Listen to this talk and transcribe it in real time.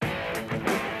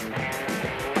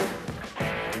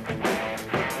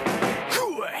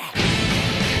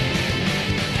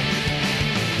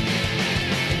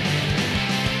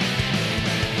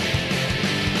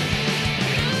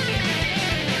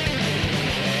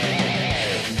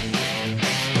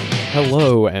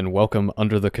Hello and welcome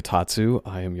Under the Kotatsu.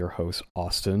 I am your host,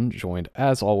 Austin, joined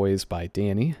as always by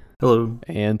Danny. Hello.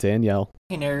 And Danielle.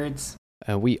 Hey, nerds.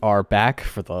 And we are back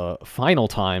for the final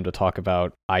time to talk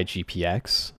about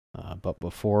IGPX. But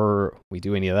before we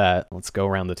do any of that, let's go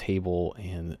around the table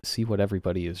and see what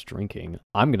everybody is drinking.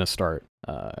 I'm going to start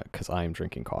because I am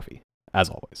drinking coffee, as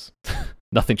always.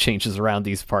 Nothing changes around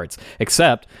these parts,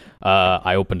 except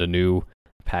I opened a new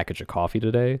package of coffee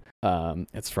today.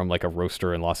 It's from like a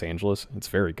roaster in Los Angeles. It's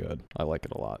very good. I like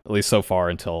it a lot, at least so far,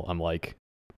 until I'm like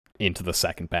into the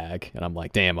second bag and I'm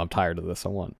like, damn, I'm tired of this. I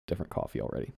want different coffee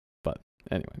already. But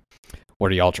anyway,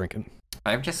 what are y'all drinking?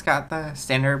 I've just got the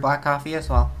standard black coffee as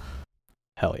well.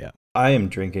 Hell yeah. I am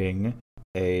drinking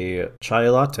a chai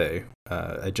latte.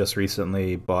 I just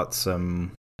recently bought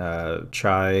some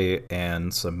chai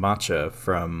and some matcha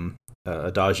from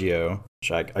Adagio.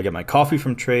 I get my coffee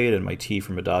from Trade and my tea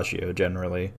from Adagio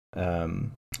generally.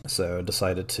 So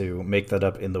decided to make that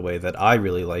up in the way that I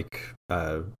really like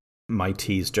my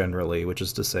teas generally, which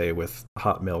is to say with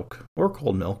hot milk or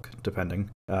cold milk,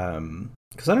 depending.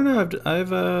 Because I don't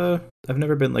know, I've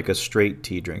never been like a straight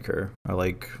tea drinker. I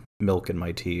like milk in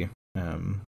my tea.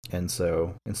 And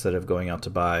so instead of going out to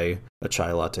buy a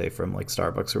chai latte from like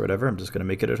Starbucks or whatever, I'm just going to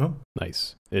make it at home.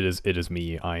 Nice. It is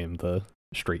me. I am the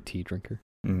straight tea drinker.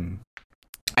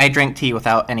 I drink tea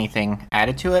without anything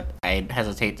added to it. I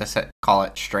hesitate to call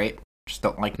it straight. Just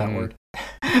don't like that word.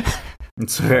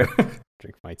 It's fair.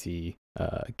 Drink my tea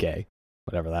gay,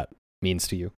 whatever that means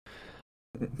to you.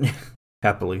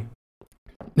 Happily.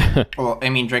 Well, I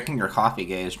mean, drinking your coffee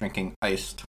gay is drinking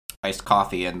iced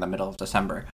coffee in the middle of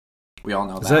December. We all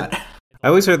know that. I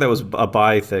always heard that was a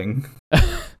bi thing.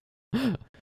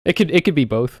 It could be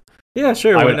both. Yeah,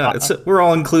 sure. Why not? We're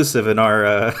all inclusive in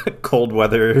our cold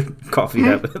weather coffee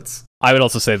habits. I would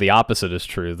also say the opposite is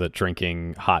true, that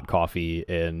drinking hot coffee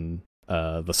in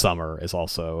the summer is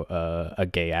also a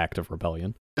gay act of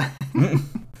rebellion.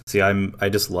 See, I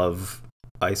just love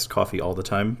iced coffee all the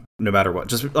time, no matter what.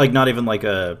 Just like not even like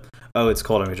it's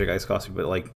cold, I'm gonna drink iced coffee, but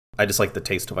like I just like the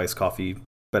taste of iced coffee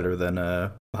better than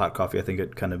hot coffee. I think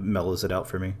it kind of mellows it out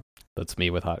for me. That's me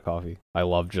with hot coffee. I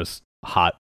love just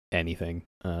hot anything.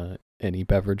 Any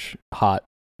beverage hot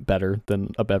better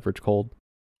than a beverage cold.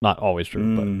 Not always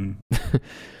true,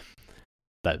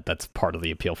 but that's part of the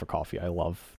appeal for coffee. I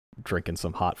love drinking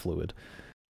some hot fluid.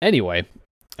 Anyway,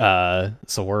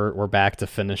 so we're back to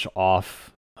finish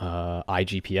off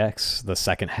IGPX, the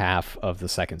second half of the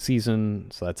second season.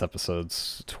 So that's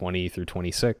episodes 20 through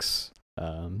 26.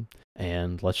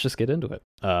 And let's just get into it.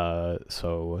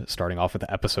 So starting off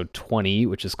with episode 20,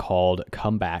 which is called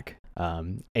Comeback.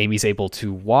 Amy's able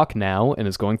to walk now and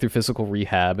is going through physical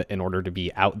rehab in order to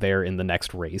be out there in the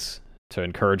next race. To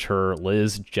encourage her,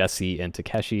 Liz, Jesse, and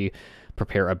Takeshi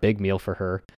prepare a big meal for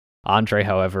her. Andre,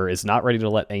 however, is not ready to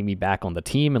let Amy back on the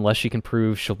team unless she can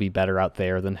prove she'll be better out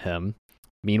there than him.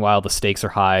 Meanwhile, the stakes are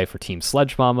high for Team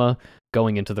Sledge Mama,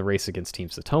 going into the race against Team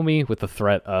Satomi with the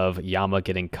threat of Yama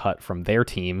getting cut from their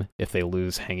team if they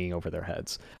lose hanging over their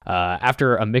heads.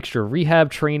 After a mixture of rehab,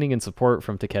 training, and support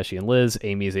from Takeshi and Liz,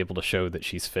 Amy is able to show that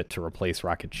she's fit to replace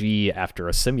Rocket G after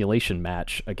a simulation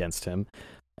match against him,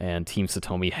 and Team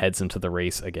Satomi heads into the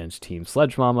race against Team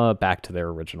Sledge Mama back to their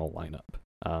original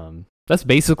lineup. That's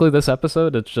basically this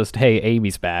episode. It's just, hey,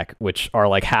 Amy's back, which are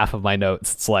like half of my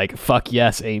notes. It's like, fuck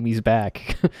yes, Amy's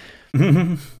back.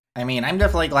 I mean, I'm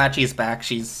definitely glad she's back.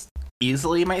 She's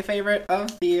easily my favorite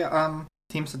of the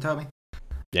Team Satomi.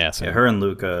 Yeah, so. Yeah, her and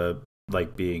Luca,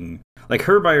 like being like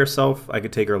her by herself, I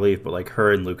could take her leave, but like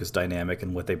her and Luca's dynamic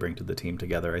and what they bring to the team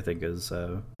together, I think is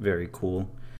very cool.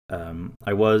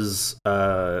 I was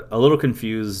a little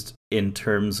confused in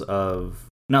terms of,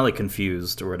 not like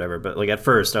confused or whatever, but like at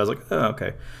first I was like, oh,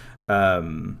 okay.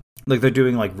 Like they're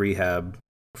doing like rehab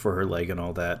for her leg and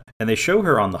all that, and they show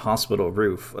her on the hospital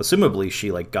roof. Assumably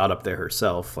she like got up there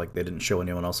herself, like they didn't show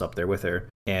anyone else up there with her.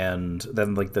 And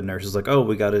then like the nurse is like, oh,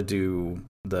 we got to do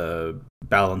the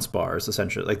balance bars,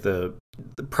 essentially like the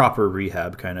proper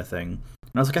rehab kind of thing.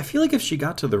 And I was like, I feel like if she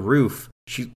got to the roof,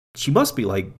 she must be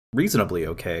like reasonably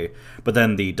okay. But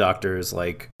then the doctor is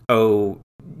like, oh,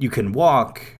 you can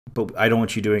walk, but I don't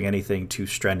want you doing anything too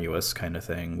strenuous kind of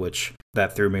thing, which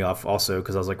that threw me off also,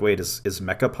 because I was like, wait, is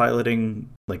mecha piloting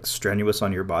like strenuous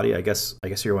on your body? I guess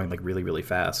you're going like really, really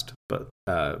fast. But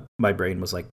my brain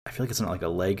was like, I feel like it's not like a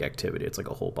leg activity, it's like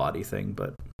a whole body thing.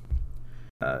 But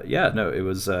it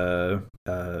was a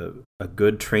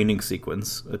good training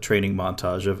sequence, a training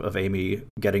montage of Amy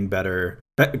getting better,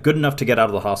 good enough to get out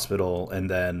of the hospital,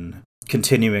 and then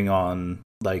continuing on,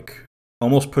 like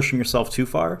almost pushing herself too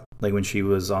far, like when she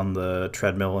was on the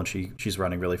treadmill and she's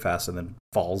running really fast and then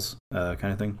falls, kind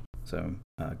of thing. So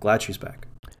glad she's back.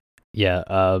 Yeah,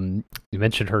 you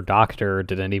mentioned her doctor.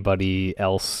 Did anybody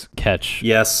else catch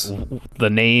yes the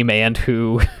name and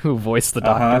who voiced the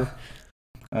doctor?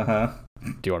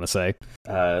 Do you want to say?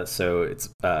 So it's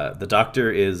the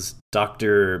doctor is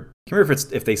Dr. I can't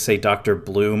remember if they say Dr.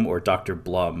 Bloom or Dr.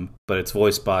 Blum, but it's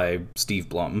voiced by Steve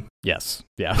Blum. Yes,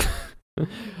 yeah.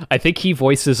 I think he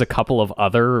voices a couple of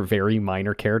other very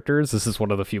minor characters. This is one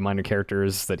of the few minor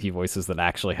characters that he voices that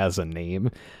actually has a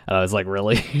name. And I was like,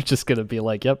 really? You're just gonna be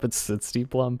like, yep, it's Steve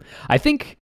Blum. I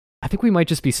think we might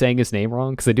just be saying his name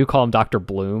wrong, because they do call him Dr.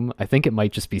 Bloom. I think it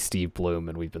might just be Steve Bloom,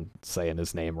 and we've been saying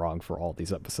his name wrong for all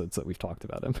these episodes that we've talked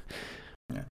about him.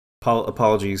 Yeah.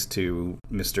 Apologies to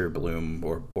Mr. Bloom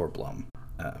or Blum.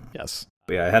 Yes.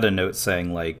 But yeah, I had a note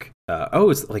saying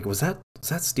was that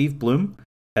Steve Bloom?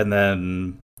 And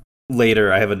then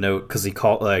later I have a note because he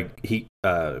called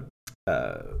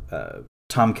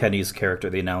Tom Kenny's character,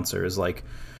 the announcer, is like,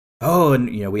 oh, and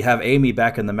we have Amy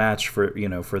back in the match for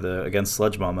the against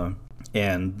Sludge Mama,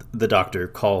 and the doctor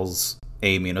calls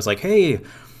Amy and was like, hey,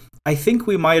 I think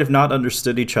we might have not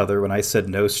understood each other when I said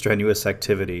no strenuous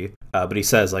activity, but he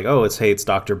says like, oh, it's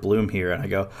Dr. Bloom here, and I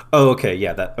go, oh, okay,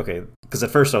 yeah, okay, because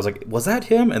at first I was like, was that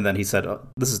him? And then he said, oh,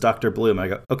 this is Dr. Bloom. I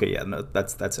go, okay, yeah, no,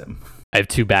 that's him. I have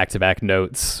 2 back-to-back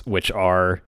notes, which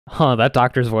are, that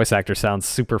doctor's voice actor sounds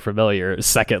super familiar.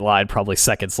 Second line, probably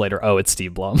seconds later, oh, it's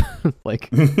Steve Blum.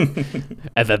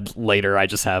 And then later I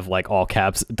just have all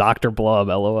caps, Dr. Blum,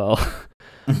 LOL.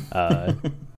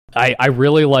 I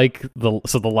really like the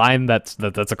line that's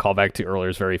a callback to earlier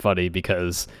is very funny,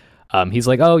 because he's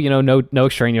like, oh, no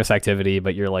extraneous activity,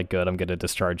 but you're like, good, I'm gonna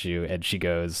discharge you. And she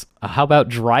goes, how about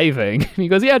driving? And he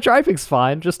goes, yeah, driving's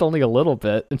fine, just only a little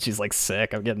bit. And she's like,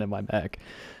 sick, I'm getting in my neck.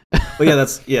 Well,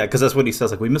 because that's what he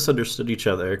says. Like, we misunderstood each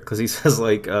other, because he says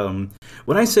when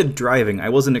I said driving, I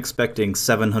wasn't expecting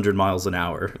 700 miles an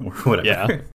hour or whatever.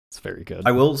 Yeah, it's very good.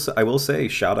 I will say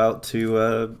shout out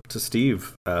to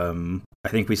Steve. I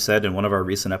think we said in one of our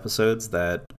recent episodes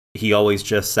that he always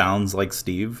just sounds like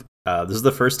Steve. This is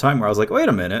the first time where I was like, wait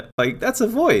a minute, that's a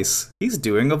voice. He's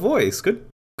doing a voice. Good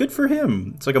for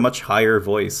him. It's a much higher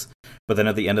voice. But then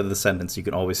at the end of the sentence, you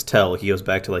can always tell he goes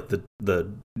back to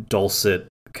the dulcet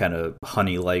kind of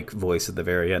honey-like voice at the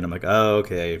very end. I'm like, oh,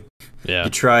 okay. Yeah. You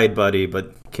tried, buddy,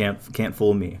 but can't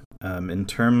fool me. In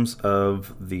terms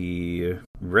of the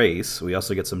race, we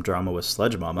also get some drama with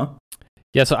Sludge Mama.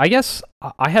 Yeah, so I guess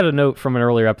I had a note from an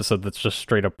earlier episode that's just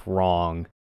straight up wrong.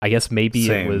 I guess maybe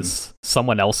It was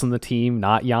someone else in the team,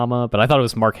 not Yama, but I thought it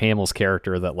was Mark Hamill's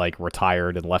character that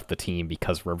retired and left the team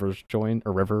because River joined.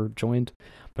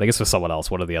 But I guess it was someone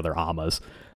else, one of the other Amas.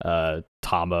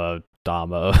 Tama,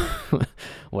 Dama,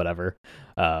 whatever.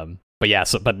 But yeah,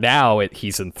 but now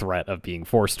he's in threat of being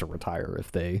forced to retire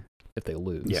if they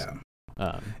lose. Yeah.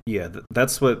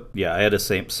 That's what. Yeah, I had a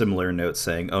similar note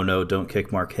saying, "Oh no, don't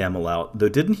kick Mark Hamill out." Though,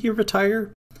 didn't he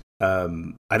retire?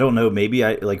 I don't know. Maybe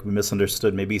we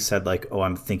misunderstood. Maybe he said "Oh,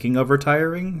 I'm thinking of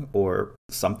retiring" or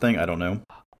something. I don't know.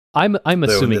 I'm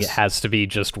assuming it has to be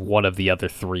just one of the other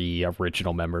 3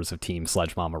 original members of Team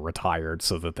Sledge Mama retired,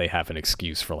 so that they have an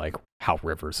excuse for how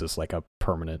Rivers is a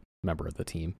permanent member of the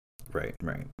team. Right.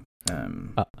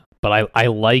 But I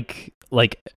like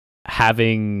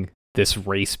having this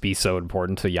race be so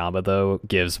important to Yama, though,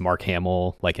 gives Mark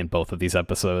Hamill, in both of these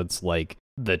episodes,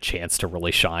 the chance to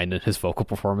really shine in his vocal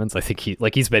performance. I think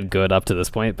he's been good up to this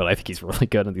point, but I think he's really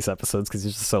good in these episodes because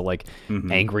he's just so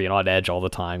angry and on edge all the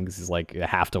time, because he's I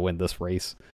have to win this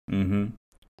race.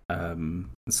 Mm-hmm.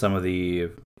 Some of the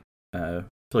I feel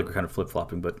like we're kind of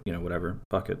flip-flopping, but whatever,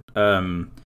 fuck it.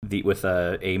 With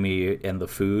Amy and the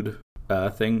food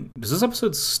thing, does this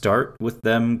episode start with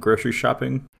them grocery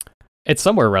shopping? It's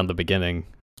somewhere around the beginning.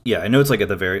 Yeah, I know it's at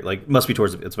the very must be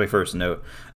towards. It's my first note.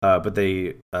 But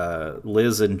they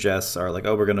Liz and Jess are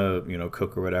oh, we're gonna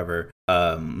cook or whatever.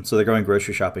 So they're going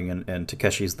grocery shopping, and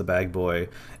Takeshi's the bag boy,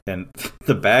 and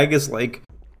the bag is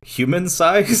human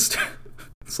sized.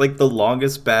 It's the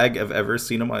longest bag I've ever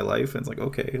seen in my life, and it's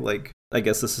okay, I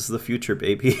guess this is the future,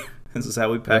 baby. This is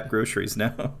how we pack groceries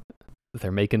now.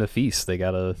 They're making a feast. They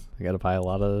gotta buy a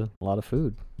lot of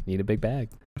food. Need a big bag.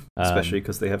 Especially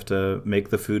because they have to make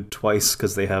the food twice,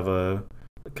 because they have a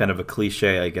kind of a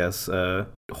cliche, I guess,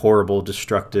 horrible,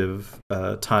 destructive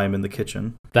time in the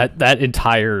kitchen. That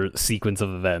entire sequence of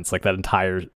events, that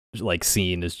entire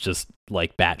scene is just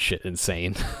batshit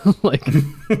insane.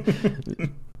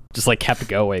 Just kept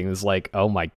going. It was oh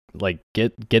my,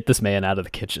 get this man out of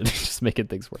the kitchen. Just making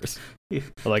things worse.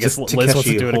 Well, I guess Liz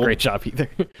wasn't doing a great job either.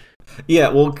 Yeah,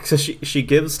 well, because she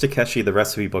gives Takeshi the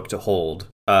recipe book to hold,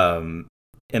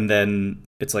 and then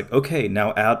it's okay,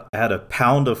 now add a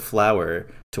pound of flour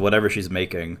to whatever she's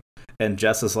making, And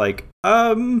Jess is like,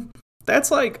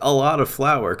 that's like a lot of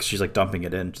flour, because she's like dumping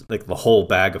it in, like the whole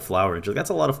bag of flour, and she's like,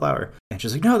 that's a lot of flour. And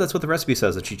she's like, no, that's what the recipe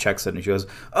says. And she checks it and she goes,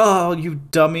 oh, you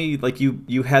dummy, like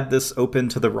you had this open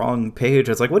to the wrong page.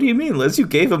 It's like, what do you mean, Liz? You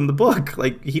gave him the book,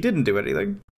 like he didn't do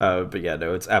anything. But yeah,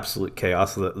 no, it's absolute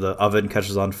chaos. The oven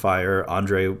catches on fire.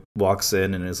 Andre walks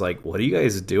in and is like, what are you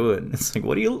guys doing? It's like,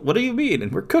 what do you mean?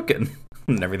 And we're cooking.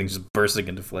 And everything's just bursting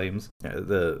into flames. Yeah,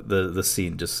 the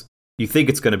scene just, you think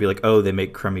it's going to be like, oh, they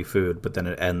make crummy food, but then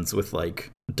it ends with like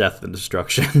death and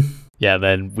destruction. Yeah,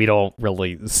 then we don't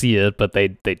really see it, but they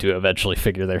do eventually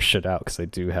figure their shit out, because they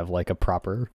do have like a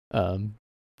proper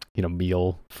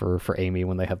meal for Amy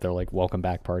when they have their like welcome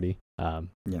back party.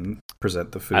 And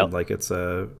present the food like it's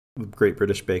a Great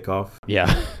British Bake Off.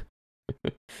 Yeah.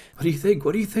 What do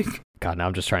you think? God, now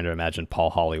I'm just trying to imagine Paul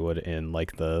Hollywood in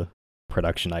like the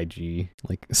production IG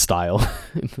like style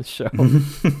in the show.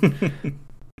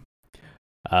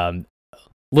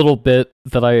 Little bit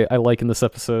that I like in this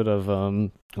episode of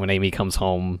when Amy comes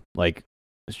home, like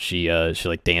she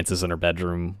like dances in her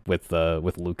bedroom with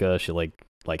Luca. She like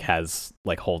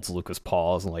holds Luca's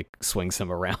paws and like swings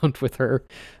him around with her.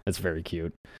 It's very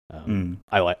cute.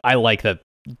 I like that.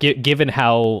 Given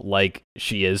how like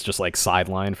she is just like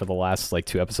sidelined for the last like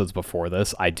 2 episodes before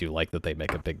this, I do like that they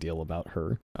make a big deal about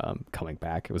her coming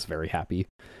back. I was very happy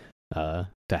to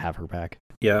have her back.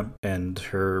 Yeah, and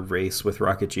her race with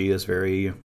Rocket G is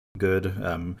very good.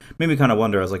 Made me kind of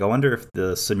wonder. I was like, I wonder if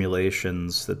the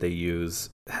simulations that they use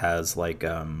has like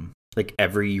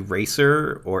every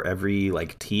racer or every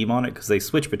like team on it, because they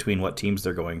switch between what teams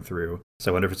they're going through.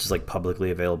 So I wonder if it's just like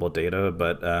publicly available data.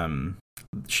 But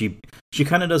she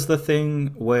kind of does the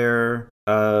thing where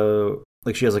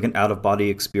like she has like an out of body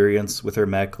experience with her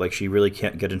mech. Like she really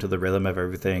can't get into the rhythm of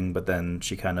everything, but then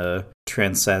she kind of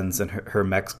transcends, and her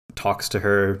mech talks to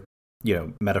her,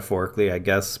 metaphorically, I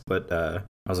guess. But I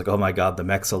was like, oh my god, the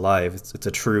mech's alive. It's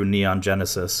a true Neon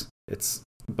Genesis.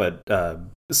 But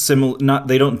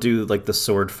they don't do like the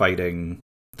sword fighting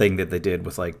thing that they did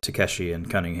with like Takeshi and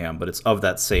Cunningham, but it's of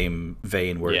that same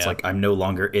vein where it's like, I'm no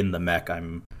longer in the mech,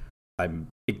 I'm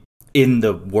in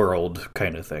the world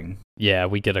kind of thing. Yeah,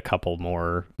 we get a couple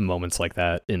more moments like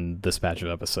that in this batch of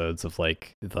episodes of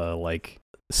like the like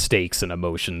stakes and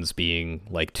emotions being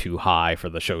like too high for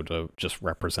the show to just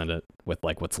represent it with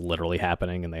like what's literally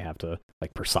happening, and they have to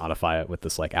like personify it with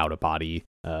this like out of body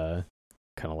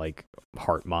kind of like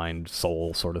heart, mind,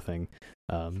 soul sort of thing.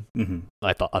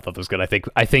 I thought that was good.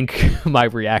 I think my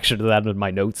reaction to that in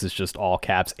my notes is just all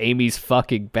caps, Amy's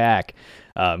fucking back,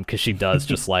 because she does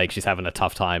just like she's having a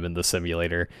tough time in the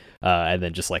simulator, and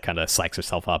then just like kind of psychs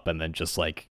herself up and then just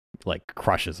like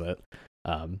crushes it.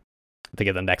 I think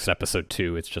in the next episode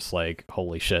too, it's just like,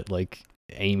 holy shit, like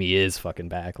Amy is fucking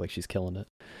back, like she's killing it.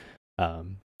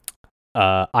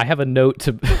 I have a note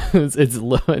to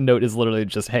a note is literally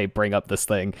just, hey, bring up this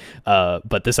thing.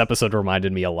 But this episode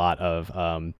reminded me a lot of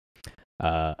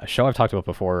a show I've talked about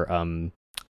before,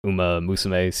 Uma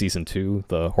Musume season 2,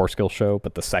 the horse skill show,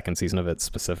 but the second season of it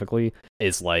specifically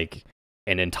is like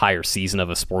an entire season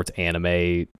of a sports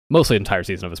anime, mostly an entire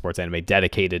season of a sports anime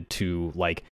dedicated to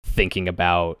like thinking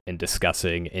about and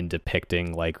discussing and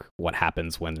depicting like what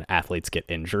happens when athletes get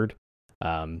injured.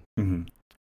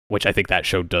 Which I think that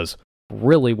show does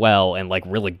really well and like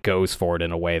really goes for it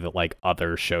in a way that like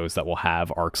other shows that will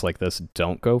have arcs like this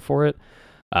don't go for it.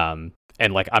 And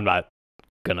like I'm not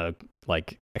gonna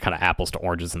like kind of apples to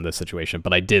oranges in this situation,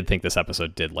 but I did think this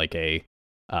episode did like a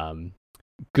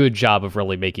good job of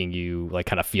really making you like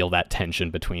kind of feel that tension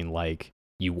between like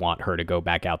you want her to go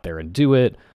back out there and do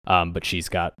it, but she's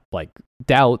got like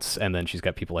doubts, and then she's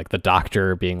got people like the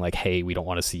doctor being like, hey, we don't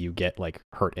want to see you get like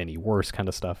hurt any worse kind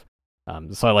of stuff.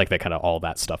 So I like that kind of all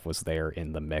that stuff was there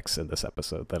in the mix in this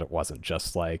episode, that it wasn't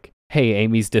just like, hey,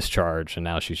 Amy's discharged and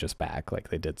now she's just back. Like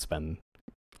they did spend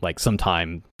like some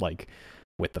time like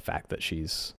with the fact that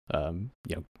she's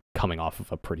coming off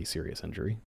of a pretty serious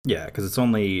injury. Yeah, because it's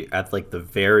only at like the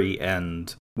very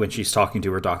end when she's talking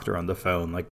to her doctor on the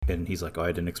phone, like, and he's like, oh,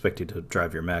 I didn't expect you to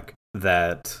drive your mech,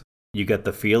 that you get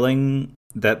the feeling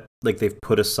that like they've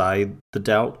put aside the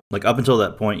doubt. Like up until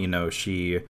that point,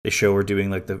 they show her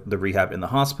doing like the rehab in the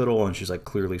hospital, and she's like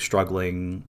clearly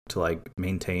struggling to like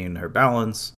maintain her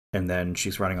balance, and then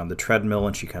she's running on the treadmill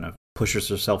and she kind of pushes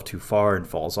herself too far and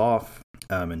falls off,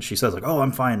 and she says like, oh,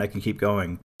 I'm fine, I can keep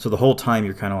going. So the whole time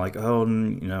you're kind of like,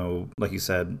 oh, like you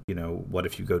said, what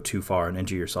if you go too far and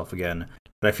injure yourself again?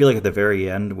 But I feel like at the very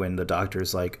end when the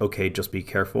doctor's like, okay, just be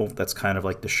careful, that's kind of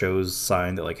like the show's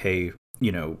sign that like, hey,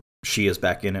 she is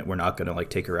back in it, we're not going to like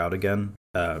take her out again.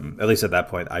 At least at that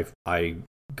point I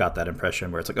got that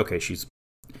impression where it's like, okay, she's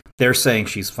they're saying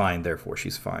she's fine, therefore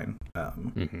she's fine.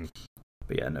 Mm-hmm.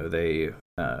 But yeah, no,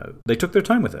 they took their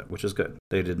time with it, which is good.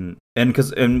 They didn't,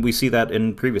 and we see that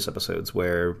in previous episodes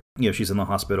where she's in the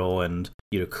hospital and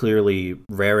clearly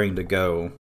raring to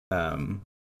go,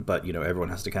 but everyone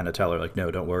has to kind of tell her like, no,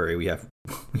 don't worry, we have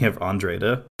Andre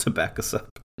to back us up.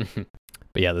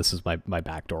 But yeah, this is my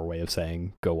backdoor way of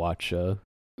saying go watch Uma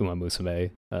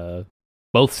Musume.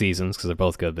 Both seasons, because they're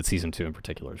both good, but season 2 in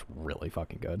particular is really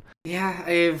fucking good. Yeah,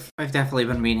 I've definitely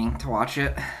been meaning to watch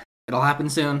it. It'll happen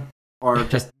soon, or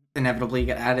just inevitably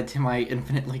get added to my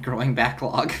infinitely growing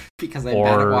backlog because I'm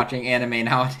bad at watching anime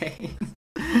nowadays.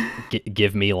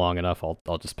 Give me long enough,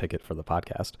 I'll just pick it for the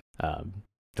podcast,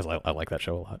 because I like that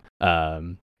show a lot.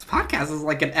 This podcast is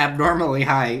like an abnormally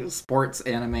high sports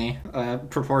anime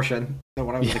proportion than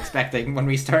what I was expecting when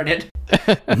we started.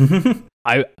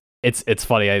 It's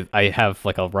funny. I have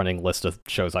like a running list of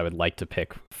shows I would like to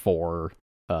pick for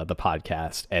the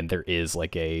podcast, and there is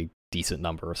like a decent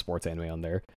number of sports anime on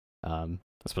there.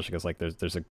 Especially because like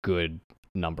there's a good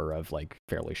number of like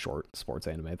fairly short sports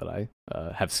anime that I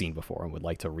have seen before and would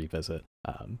like to revisit.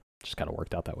 Just kind of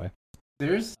worked out that way.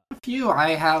 There's a few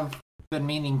I have been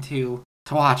meaning to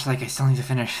watch. Like I still need to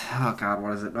finish. Oh God,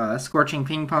 what is it? Scorching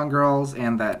Ping Pong Girls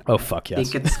and that. Oh fuck yes. I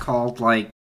think it's called like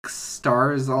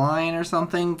Stars Align or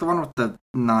something. The one with the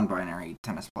non-binary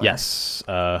tennis player. Yes,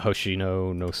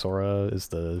 Hoshino no Sora is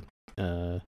the.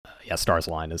 Stars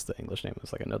Align is the English name.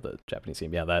 It's like I know the Japanese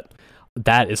name. Yeah,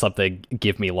 that is something.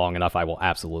 Give me long enough, I will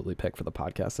absolutely pick for the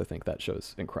podcast. I think that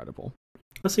show's incredible.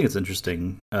 I think it's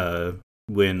interesting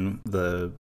when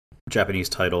the Japanese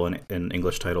title and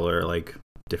English title are like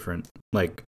different.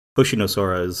 Like Hoshino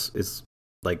Sora is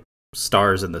like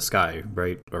stars in the sky,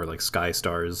 right? Or like sky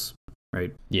stars,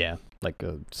 right? Yeah, like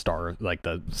a star, like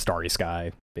the starry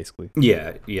sky, basically.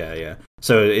 Yeah.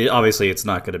 So obviously it's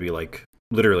not going to be like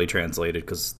literally translated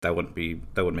because that wouldn't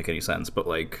make any sense. But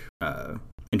like,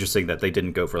 interesting that they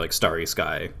didn't go for like starry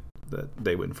sky, that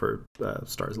they went for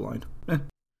stars aligned.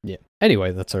 Yeah.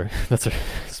 Anyway, that's our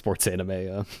sports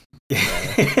anime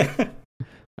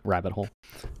rabbit hole.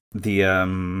 The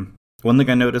one thing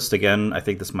I noticed, again, I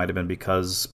think this might have been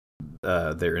because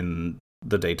they're in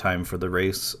the daytime for the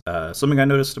race. Something I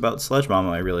noticed about Sledge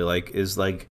Mama I really like is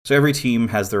like, so every team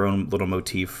has their own little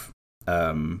motif.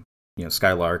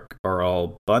 Skylark are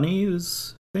all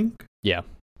bunnies, I think. Yeah,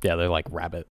 they're like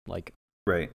rabbit, like.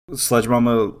 Right. Sledge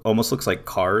Mama almost looks like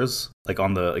cars, like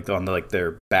on the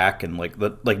their back and like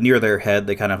near their head,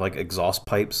 they kind of have like exhaust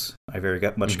pipes. I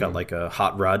got like a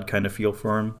hot rod kind of feel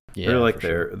for them. Yeah, they're like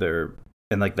they're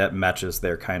and like that matches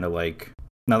their kind of like,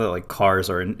 not that like cars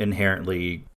are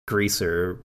inherently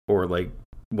greaser or like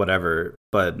whatever,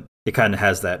 but it kind of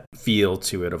has that feel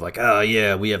to it of like, oh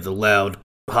yeah, we have the loud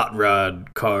hot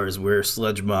rod cars, we're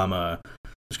Sledge Mama,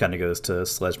 which kind of goes to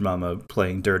Sledge Mama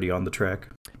playing dirty on the track.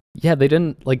 Yeah, they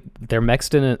didn't like their mechs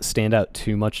didn't stand out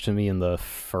too much to me in the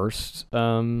first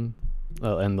and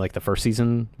like the first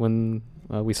season when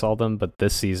we saw them, but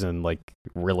this season like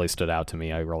really stood out to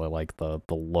me. I really like the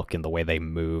look and the way they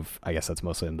move. I guess that's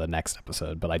mostly in the next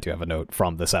episode, but I do have a note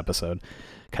from this episode,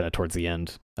 kind of towards the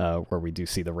end, where we do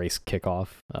see the race kick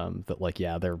off. That like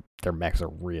their mechs are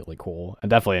really cool, and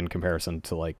definitely in comparison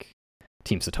to like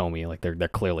Team Satomi, like they're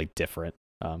clearly different.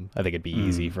 I think it'd be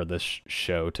easy for this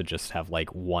show to just have like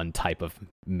one type of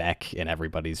mech and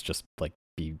everybody's just like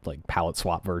be like palette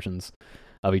swap versions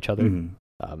of each other.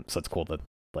 So it's cool that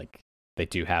like they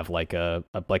do have like a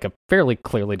fairly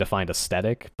clearly defined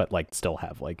aesthetic, but like still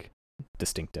have like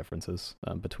distinct differences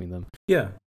between them. Yeah,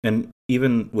 and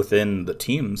even within the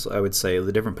teams, I would say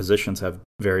the different positions have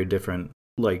very different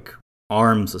like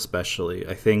arms. Especially,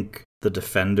 I think the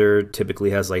defender typically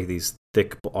has like these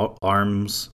thick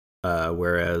arms.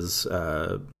 Whereas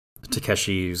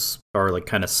Takeshi's are like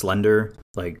kind of slender,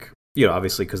 like,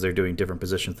 obviously because they're doing different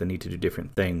positions, they need to do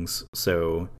different things.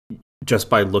 So just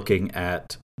by looking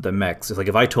at the mechs, it's like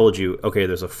if I told you, okay,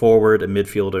 there's a forward, a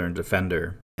midfielder, and a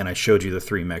defender, and I showed you the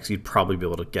three mechs, you'd probably be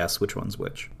able to guess which one's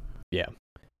which. Yeah,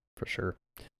 for sure.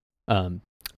 I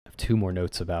have two more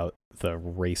notes about the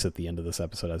race at the end of this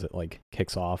episode as it like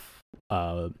kicks off.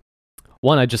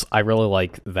 One, I really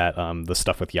like that the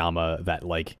stuff with Yama, that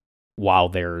like while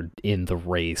they're in the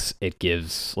race, it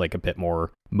gives like a bit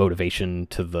more motivation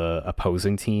to the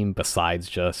opposing team besides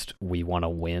just we want to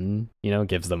win.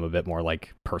 Gives them a bit more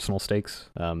like personal stakes.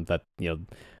 That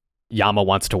Yama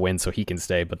wants to win so he can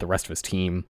stay, but the rest of his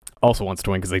team also wants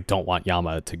to win because they don't want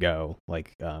Yama to go.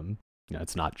 Like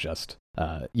it's not just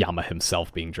Yama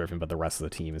himself being driven, but the rest of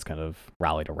the team is kind of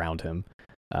rallied around him.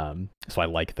 So I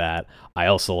like that. I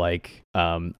also like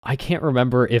I can't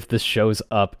remember if this shows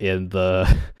up in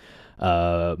the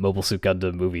Mobile Suit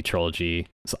Gundam movie trilogy.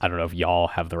 So I don't know if y'all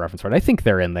have the reference for it. I think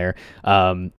they're in there.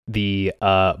 The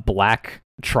black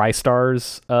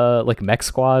TriStars like mech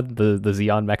squad, the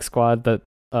Xeon mech squad that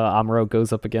Amuro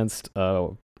goes up against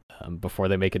before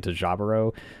they make it to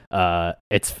Jaburo.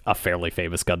 It's a fairly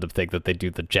famous Gundam thing that they do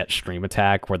the jet stream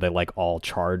attack where they like all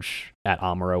charge at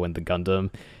Amuro and the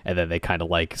Gundam, and then they kind of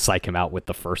like psych him out with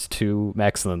the first two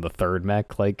mechs, and then the third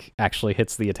mech like actually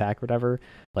hits the attack or whatever.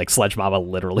 Like Sledge Mama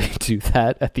literally do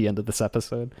that at the end of this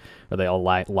episode, where they all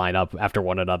line up after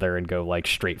one another and go like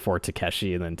straight for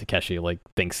Takeshi, and then Takeshi like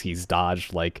thinks he's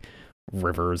dodged like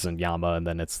Rivers and Yama, and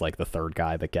then it's like the third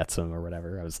guy that gets him or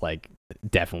whatever. I was like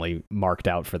definitely marked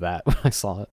out for that when I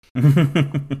saw it.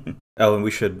 Oh, and we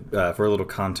should for a little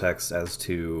context as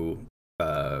to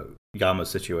Yama's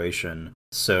situation.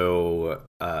 So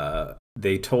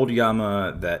they told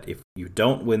Yama that if you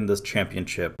don't win this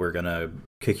championship, we're gonna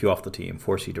kick you off the team,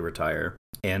 force you to retire.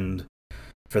 And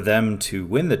for them to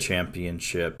win the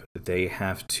championship, they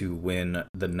have to win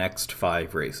the next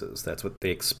 5 races. That's what they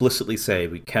explicitly say.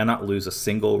 We cannot lose a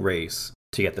single race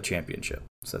to get the championship.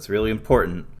 So that's really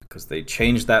important because they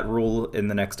changed that rule in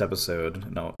the next episode.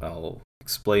 And I'll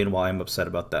explain why I'm upset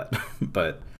about that.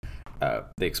 But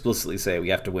they explicitly say we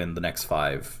have to win the next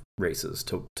 5 races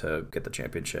to get the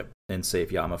championship and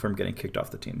save Yama from getting kicked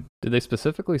off the team. Did they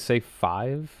specifically say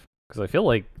 5? Because I feel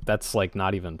like that's like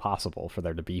not even possible for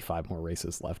there to be 5 more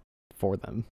races left for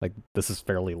them. Like this is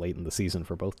fairly late in the season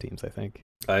for both teams, I think.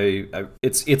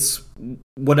 It's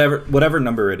whatever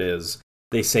number it is.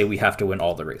 They say we have to win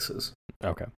all the races.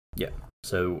 Okay. Yeah.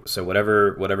 So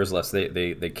whatever's left,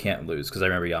 they can't lose. Because I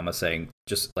remember Yama saying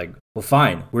just like, well,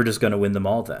 fine, we're just gonna win them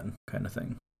all then, kind of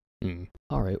thing.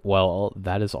 All right. Well,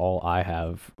 that is all I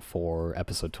have for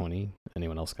episode 20.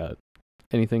 Anyone else got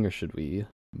anything, or should we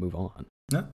move on?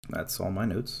 No, that's all my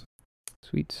notes.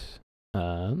 Sweet.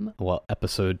 Well,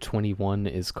 episode 21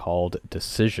 is called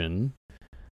Decision.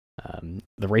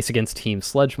 The race against Team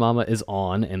Sledge Mama is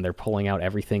on, and they're pulling out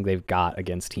everything they've got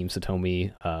against Team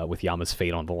Satomi with Yama's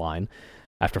fate on the line.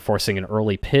 After forcing an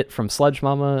early pit from Sledge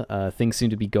Mama, things seem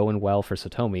to be going well for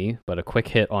Satomi, but a quick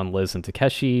hit on Liz and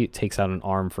Takeshi takes out an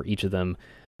arm for each of them,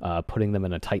 putting them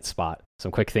in a tight spot.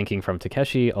 Some quick thinking from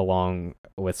Takeshi, along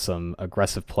with some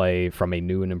aggressive play from a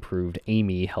new and improved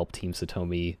Amy, help Team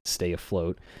Satomi stay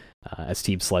afloat. As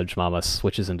Team Sledge Mama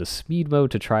switches into speed mode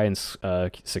to try and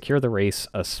secure the race,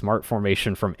 a smart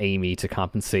formation from Amy to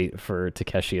compensate for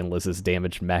Takeshi and Liz's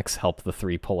damaged mechs help the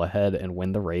 3 pull ahead and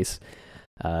win the race.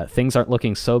 Things aren't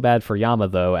looking so bad for Yama,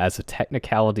 though, as a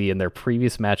technicality in their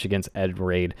previous match against Ed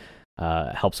Raid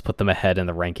helps put them ahead in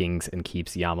the rankings and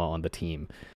keeps Yama on the team.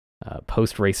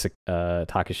 Post-race,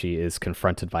 Takeshi is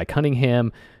confronted by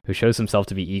Cunningham, who shows himself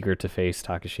to be eager to face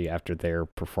Takeshi after their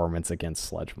performance against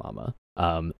Sledge Mama.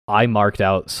 I marked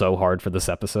out so hard for this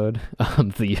episode.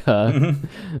 The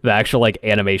actual like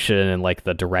animation and like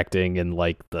the directing and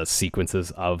like the sequences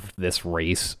of this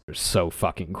race are so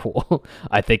fucking cool.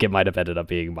 I think it might have ended up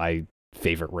being my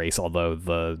favorite race, although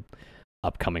the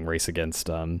upcoming race against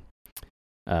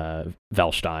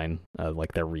Velstein,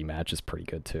 like their rematch, is pretty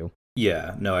good too.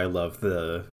 Yeah, no, I love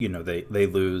they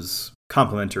lose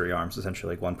complementary arms,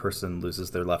 essentially. Like one person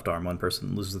loses their left arm, one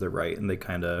person loses their right, and they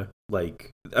kind of like,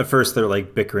 at first they're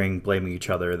like bickering, blaming each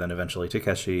other, then eventually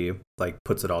Takeshi like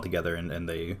puts it all together and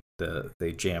they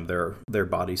jam their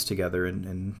bodies together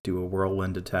and do a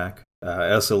whirlwind attack.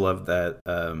 I also love that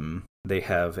they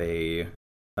have the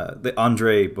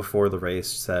Andre before the race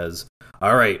says,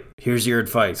 "All right, here's your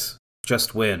advice,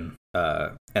 just win,"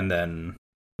 and then,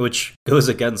 which goes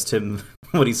against him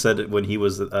what he said when he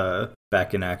was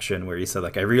back in action, where he said,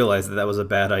 like, I realized that was a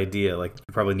bad idea. Like,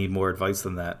 you probably need more advice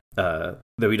than that.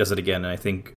 Though he does it again, and I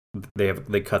think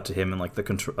they cut to him in like the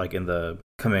control, like in the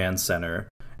command center,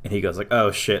 and he goes like,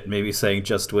 "Oh shit, maybe saying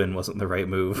just win wasn't the right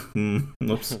move."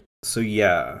 Whoops. So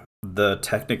yeah, the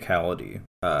technicality.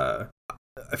 I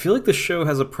feel like the show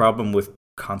has a problem with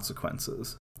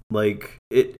consequences. Like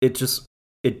it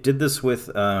did this with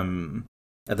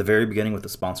at the very beginning with the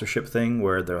sponsorship thing,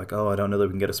 where they're like, "Oh, I don't know that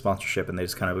we can get a sponsorship," and they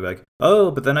just kind of be like, "Oh,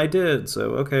 but then I did,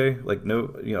 so okay." Like,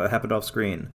 no, it happened off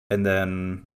screen. And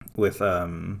then with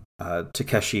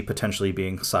Takeshi potentially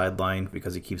being sidelined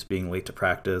because he keeps being late to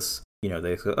practice,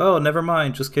 they go, "Oh, never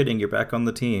mind, just kidding, you're back on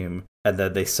the team." And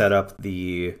then they set up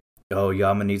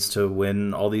Yama needs to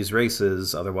win all these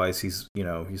races, otherwise he's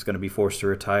going to be forced to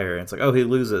retire. And it's like, oh, he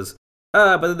loses.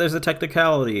 But there's a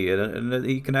technicality, and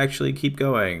he can actually keep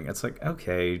going. It's like,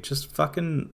 okay, just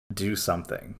fucking do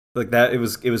something. Like that, it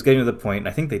was getting to the point, and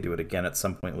I think they do it again at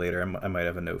some point later. I might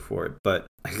have a note for it, but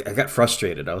I got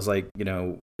frustrated. I was like,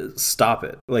 stop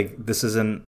it. Like, this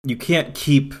isn't you can't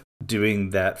keep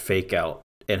doing that fake out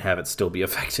and have it still be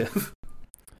effective.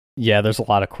 Yeah, there's a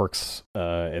lot of quirks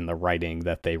in the writing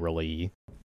that they really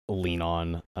lean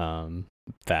on,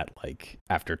 that like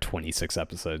after 26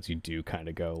 episodes you do kind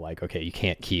of go like, okay, you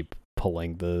can't keep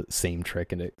pulling the same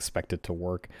trick and expect it to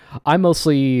work. I'm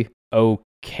mostly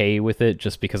okay with it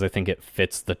just because I think it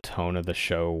fits the tone of the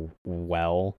show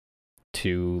well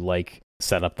to like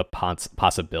set up the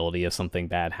possibility of something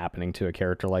bad happening to a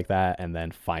character like that and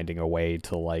then finding a way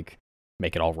to like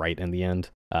make it all right in the end.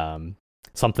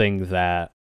 Something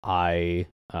that I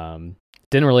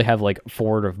didn't really have like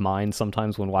forward of mind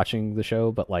sometimes when watching the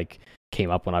show, but like came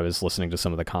up when I was listening to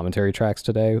some of the commentary tracks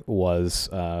today was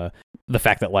the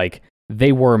fact that like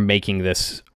they were making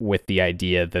this with the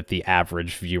idea that the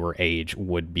average viewer age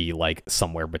would be like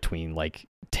somewhere between like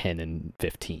 10 and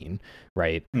 15,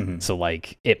 right? Mm-hmm. So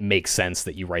like it makes sense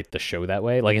that you write the show that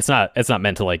way. Like it's not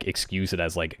meant to like excuse it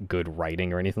as like good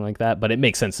writing or anything like that, but it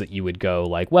makes sense that you would go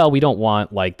like, well, we don't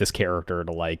want like this character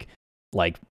to like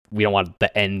we don't want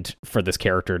the end for this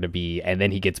character to be, and then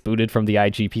he gets booted from the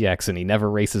IGPX and he never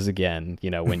races again, you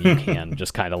know, when you can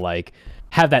just kind of like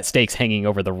have that stakes hanging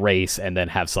over the race and then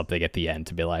have something at the end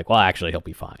to be like, well, actually he'll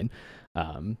be fine.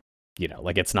 You know,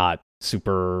 like it's not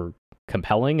super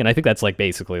compelling. And I think that's like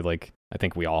basically like, I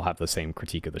think we all have the same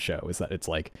critique of the show is that it's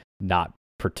like not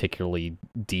particularly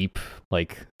deep,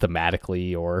 like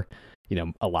thematically, or, you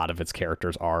know, a lot of its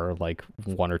characters are like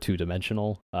one or two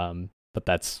dimensional. But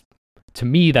that's, to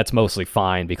me, that's mostly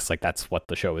fine because like that's what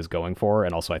the show is going for.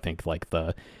 And also I think like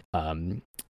the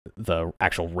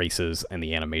actual races and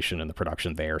the animation and the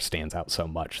production there stands out so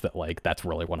much that like that's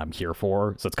really what I'm here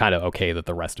for. So it's kind of okay that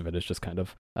the rest of it is just kind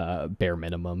of bare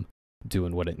minimum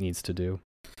doing what it needs to do.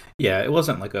 Yeah, it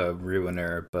wasn't like a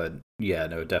ruiner, but yeah,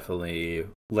 no, definitely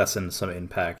lessened some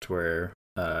impact where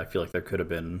I feel like there could have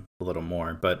been a little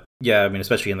more. But yeah, I mean,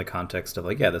 especially in the context of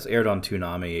like, yeah, this aired on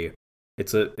Toonami.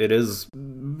 It is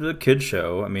a kid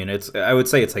show. I mean, I would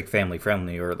say it's like family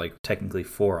friendly or like technically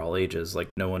for all ages. Like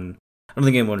I don't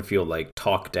think anyone would feel like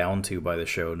talked down to by the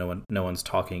show. No one's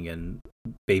talking in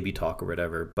baby talk or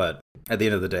whatever. But at the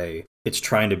end of the day, it's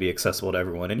trying to be accessible to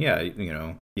everyone. And yeah, you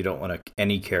know, you don't want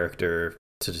any character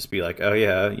to just be like, oh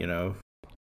yeah, you know,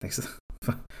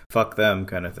 fuck them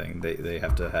kind of thing. They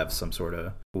have to have some sort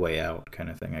of way out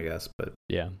kind of thing, I guess. But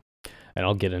yeah, and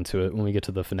I'll get into it when we get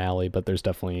to the finale. But there's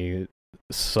definitely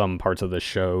some parts of the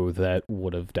show that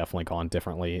would have definitely gone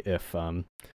differently if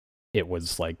it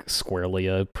was like squarely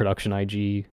a production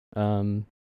IG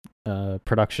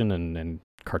production and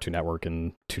Cartoon Network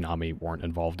and Toonami weren't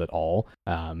involved at all.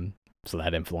 So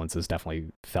that influence is definitely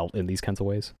felt in these kinds of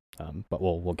ways. But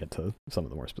we'll get to some of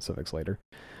the more specifics later.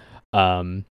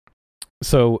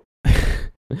 So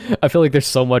I feel like there's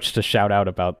so much to shout out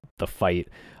about the fight.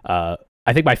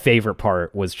 I think my favorite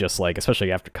part was just like,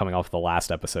 especially after coming off the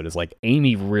last episode, is like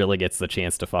Amy really gets the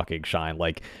chance to fucking shine.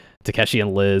 Like Takeshi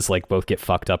and Liz like both get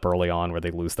fucked up early on where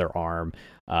they lose their arm,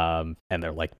 and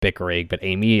they're like bickering, but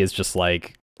Amy is just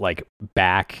like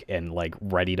back and like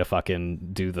ready to fucking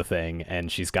do the thing,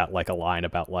 and she's got like a line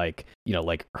about like, you know,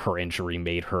 like her injury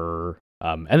made her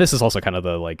and this is also kind of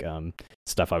the like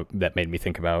stuff that made me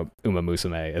think about Uma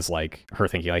Musume, is like her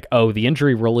thinking like, oh, the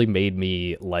injury really made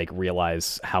me like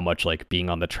realize how much like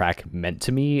being on the track meant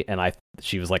to me. And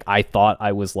she was like, I thought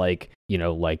I was like, you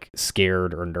know, like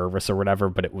scared or nervous or whatever,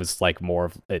 but it was like more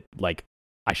of it, like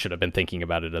I should have been thinking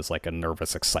about it as like a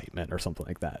nervous excitement or something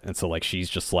like that. And so like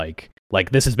she's just like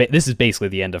this is basically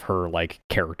the end of her like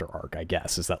character arc, I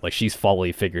guess, is that like she's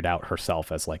fully figured out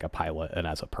herself as like a pilot and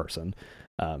as a person.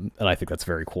 And I think that's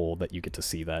very cool that you get to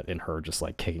see that in her just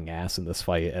like kicking ass in this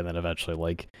fight, and then eventually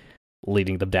like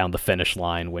leading them down the finish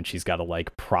line when she's got to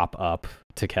like prop up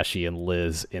Takeshi and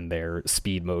Liz in their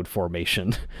speed mode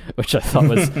formation, which I thought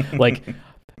was like,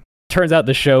 turns out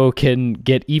the show can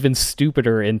get even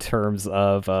stupider in terms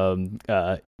of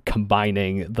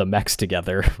combining the mechs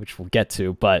together, which we'll get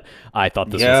to. But I thought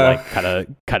this was like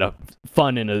kind of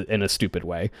fun in a stupid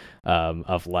way,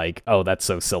 of like, oh, that's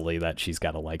so silly that she's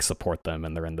got to like support them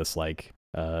and they're in this like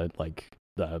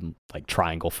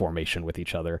triangle formation with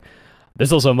each other.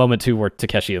 There's also a moment too where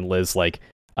Takeshi and Liz like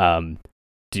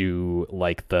do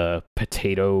like the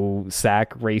potato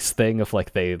sack race thing of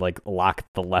like they like lock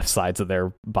the left sides of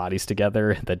their bodies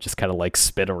together and then just kind of like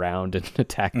spin around and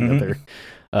attack the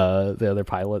other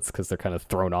pilots because they're kind of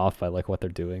thrown off by like what they're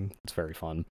doing. It's very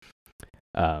fun.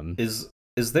 Is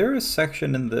there a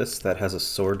section in this that has a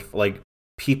sword, like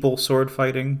people sword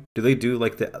fighting? Do they do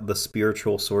like the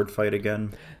spiritual sword fight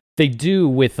again? They do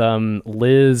with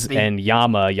Liz and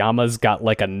Yama. Yama's got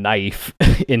like a knife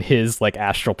in his like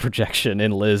astral projection,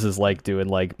 and Liz is like doing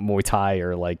like Muay Thai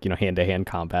or like, you know, hand-to-hand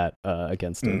combat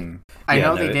against him. I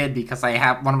know they did, because I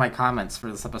have one of my comments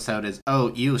for this episode is,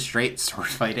 "Oh, you straight sword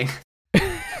fighting."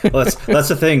 Well, that's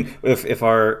the thing.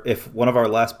 If one of our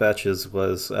last batches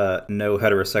was no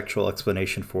heterosexual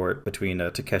explanation for it between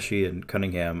Takeshi and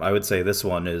Cunningham, I would say this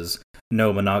one is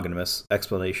no monogamous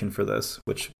explanation for this,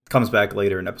 which comes back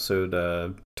later in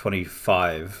episode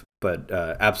 25. But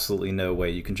absolutely no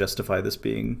way you can justify this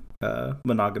being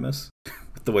monogamous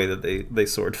with the way that they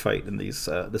sword fight in these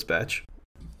this batch.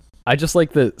 I just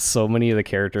like that so many of the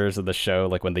characters of the show,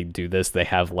 like when they do this, they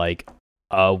have like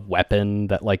a weapon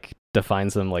that like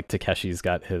defines them. Like Takeshi's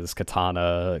got his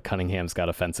katana, Cunningham's got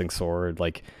a fencing sword,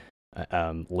 like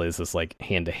Liz is like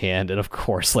hand to hand, and of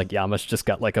course like Yama's just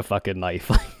got like a fucking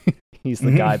knife. He's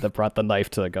the guy that brought the knife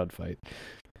to the gunfight.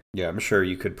 Yeah, I'm sure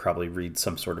you could probably read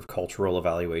some sort of cultural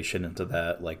evaluation into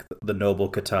that, like the noble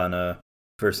katana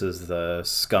versus the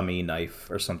scummy knife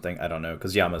or something. I don't know,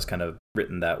 because Yama's kind of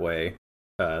written that way.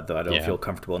 Though I don't feel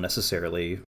comfortable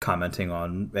necessarily commenting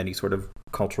on any sort of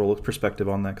cultural perspective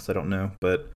on that, because I don't know.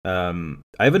 But I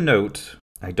have a note.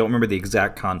 I don't remember the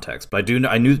exact context, but I do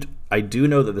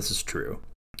know that this is true.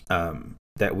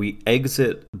 That we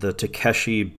exit the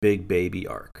Takeshi big baby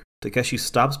arc. Takeshi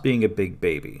stops being a big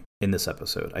baby in this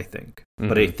episode, I think. Mm-hmm.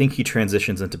 But I think he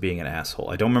transitions into being an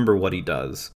asshole. I don't remember what he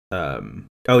does. So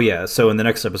in the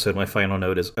next episode, my final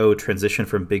note is, transition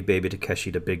from big baby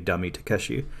Takeshi to big dummy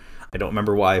Takeshi. I don't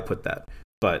remember why I put that,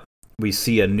 but we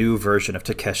see a new version of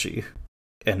Takeshi,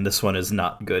 and this one is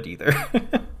not good either.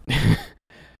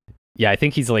 Yeah, I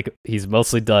think he's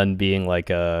mostly done being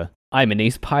like I'm an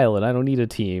ace pilot, I don't need a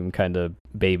team kind of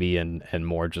baby, and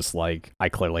more just like, I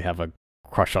clearly have a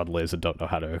crush on Liz and don't know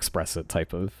how to express it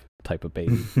type of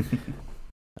baby.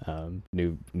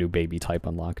 New baby type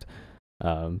unlocked.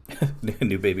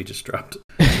 New baby just dropped.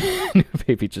 New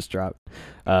baby just dropped.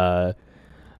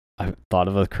 I thought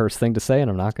of a cursed thing to say,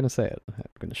 and I'm not going to say it. I'm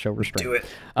going to show restraint. Do it.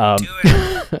 Do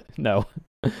it. No.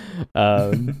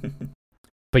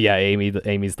 But yeah,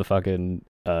 Amy's the fucking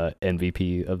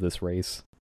MVP of this race.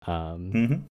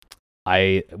 We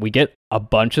get a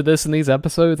bunch of this in these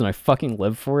episodes, and I fucking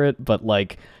live for it. But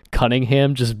like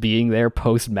Cunningham just being there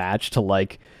post match to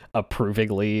like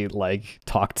approvingly like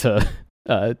talk to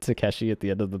Takeshi at the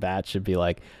end of the match and be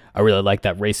like, I really like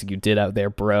that racing you did out there,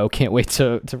 bro. Can't wait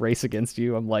to race against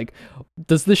you. I'm like,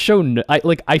 does this show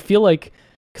I feel like,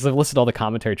 because I've listened to all the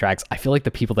commentary tracks, I feel like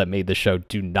the people that made this show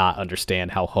do not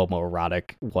understand how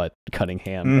homoerotic what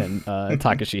Cunningham and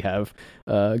Takeshi have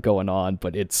going on,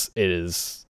 but it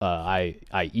is I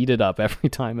eat it up every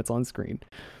time it's on screen.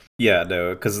 Yeah,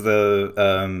 no, because the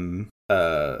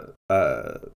I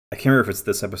can't remember if it's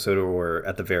this episode or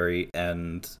at the very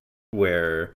end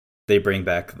where they bring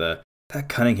back that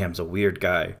Cunningham's a weird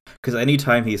guy. Because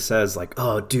anytime he says, like,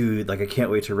 oh, dude, like, I can't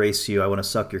wait to race you, I want to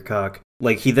suck your cock.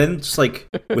 Like, he then just, like,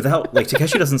 without, like,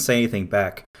 Takeshi doesn't say anything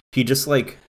back. He just,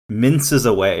 like, minces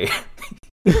away.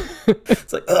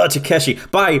 It's like, oh, Takeshi,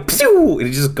 bye, Psoo! And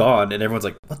he's just gone. And everyone's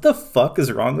like, what the fuck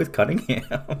is wrong with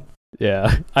Cunningham?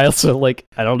 Yeah, I also, like,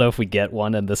 I don't know if we get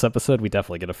one in this episode. We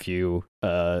definitely get a few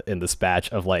in this batch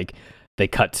of, like, they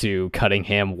cut to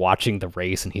Cunningham watching the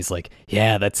race, and he's like,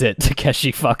 yeah, that's it.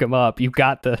 Takeshi, fuck him up. You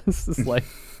got this. It's like,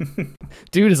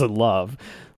 dude is in love.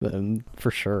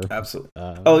 For sure. Absolutely.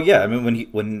 Oh, yeah. I mean,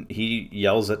 when he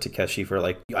yells at Takeshi for,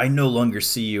 like, I no longer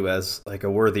see you as, like,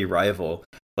 a worthy rival.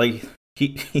 Like,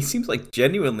 he seems, like,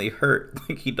 genuinely hurt.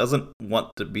 Like, he doesn't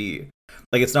want to be.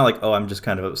 Like, it's not like, oh, I'm just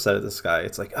kind of upset at this guy.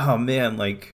 It's like, oh, man,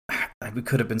 like, we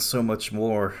could have been so much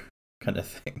more kind of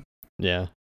thing. Yeah,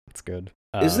 it's good.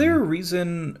 Is there a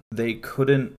reason they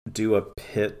couldn't do a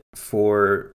pit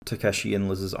for Takeshi and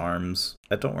Liz's arms?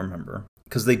 I don't remember.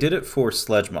 Because they did it for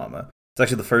Sledge Mama. It's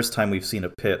actually the first time we've seen a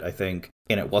pit, I think,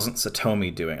 and it wasn't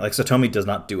Satomi doing it. Like, Satomi does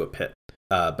not do a pit.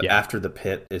 But after the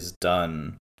pit is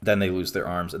done, then they lose their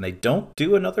arms, and they don't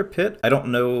do another pit. I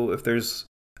don't know if they just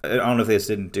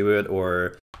didn't do it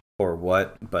or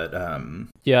what, but...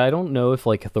 Yeah, I don't know if,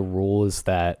 like, the rule is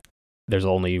that there's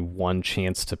only one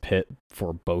chance to pit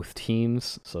for both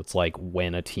teams. So it's like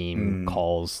when a team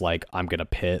calls, like, I'm going to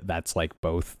pit, that's like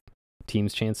both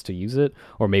teams' chance to use it.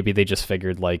 Or maybe they just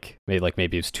figured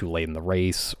maybe it's too late in the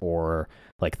race, or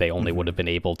like they only would have been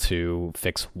able to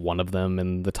fix one of them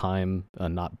in the time,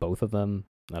 not both of them.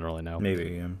 I don't really know.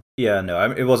 Maybe. Yeah, no,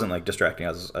 it wasn't like distracting.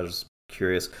 I was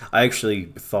curious. I actually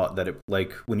thought that it,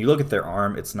 like, when you look at their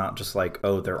arm, it's not just like,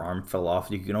 oh, their arm fell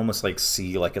off. You can almost like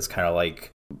see like it's kind of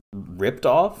like ripped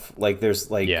off. Like there's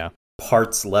like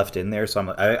parts left in there.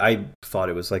 So I thought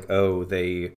it was like, oh,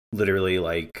 they literally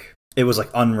like it was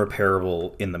like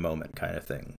unrepairable in the moment kind of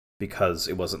thing, because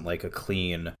it wasn't like a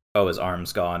clean, oh, his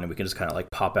arm's gone and we can just kind of like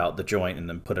pop out the joint and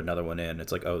then put another one in.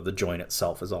 It's like, oh, the joint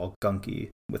itself is all gunky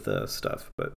with the stuff.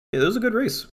 But yeah, it was a good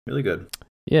race, really good.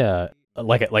 Yeah,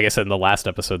 like I said in the last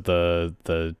episode,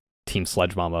 the Team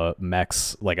Sledge Mama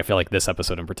mechs, like I feel like this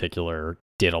episode in particular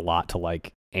did a lot to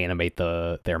like animate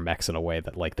their mechs in a way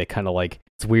that like they kind of like,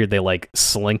 it's weird, they like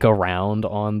slink around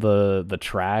on the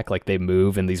track, like they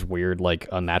move in these weird like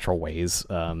unnatural ways,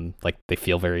 like they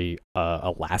feel very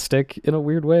elastic in a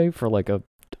weird way for like a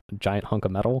giant hunk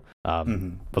of metal.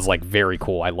 Was like very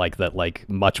cool. I like that, like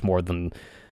much more than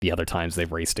the other times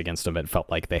they've raced against them. It felt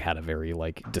like they had a very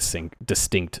like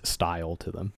distinct style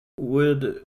to them.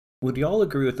 Would y'all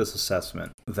agree with this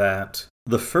assessment that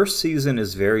the first season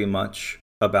is very much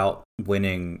about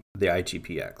winning the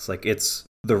IGPX? Like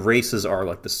the races are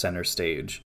like the center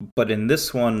stage, but in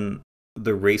this one,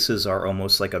 the races are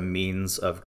almost like a means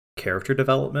of character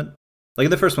development. Like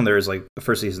in the first one, the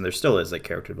first season, there still is like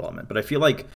character development, but I feel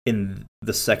like in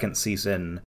the second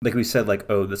season, like we said, like,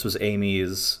 oh, this was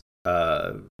Amy's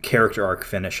character arc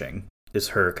finishing, is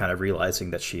her kind of realizing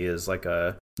that she is like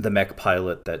the mech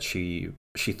pilot that she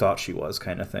thought she was,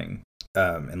 kind of thing,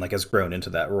 and like has grown into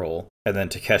that role. And then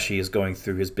Takeshi is going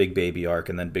through his big baby arc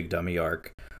and then big dummy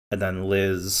arc, and then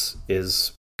Liz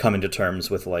is coming to terms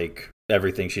with like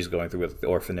everything she's going through with the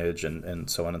orphanage and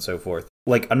so on and so forth.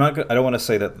 Like I don't want to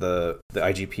say that the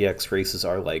IGPX races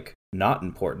are like not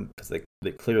important, because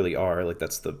they clearly are. Like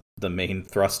that's the main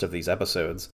thrust of these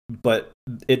episodes, but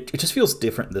it just feels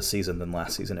different this season than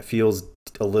last season. It feels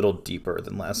a little deeper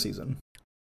than last season.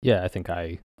 Yeah, I think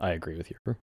I agree with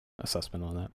your assessment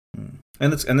on that.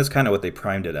 And that's kind of what they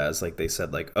primed it as. Like they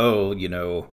said, like, oh, you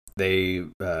know, they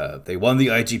won the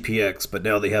IGPX, but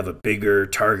now they have a bigger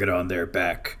target on their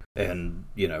back, and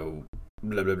you know,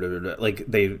 blah blah blah blah, blah. Like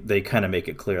they kind of make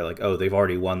it clear, like, oh, they've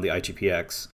already won the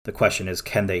IGPX. The question is,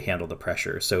 can they handle the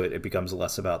pressure? So it becomes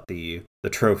less about the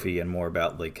trophy and more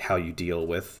about like how you deal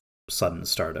with sudden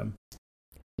stardom.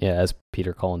 Yeah, as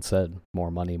Peter Cullen said, more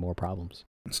money, more problems.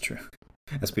 That's true.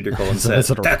 As Peter Cullen said,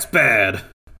 that's bad.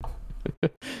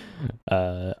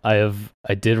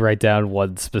 I did write down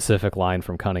one specific line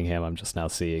from Cunningham I'm just now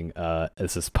seeing.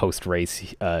 As this post race,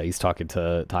 he's talking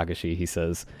to Takeshi. He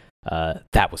says,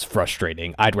 that was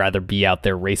frustrating. I'd rather be out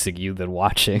there racing you than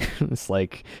watching. It's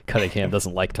like Cunningham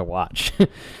doesn't like to watch.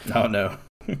 Oh no.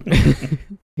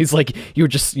 He's like, you're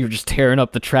just tearing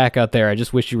up the track out there. I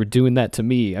just wish you were doing that to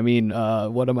me. I mean,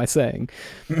 what am I saying?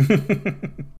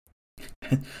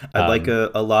 I'd like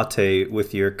a latte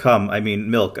with your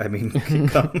milk.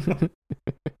 Cum.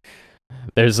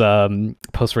 There's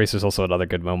post race. There's also another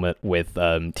good moment with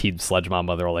Team Sledge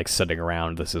Mama. They're all like sitting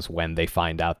around. This is when they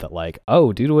find out that like,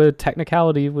 oh, due to a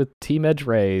technicality with Team Edge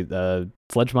Ray,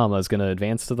 Sledge Mama is gonna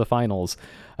advance to the finals.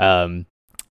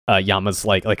 Yama's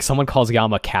like someone calls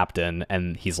Yama captain,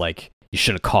 and he's like, you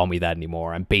shouldn't call me that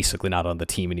anymore. I'm basically not on the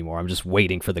team anymore. I'm just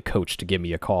waiting for the coach to give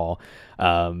me a call.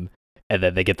 And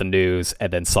then they get the news,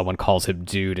 and then someone calls him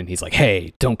dude, and he's like,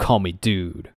 hey, don't call me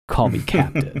dude, call me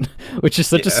captain. Which is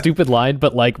such a stupid line,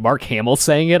 but like Mark Hamill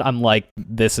saying it, I'm like,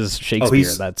 this is Shakespeare.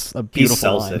 That's a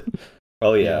beautiful line. It.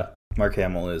 Oh yeah. Mark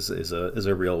Hamill is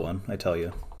a real one, I tell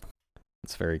you.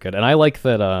 It's very good. And I like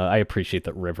that, I appreciate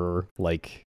that River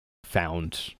like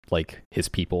found like his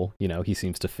people. You know, he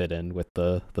seems to fit in with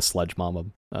the Sledge Mama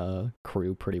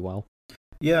crew pretty well.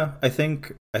 Yeah, I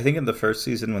think in the first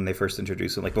season when they first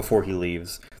introduce him, like before he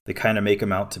leaves, they kind of make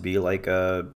him out to be like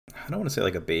I don't want to say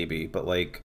like a baby, but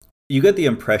like you get the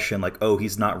impression like, oh,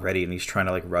 he's not ready and he's trying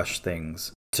to like rush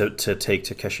things to take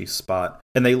Takeshi's spot.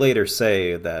 And they later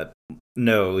say that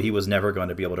no, he was never going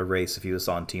to be able to race if he was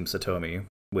on Team Satomi,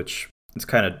 which is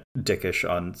kind of dickish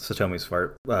on Satomi's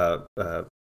part,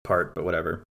 but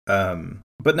whatever.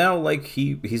 But now like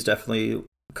he's definitely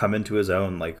come into his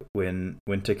own. Like when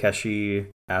Takeshi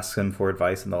asks him for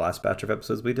advice in the last batch of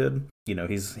episodes we did, you know,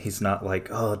 he's not like,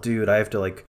 oh dude, I have to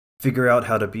like figure out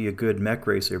how to be a good mech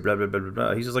racer, blah blah blah blah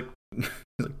blah. He's just like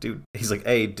dude, he's like,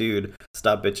 hey dude,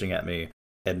 stop bitching at me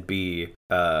and be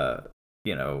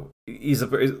you know, he's a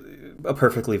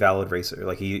perfectly valid racer.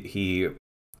 Like he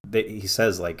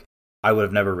says like, I would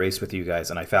have never raced with you guys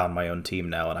and I found my own team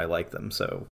now and I like them.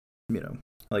 So, you know,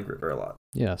 I like River a lot.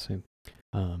 Yeah, same.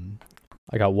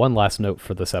 I got one last note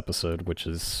for this episode, which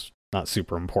is not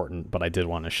super important, but I did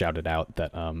want to shout it out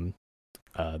that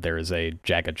there is a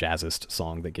Jaga Jazzist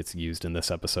song that gets used in this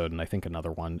episode, and I think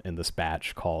another one in this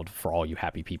batch called For All You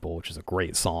Happy People, which is a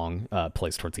great song,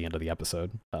 plays towards the end of the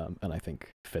episode, and I think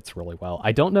fits really well.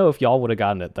 I don't know if y'all would have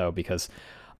gotten it, though, because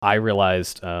I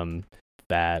realized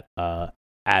that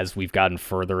as we've gotten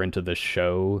further into the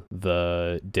show,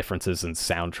 the differences in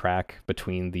soundtrack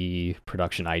between the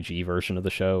production IG version of the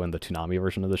show and the Toonami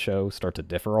version of the show start to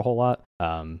differ a whole lot.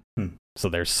 So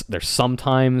there's some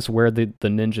times where the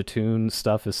Ninja Tune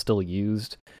stuff is still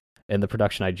used in the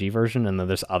production IG version, and then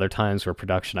there's other times where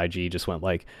production IG just went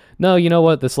like, no, you know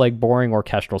what, this like boring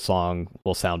orchestral song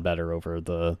will sound better over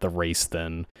the race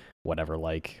than whatever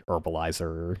like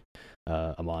Herbalizer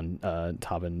Amon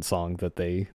Tabin song that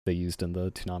they used in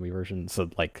the Toonami version. So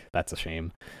like that's a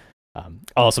shame. I'll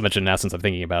also mention now, since I'm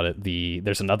thinking about it,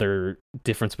 there's another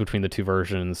difference between the two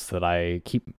versions that I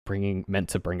keep meant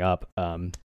to bring up.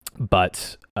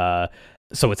 But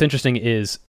so what's interesting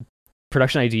is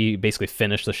production ID basically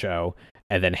finished the show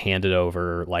and then handed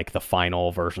over like the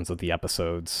final versions of the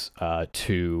episodes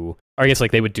to, or I guess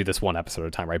like they would do this one episode at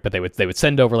a time, right? But they would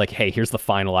send over like, hey, here's the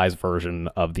finalized version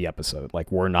of the episode.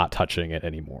 Like we're not touching it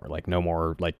anymore. Like no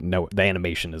more, like no, the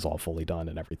animation is all fully done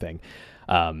and everything.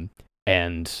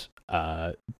 And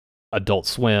Adult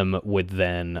Swim would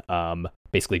then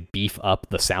basically beef up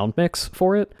the sound mix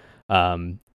for it.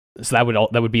 So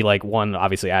that would be like one,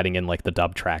 obviously adding in like the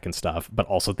dub track and stuff, but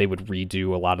also they would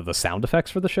redo a lot of the sound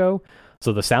effects for the show.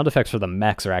 So the sound effects for the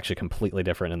mechs are actually completely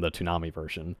different in the Toonami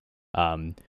version,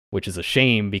 which is a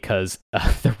shame because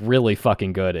they're really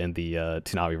fucking good in the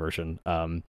Toonami version.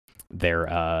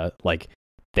 They're like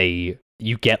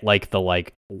you get like the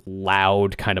like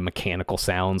loud kind of mechanical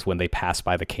sounds when they pass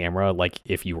by the camera, like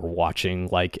if you were watching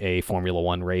like a Formula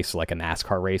One race, like a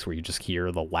NASCAR race, where you just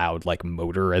hear the loud like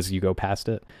motor as you go past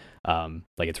it. Like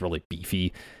it's really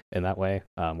beefy in that way.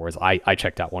 Whereas I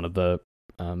checked out one of the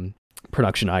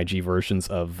production IG versions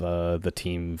of the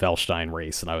Team Velstein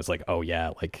race, and I was like, oh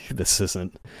yeah, like this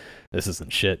isn't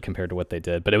shit compared to what they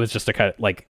did. But it was just a kind of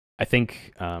like, I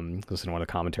think listening to one of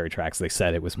the commentary tracks, they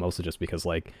said it was mostly just because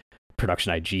like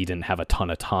production IG didn't have a ton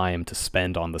of time to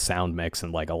spend on the sound mix,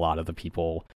 and like a lot of the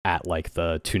people at like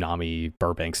the Toonami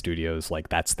Burbank studios, like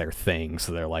that's their thing,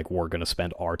 so they're like, we're gonna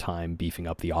spend our time beefing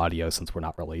up the audio since we're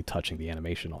not really touching the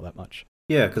animation all that much.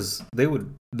 Yeah, because they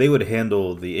would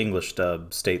handle the English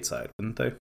dub stateside, wouldn't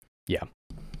they? Yeah.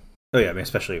 Oh yeah, I mean,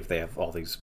 especially if they have all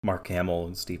these Mark Hamill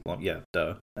and Steve Blum. Yeah,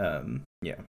 duh.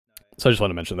 Yeah. So I just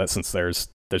want to mention that, since there's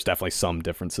definitely some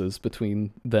differences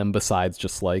between them besides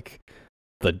just like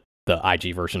the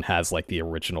IG version has like the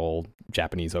original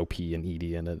Japanese OP and ED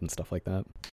in it and stuff like that.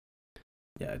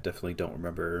 Yeah, I definitely don't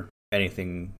remember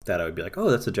anything that I would be like, oh,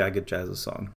 that's a Jagged Jazz's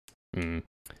song.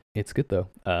 It's good though.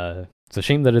 It's a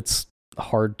shame that it's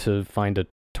hard to find a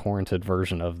torrented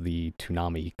version of the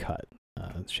Toonami cut.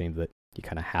 It's a shame that you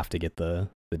kind of have to get the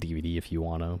DVD if you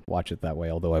want to watch it that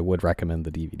way, although I would recommend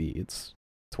the DVD. It's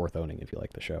worth owning if you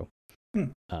like the show.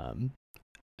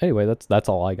 Anyway, that's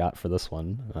all I got for this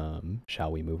one.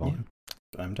 Shall we move on?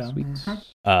 Yeah, I'm down. Sweet.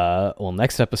 Well,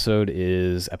 next episode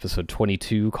is episode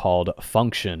 22, called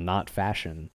Function, Not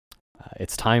Fashion.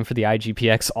 It's time for the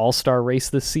IGPX All-Star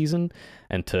Race this season,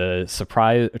 and to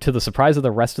the surprise of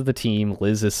the rest of the team,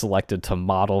 Liz is selected to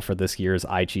model for this year's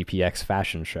IGPX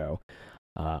fashion show.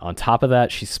 On top of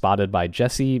that, she's spotted by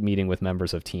Jesse meeting with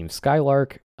members of Team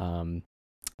Skylark,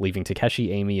 leaving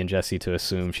Takeshi, Amy, and Jesse to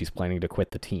assume she's planning to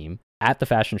quit the team. At the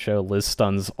fashion show, Liz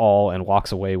stuns all and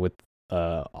walks away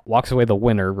the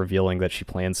winner, revealing that she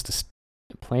plans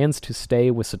to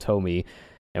stay with Satomi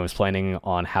and was planning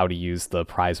on how to use the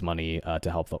prize money to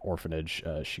help the orphanage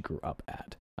she grew up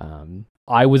at.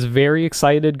 I was very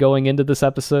excited going into this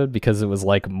episode because it was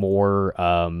like more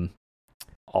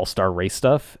all-star race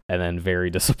stuff, and then very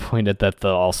disappointed that the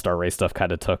all-star race stuff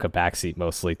kind of took a backseat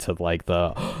mostly to like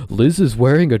the Liz is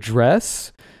wearing a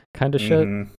dress kind of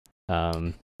shit.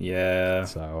 Yeah.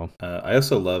 So I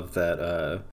also love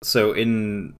that. So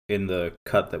in the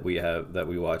cut that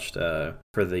we watched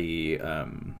for the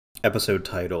episode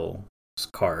title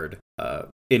card,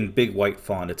 in big white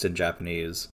font, it's in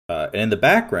Japanese, and in the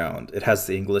background it has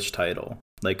the English title,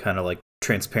 like kind of like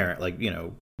transparent, like, you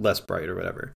know, less bright or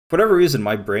whatever. For whatever reason,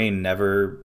 my brain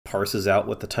never parses out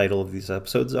what the title of these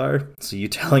episodes are. So you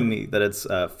telling me that it's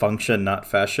Function, Not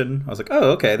Fashion, I was like,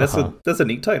 oh, okay, that's a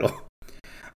neat title.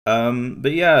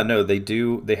 But yeah, no,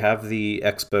 they have the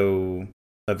Expo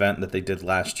event that they did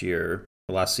last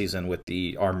season with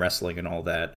the arm wrestling and all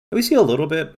that. We see a little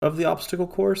bit of the obstacle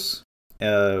course.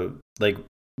 Like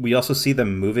we also see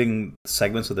them moving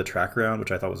segments of the track around,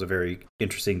 which I thought was a very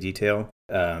interesting detail.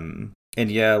 And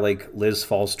yeah, like Liz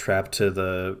falls trapped to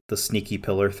the sneaky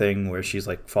pillar thing where she's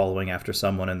like following after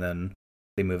someone and then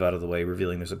they move out of the way,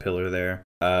 revealing there's a pillar there.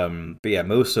 But yeah,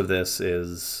 most of this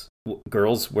is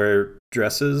girls wear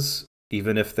dresses,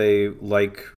 even if they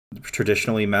like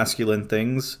traditionally masculine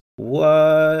things.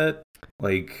 what?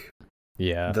 Like,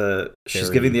 Yeah. she's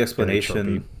Very, giving the very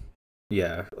explanation. tropey.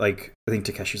 Yeah, like I think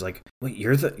Takeshi's like, wait,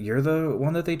 you're the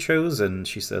one that they chose, and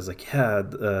she says like,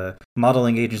 yeah,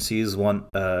 modeling agencies want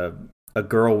a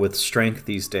girl with strength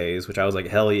these days, which I was like,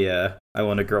 hell yeah, I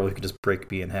want a girl who can just break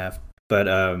me in half. But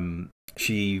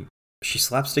she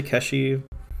slaps Takeshi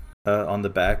on the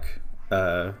back,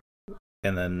 and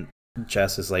then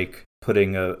Jess is like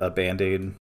putting a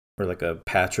band-aid or like a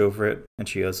patch over it, and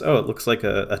she goes, oh, it looks like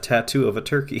a tattoo of a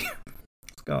turkey.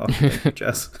 Oh, thank you,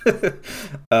 Jess.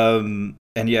 And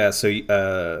yeah,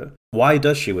 so why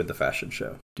does she win the fashion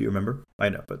show? Do you remember? I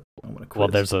know, but I want to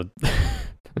quiz. Well,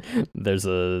 there's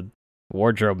a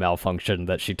wardrobe malfunction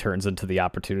that she turns into the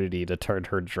opportunity to turn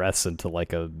her dress into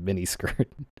like a mini skirt.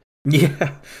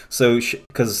 Yeah, so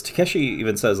because Takeshi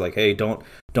even says like, hey, don't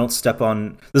step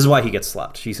on. This is why he gets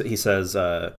slapped. He says,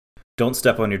 don't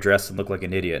step on your dress and look like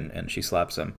an idiot, and she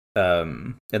slaps him.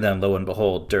 And then lo and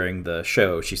behold, during the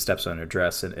show, she steps on her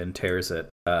dress and tears it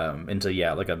into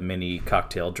like a mini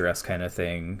cocktail dress kind of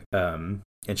thing. And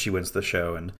she wins the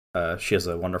show, and she has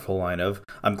a wonderful line of,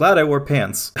 "I'm glad I wore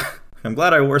pants. I'm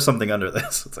glad I wore something under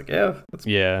this." It's like,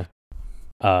 yeah.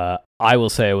 I will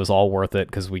say it was all worth it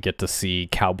because we get to see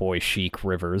cowboy chic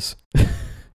Rivers.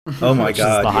 Oh my which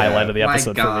god, is the highlight of the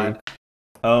episode for me.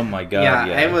 Oh my god,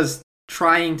 yeah. I was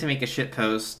trying to make a shit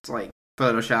post, like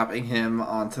photoshopping him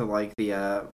onto like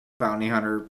the bounty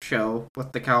hunter show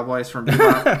with the cowboys from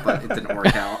Bebop, but it didn't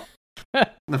work out.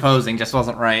 The posing just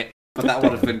wasn't right, but that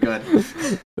would have been good.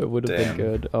 It would have been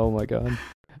good. Oh my god.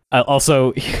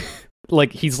 Also,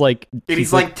 like he's like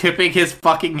tipping his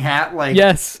fucking hat, like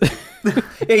yes.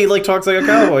 Yeah, he like talks like a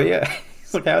cowboy. Yeah,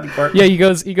 he's like, howdy, partner. Yeah, he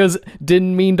goes.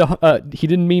 Didn't mean to. He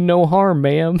didn't mean no harm,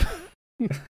 ma'am.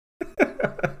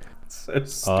 So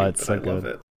stupid. Oh, it's so I good. love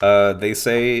it. They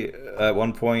say at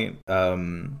one point,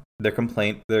 they're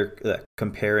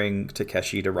comparing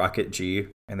Takeshi to Rocket G,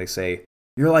 and they say,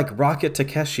 "You're like Rocket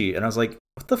Takeshi," and I was like,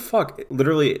 "What the fuck?"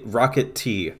 Literally, Rocket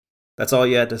T. That's all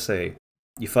you had to say.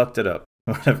 You fucked it up.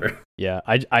 Whatever. Yeah,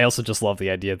 I also just love the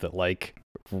idea that like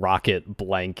Rocket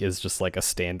blank is just like a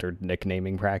standard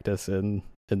nicknaming practice in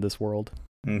this world,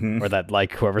 or that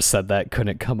like whoever said that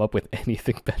couldn't come up with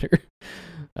anything better.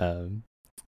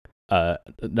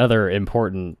 Another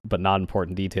important but not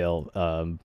important detail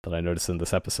that I noticed in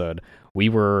this episode, we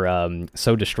were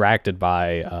so distracted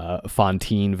by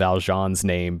Fontaine Valjean's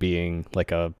name being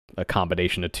like a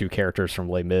combination of two characters from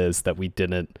Les Mis that we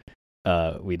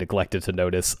neglected to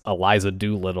notice Eliza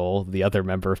Doolittle, the other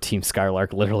member of Team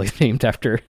Skylark, literally named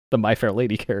after the My Fair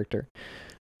Lady character.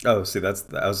 Oh, see,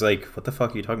 I was like, what the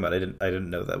fuck are you talking about? I didn't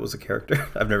know that was a character.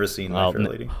 I've never seen My Fair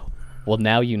Lady. Well,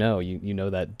 now you know. You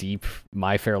know that deep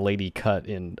My Fair Lady cut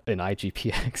in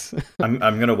IGPX. I'm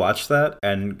gonna watch that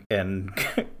and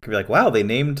be like, wow, they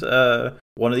named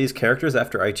one of these characters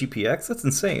after IGPX. That's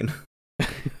insane.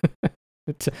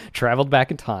 Traveled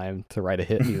back in time to write a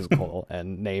hit musical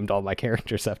and named all my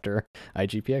characters after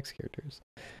IGPX characters.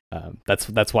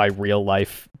 That's why real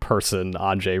life person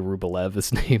Andrei Rublev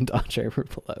is named Andrei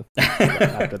Rublev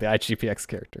after the IGPX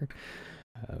character.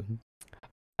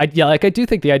 I do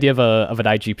think the idea of an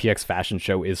IGPX fashion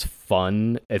show is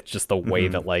fun. It's just the way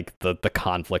that like the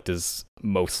conflict is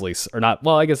mostly, or not.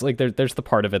 Well, I guess like there's the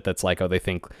part of it that's like, oh, they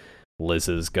think Liz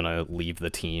is gonna leave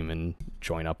the team and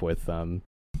join up with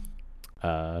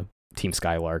Team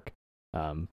Skylark,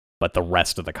 but the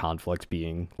rest of the conflict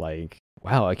being like,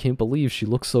 wow, I can't believe she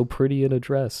looks so pretty in a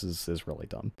dress is really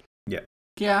dumb.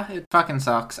 Yeah, it fucking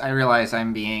sucks. I realize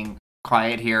I'm being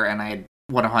quiet here, and I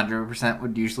 100%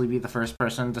 would usually be the first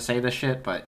person to say this shit,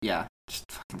 but yeah, it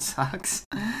just fucking sucks.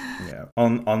 Yeah.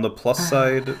 On the plus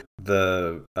side,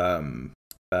 the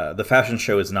fashion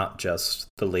show is not just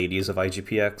the ladies of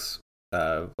IGPX.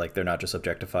 Like they're not just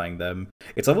objectifying them.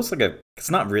 It's almost like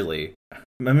it's not really.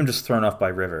 I'm just thrown off by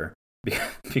River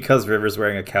because River's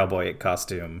wearing a cowboy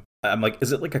costume. I'm like,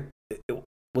 is it like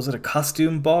was it a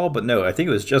costume ball? But no, I think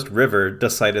it was just River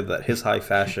decided that his high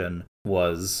fashion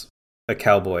was a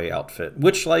cowboy outfit,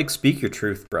 which like, speak your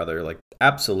truth, brother. Like,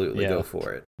 absolutely go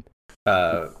for it.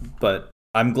 But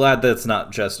I'm glad that it's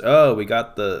not just, oh, we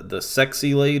got the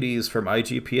sexy ladies from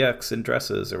IGPX in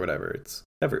dresses or whatever. It's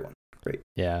everyone. Great.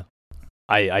 Yeah.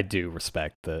 I do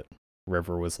respect that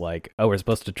River was like, oh, we're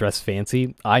supposed to dress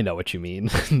fancy? I know what you mean.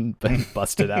 But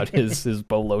busted out his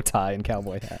bolo tie and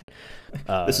cowboy hat.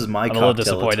 This is my I'm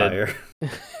cocktail attire.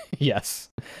 Yes.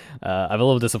 I'm a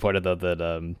little disappointed, though,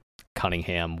 that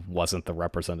Cunningham wasn't the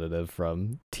representative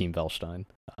from Team Velstein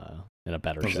in a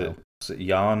better show. Was it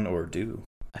Jan or Du?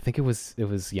 I think it was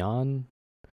Jan.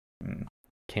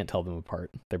 Can't tell them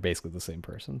apart. They're basically the same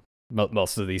person.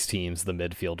 most of these teams, the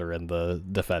midfielder and the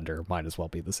defender might as well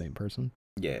be the same person.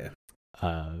 Yeah.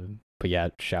 But yeah,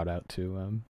 shout out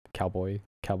to Cowboy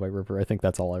River. I think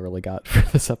that's all I really got for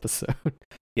this episode.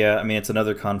 Yeah, I mean, it's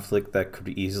another conflict that could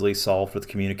be easily solved with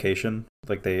communication.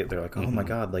 Like they're like, oh my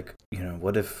god, like,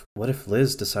 what if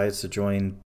Liz decides to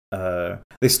join?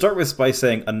 They start by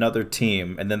saying another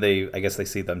team, and then I guess they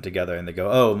see them together and they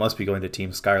go, oh, it must be going to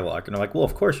Team Skylark, and they're like, well,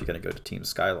 of course you're gonna go to Team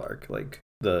Skylark, like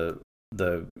the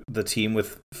team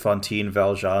with Fantine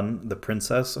Valjean, the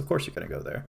princess, of course you're gonna go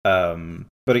there.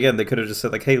 But again, they could have just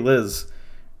said like, hey Liz,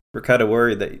 we're kind of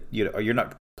worried that you're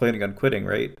not planning on quitting,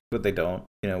 right? But they don't,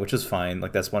 which is fine.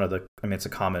 Like that's one of the, I mean, it's a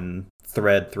common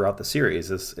thread throughout the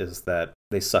series is that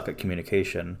they suck at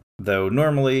communication. Though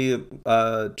normally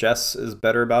Jess is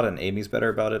better about it and Amy's better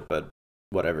about it, but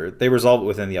whatever. They resolve it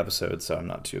within the episode, so I'm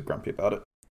not too grumpy about it.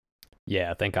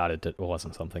 Yeah, thank God it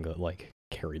wasn't something that like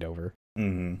carried over.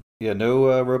 Mm-hmm. Yeah,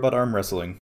 no robot arm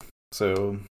wrestling.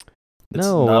 So it's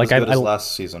no, not like as good as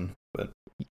last season, but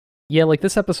yeah, like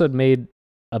this episode made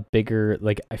a bigger,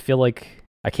 like I feel like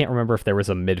I can't remember if there was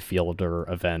a midfielder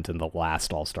event in the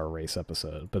last All-Star Race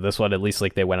episode, but this one at least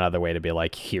like they went out of their way to be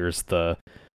like, here's the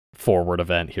forward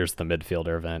event, here's the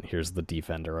midfielder event, here's the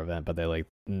defender event, but they like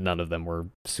none of them were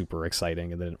super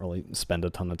exciting and they didn't really spend a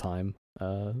ton of time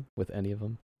with any of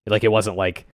them. Like it wasn't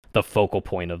like the focal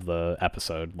point of the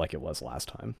episode like it was last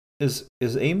time. Is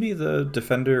Amy the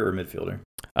defender or midfielder?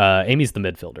 Amy's the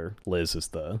midfielder. Liz is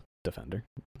the defender.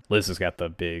 Liz has got the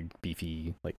big,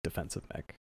 beefy, like defensive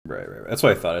mech. Right. That's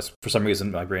what I thought. For some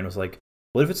reason, my brain was like,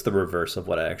 what if it's the reverse of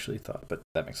what I actually thought? But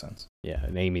that makes sense. Yeah,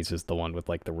 and Amy's is the one with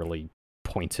like the really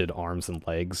pointed arms and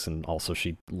legs, and also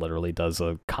she literally does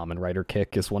a Kamen Rider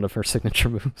kick as one of her signature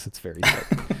moves. It's very sick.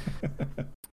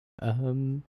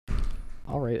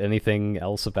 All right. Anything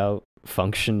else about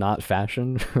function, not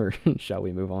fashion, or shall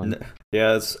we move on?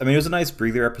 Yeah, it was a nice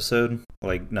breather episode.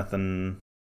 Like nothing.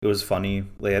 It was funny.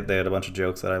 They had a bunch of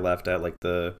jokes that I laughed at, like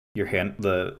the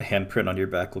handprint on your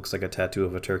back looks like a tattoo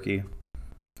of a turkey.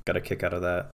 Got a kick out of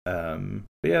that.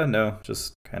 But yeah, no,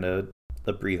 just kind of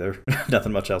a breather.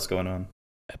 Nothing much else going on.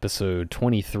 Episode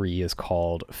 23 is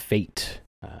called Fate.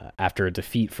 After a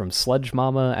defeat from Sludge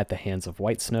Mama at the hands of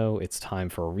White Snow, it's time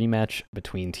for a rematch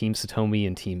between Team Satomi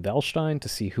and Team Velstein to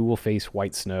see who will face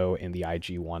White Snow in the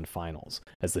IG-1 finals.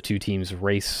 As the two teams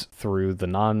race through the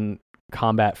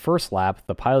non-combat first lap,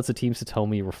 the pilots of Team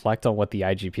Satomi reflect on what the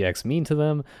IGPX mean to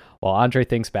them, while Andre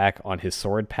thinks back on his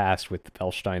sordid past with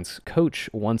Velstein's coach,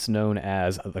 once known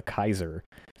as the Kaiser.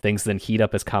 Things then heat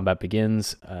up as combat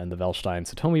begins in the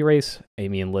Velstein-Satomi race.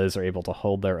 Amy and Liz are able to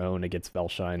hold their own against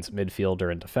Velstein's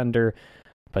midfielder and defender,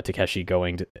 but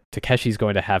Takeshi's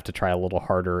going to have to try a little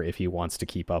harder if he wants to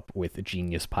keep up with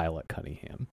genius pilot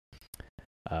Cunningham.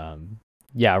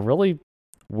 Yeah, really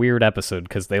weird episode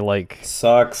because they like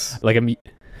sucks. Like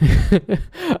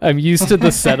I'm used to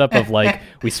the setup of like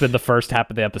we spend the first half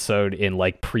of the episode in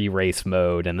like pre-race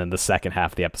mode, and then the second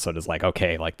half of the episode is like,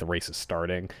 okay, like the race is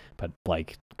starting, but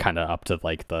like kind of up to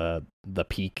like the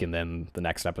peak, and then the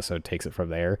next episode takes it from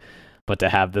there. But to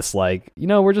have this like,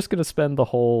 we're just gonna spend the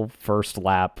whole first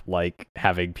lap like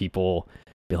having people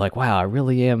be like, wow, I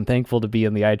really am thankful to be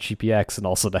in the IGPX, and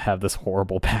also to have this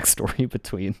horrible backstory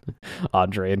between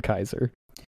Andre and Kaiser.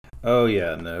 Oh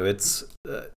yeah, no, it's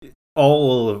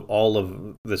all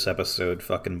of this episode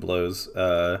fucking blows,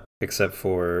 except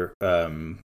for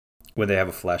when they have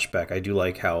a flashback. I do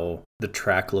like how the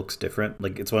track looks different.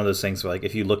 Like it's one of those things where like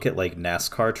if you look at like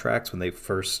NASCAR tracks when they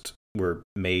first were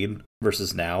made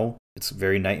versus now, it's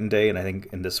very night and day. And I think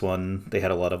in this one they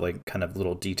had a lot of like kind of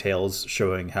little details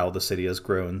showing how the city has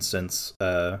grown since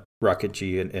Rocket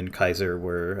G and Kaiser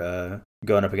were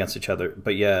going up against each other.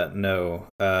 But yeah, no,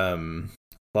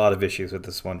 a lot of issues with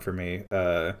this one for me.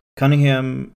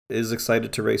 Cunningham is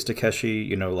excited to race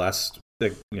Takeshi. Last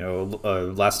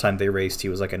time they raced, he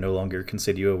was like, I no longer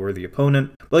consider you a worthy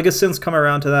opponent. But like, has since come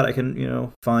around to that. I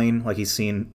can, fine. Like, he's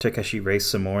seen Takeshi race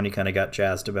some more, and he kind of got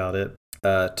jazzed about it.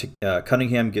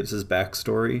 Cunningham gives his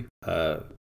backstory.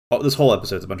 This whole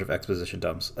episode's a bunch of exposition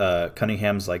dumps.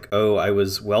 Cunningham's like, oh, I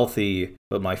was wealthy,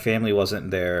 but my family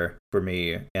wasn't there for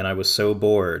me, and I was so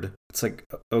bored. It's like,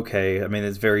 okay, I mean,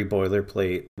 it's very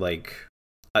boilerplate, like,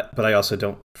 but I also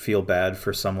don't feel bad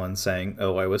for someone saying,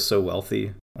 oh, I was so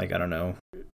wealthy. Like, I don't know.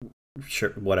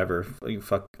 Sure, whatever.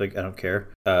 Fuck, like, I don't care.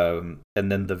 And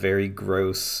then the very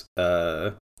gross,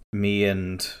 me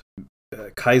and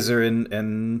Kaiser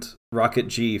and Rocket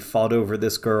G fought over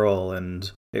this girl,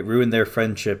 and it ruined their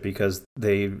friendship because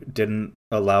they didn't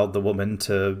allow the woman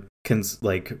to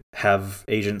have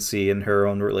agency in her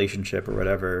own relationship or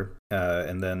whatever.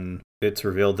 And then it's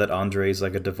revealed that Andre's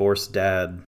like a divorced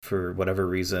dad, for whatever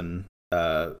reason,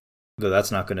 though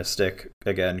that's not going to stick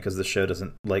again because the show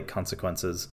doesn't like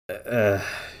consequences. This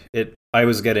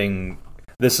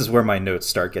is where my notes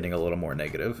start getting a little more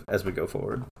negative as we go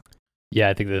forward. Yeah,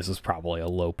 I think this is probably a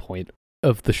low point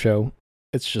of the show.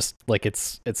 It's just like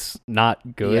it's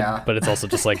not good, but it's also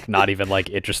just like not even like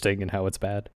interesting in how it's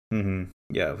bad. Mm-hmm.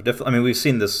 Yeah, definitely. I mean, we've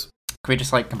seen this. Can we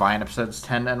just like combine episodes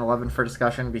 10 and 11 for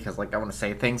discussion? Because like I want to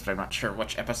say things, but I'm not sure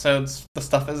which episodes the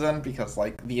stuff is in because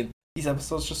like these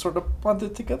episodes just sort of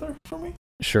blended together for me.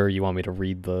 Sure, you want me to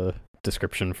read the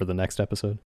description for the next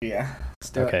episode? Yeah, let's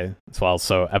do it.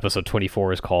 So episode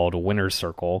 24 is called Winner's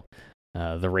Circle.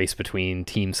 The race between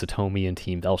Team Satomi and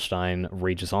Team Velstein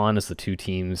rages on as the two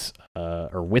teams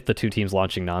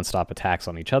launching nonstop attacks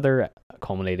on each other,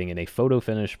 culminating in a photo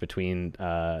finish between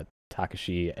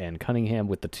Takeshi and Cunningham,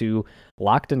 with the two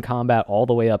locked in combat all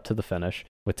the way up to the finish.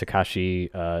 With Takeshi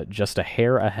just a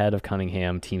hair ahead of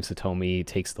Cunningham, Team Satomi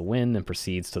takes the win and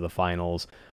proceeds to the finals,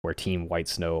 where Team White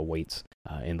Snow awaits.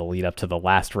 In the lead up to the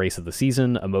last race of the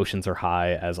season, emotions are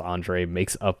high as Andre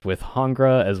makes up with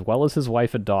Hongra as well as his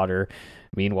wife and daughter.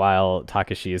 Meanwhile,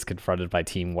 Takeshi is confronted by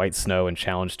Team White Snow and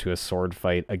challenged to a sword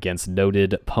fight against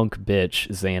noted punk bitch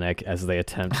Zanuck as they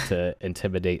attempt to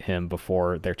intimidate him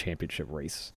before their championship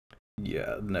race.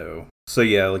 Yeah, no. So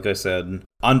yeah, like I said,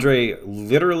 Andre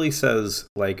literally says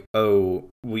like, "Oh,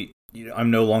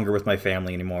 I'm no longer with my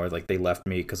family anymore. Like they left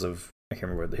me because of I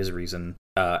can't remember his reason."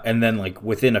 And then like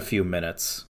within a few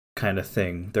minutes, kind of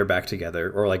thing, they're back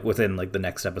together. Or like within like the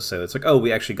next episode, it's like, "Oh,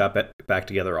 we actually got back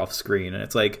together off screen." And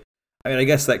it's like, I mean, I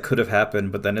guess that could have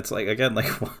happened, but then it's like again, like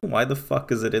why the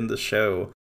fuck is it in the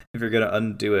show if you're gonna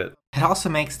undo it? It also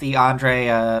makes the Andre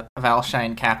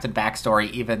Valshine captain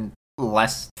backstory even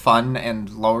less fun and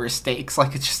lower stakes.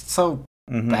 Like it's just so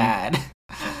bad.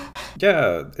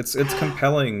 Yeah, it's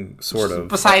compelling, sort of.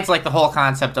 Besides, like, the whole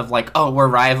concept of, like, oh, we're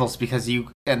rivals because you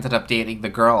ended up dating the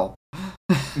girl.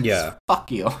 Yeah.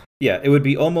 Fuck you. Yeah, it would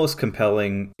be almost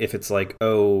compelling if it's like,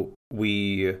 oh,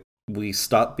 we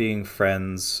stopped being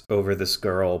friends over this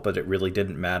girl, but it really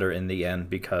didn't matter in the end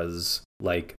because,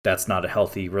 like, that's not a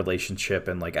healthy relationship,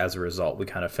 and, like, as a result, we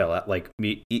kind of fell out. Like,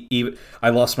 I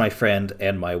lost my friend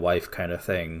and my wife kind of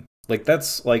thing. Like,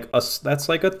 that's like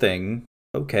a thing.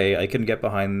 Okay, I can get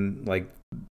behind, like,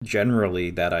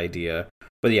 generally that idea.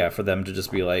 But yeah, for them to just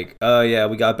be like, oh yeah,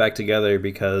 we got back together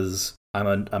because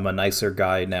I'm a nicer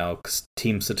guy now because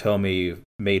Team Satomi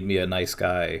made me a nice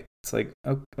guy. It's like,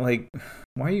 oh, like,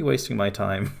 why are you wasting my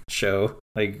time, show?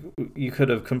 Like, you could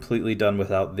have completely done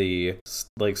without the,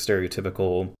 like,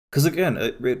 stereotypical... Because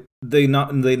again, they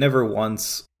never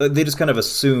once... They just kind of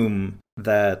assume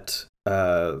that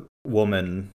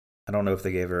woman... I don't know if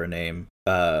they gave her a name.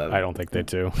 I don't think they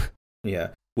do. Yeah,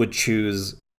 would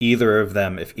choose either of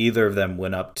them if either of them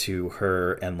went up to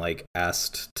her and like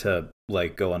asked to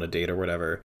like go on a date or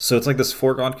whatever. So it's like this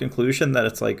foregone conclusion that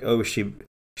it's like, oh, she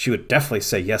would definitely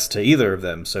say yes to either of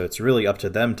them. So it's really up to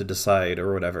them to decide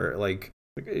or whatever. Like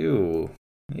ew.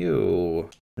 And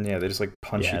yeah, they just like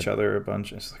punch each other a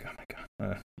bunch. It's like, oh my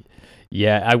god.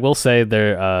 Yeah, I will say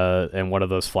they're in one of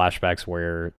those flashbacks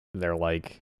where they're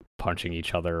like punching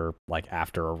each other like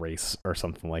after a race or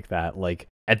something like that. Like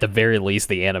at the very least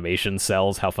the animation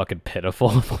sells how fucking pitiful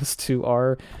those two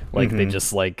are. Like they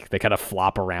just like they kind of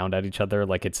flop around at each other.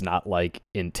 Like it's not like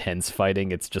intense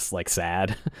fighting, it's just like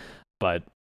sad. but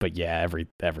yeah,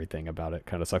 everything about it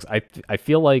kind of sucks. I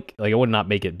feel like it would not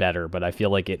make it better, but I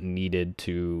feel like it needed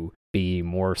to be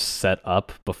more set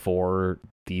up before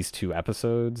these two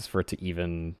episodes for it to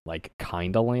even like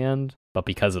kind of land. But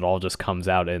because it all just comes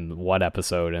out in one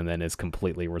episode and then is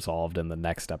completely resolved in the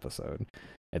next episode,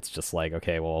 it's just like,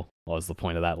 okay, well, what was the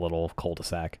point of that little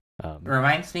cul-de-sac? It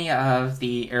reminds me of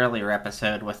the earlier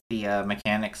episode with the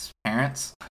mechanic's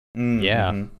parents.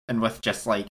 Yeah. And with just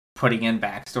like putting in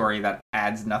backstory that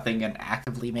adds nothing and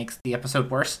actively makes the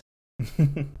episode worse.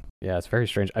 Yeah, it's very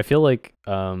strange. I feel like,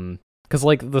 because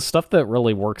like the stuff that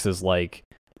really works is like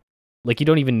you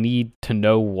don't even need to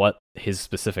know what his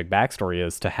specific backstory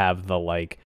is to have the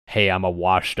like, hey, I'm a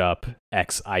washed up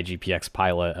ex-IGPX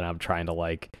pilot and I'm trying to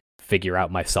like figure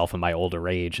out myself in my older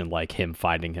age, and like him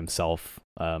finding himself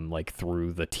like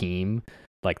through the team.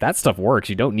 Like that stuff works.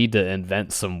 You don't need to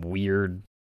invent some weird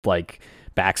like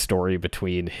backstory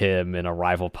between him and a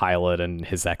rival pilot and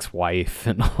his ex-wife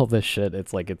and all this shit.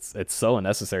 It's like it's so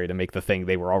unnecessary to make the thing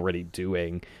they were already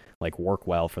doing like work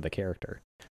well for the character.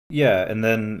 Yeah, and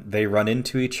then they run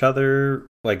into each other,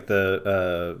 like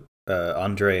the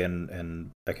Andre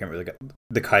and I can't really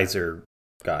the Kaiser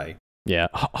guy. Yeah,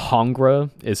 Hongra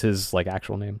is his like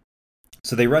actual name.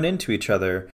 So they run into each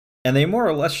other, and they more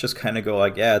or less just kind of go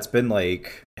like, yeah, it's been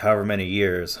like however many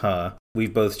years, huh?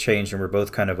 We've both changed and we're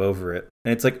both kind of over it.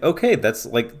 And it's like, okay, that's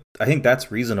like, I think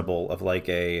that's reasonable of like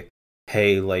a,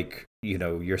 hey, like, you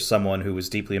know, you're someone who was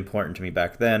deeply important to me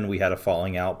back then. We had a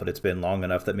falling out, but it's been long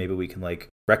enough that maybe we can like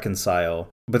reconcile.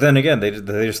 But then again, they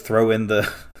just throw in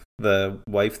the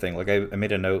wife thing. Like I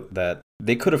made a note that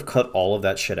they could have cut all of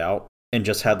that shit out and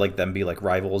just had like them be like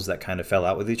rivals that kind of fell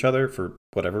out with each other for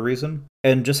whatever reason,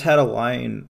 and just had a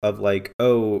line of like,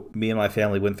 oh, me and my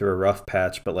family went through a rough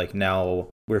patch, but like now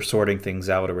we're sorting things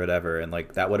out or whatever, and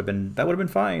like that would have been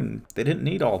fine. They didn't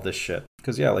need all this shit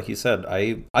because yeah, like you said,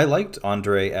 I liked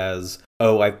Andre as,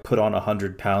 oh, I put on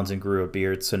 100 pounds and grew a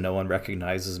beard so no one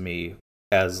recognizes me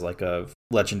as like a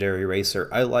legendary racer.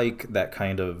 I like that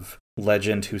kind of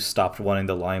legend who stopped wanting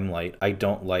the limelight. I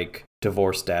don't like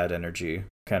divorced dad energy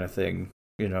kind of thing,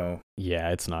 you know.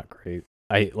 Yeah, it's not great.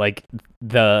 I like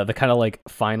the kind of like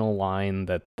final line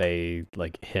that they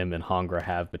like him and Hongra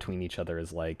have between each other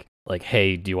is like,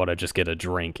 hey, do you want to just get a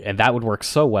drink? And that would work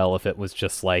so well if it was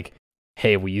just like,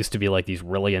 hey, we used to be like these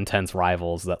really intense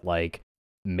rivals that like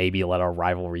maybe let our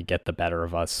rivalry get the better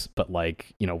of us, but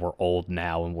like, you know, we're old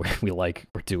now and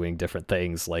we're doing different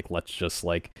things. Like let's just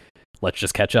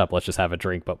catch up. Let's just have a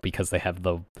drink. But because they have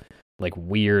the like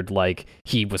weird, like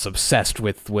he was obsessed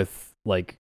with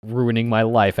like ruining my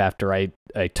life after I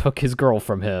took his girl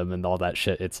from him and all that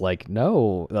shit. It's like,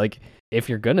 no, like if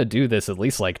you're gonna do this, at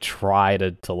least like try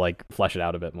to like flesh it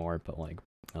out a bit more. But like,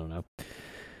 I don't know.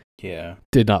 Yeah.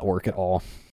 Did not work at all.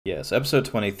 Yes, episode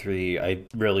 23, I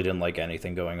really didn't like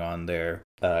anything going on there.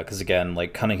 Because again,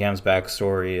 like Cunningham's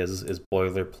backstory is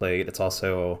boilerplate. It's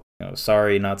also, you know,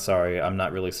 sorry, not sorry. I'm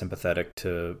not really sympathetic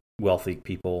to wealthy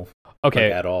people. Okay.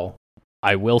 Like, at all.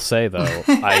 I will say though,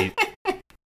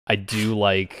 I do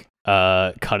like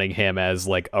Cunningham as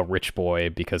like a rich boy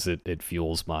because it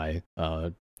fuels my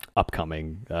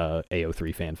upcoming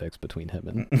AO3 fanfics between him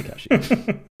and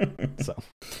Takeshi. So,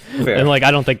 fair. And like I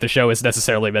don't think the show is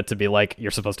necessarily meant to be like you're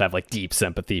supposed to have like deep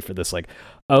sympathy for this like,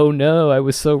 oh no, I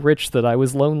was so rich that I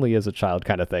was lonely as a child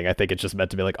kind of thing. I think it's just meant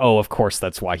to be like, oh, of course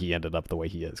that's why he ended up the way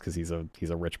he is, because he's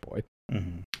a rich boy.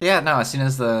 Mm-hmm. Yeah, no, as soon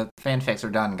as the fanfics are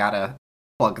done, gotta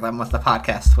plug them with the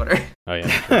podcast Twitter. Oh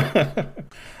yeah.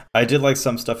 I did like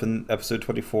some stuff in episode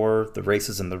 24, the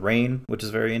races in the rain, which is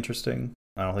very interesting.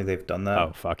 I don't think they've done that.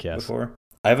 Oh fuck yes. Before.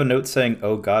 I have a note saying,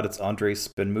 "Oh God, it's Andre's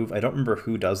spin move." I don't remember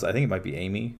who does that. I think it might be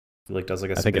Amy. Who like does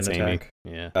like a spin attack.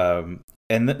 Amy. Yeah.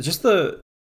 And just the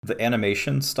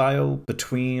animation style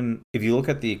between. If you look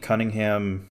at the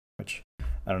Cunningham, which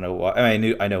I don't know why. I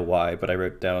know why, but I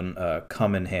wrote down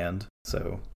 "come in hand,"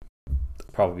 so I'll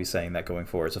probably be saying that going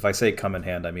forward. So if I say "come in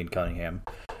hand," I mean Cunningham.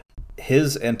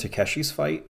 His and Takeshi's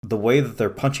fight, the way that they're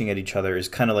punching at each other is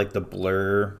kind of like the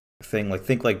blur thing. Like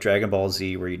think like Dragon Ball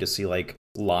Z, where you just see like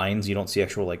lines, you don't see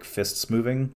actual like fists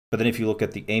moving. But then if you look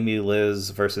at the Amy Liz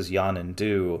versus Yan and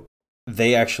Do,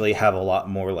 they actually have a lot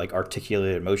more like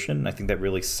articulated motion. I think that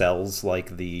really sells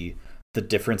like the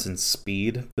difference in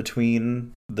speed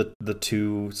between the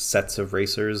two sets of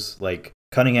racers. Like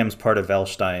Cunningham's part of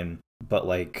Velstein, but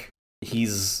like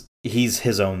he's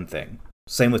his own thing.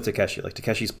 Same with Takeshi. Like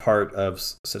Takeshi's part of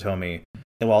Satomi,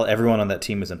 and while everyone on that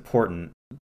team is important,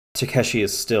 Takeshi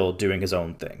is still doing his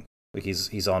own thing. Like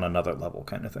he's on another level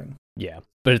kind of thing. Yeah,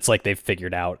 but it's like they've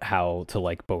figured out how to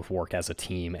like both work as a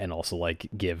team and also like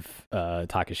give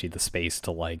Takeshi the space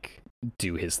to like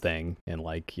do his thing and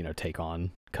like, you know, take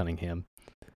on Cunningham.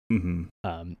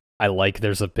 Mm-hmm. I like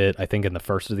there's a bit I think in the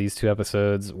first of these two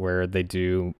episodes where they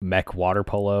do mech water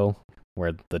polo,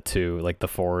 where the two like the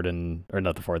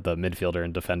midfielder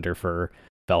and defender for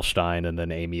Velstein and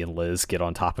then Amy and Liz get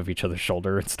on top of each other's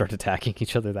shoulder and start attacking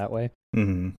each other that way.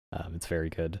 Mm-hmm. It's very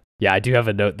good. Yeah, I do have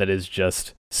a note that is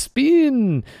just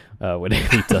spin when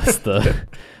Amy does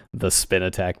the spin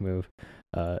attack move.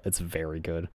 It's very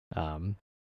good.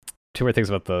 Two more things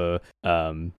about the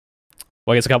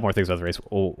well, I guess a couple more things about the race.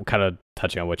 Kind of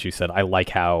touching on what you said. I like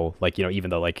how, like, you know, even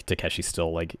though like Takeshi's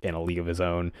still like in a league of his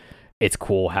own, it's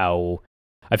cool how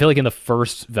I feel like in the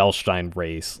first Velstein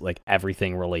race, like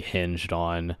everything really hinged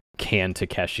on can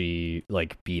Takeshi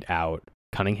like beat out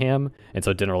Cunningham, and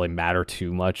so it didn't really matter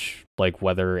too much like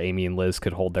whether Amy and Liz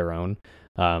could hold their own.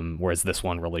 Whereas this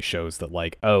one really shows that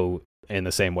like, oh, in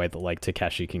the same way that like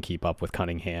Takeshi can keep up with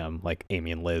Cunningham, like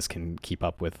Amy and Liz can keep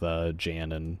up with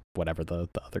Jan and whatever the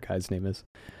other guy's name is.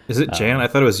 Is it Jan? I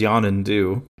thought it was Yan and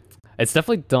Do. It's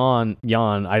definitely Jan.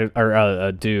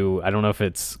 Do. I don't know if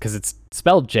it's because it's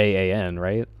spelled Jan,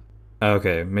 right?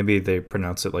 Okay, maybe they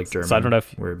pronounce it like German. So I don't know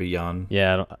if where it'd be Jan.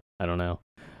 Yeah, I don't know.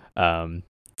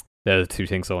 The other two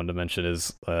things I wanted to mention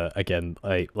is again,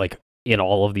 like in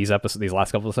all of these episodes, these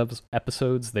last couple of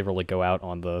episodes, they really go out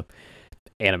on the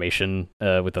animation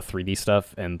with the 3D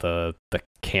stuff, and the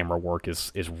camera work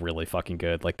is really fucking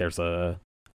good. Like there's a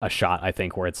shot I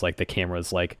think where it's like the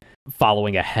camera's like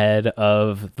following ahead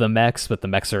of the mechs, but the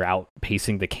mechs are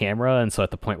outpacing the camera, and so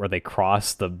at the point where they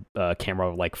cross, the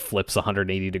camera like flips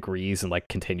 180 degrees and like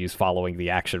continues following the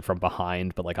action from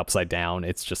behind, but like upside down.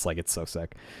 It's just like, it's so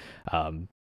sick. And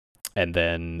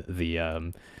then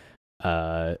the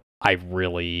I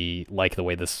really like the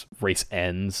way this race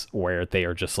ends, where they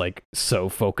are just like so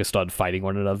focused on fighting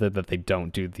one another that they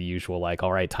don't do the usual like,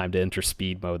 all right, time to enter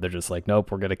speed mode. They're just like,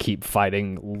 nope, we're gonna keep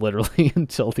fighting literally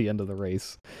until the end of the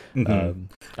race. I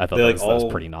thought that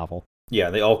was pretty novel.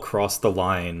 Yeah, they all cross the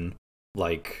line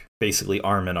like basically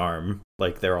arm in arm,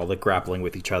 like they're all like grappling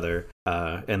with each other,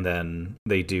 and then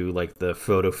they do like the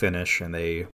photo finish, and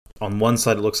they, on one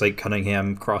side it looks like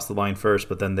Cunningham crossed the line first,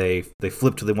 but then they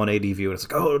flip to the 180 view and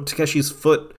it's like, oh, Takeshi's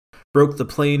foot broke the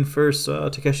plane first,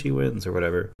 Takeshi wins or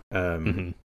whatever.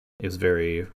 It was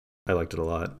I liked it a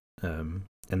lot. And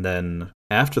then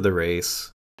after the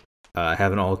race, I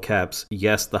have in all caps,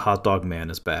 yes, the hot dog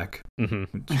man is back.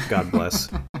 God bless.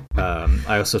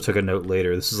 I also took a note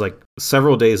later. This is like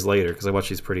several days later, because I watched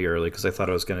these pretty early because I thought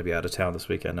I was going to be out of town this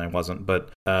weekend and I wasn't. But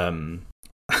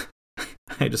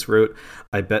I just wrote,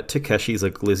 I bet Takeshi's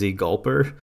a glizzy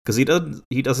gulper, because he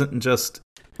doesn't just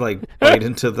like bite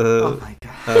into the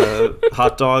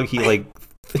hot dog. He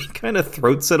kind of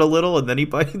throats it a little and then he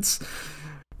bites.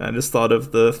 I just thought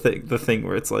of the thing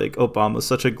where it's like, Obama's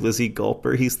such a glizzy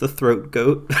gulper, he's the throat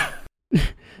goat.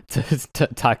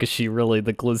 Takeshi really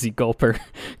the glizzy gulper.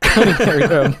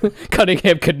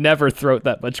 Cunningham could never throat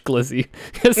that much glizzy.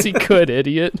 Yes, he could,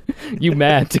 idiot. You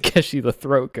mad, Takeshi the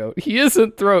throat goat. He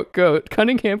isn't throat goat.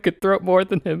 Cunningham could throat more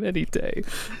than him any day.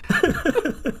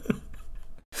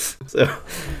 So,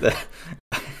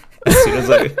 as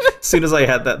soon as I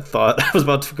had that thought, I was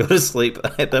about to go to sleep.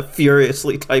 I had to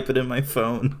furiously type it in my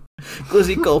phone.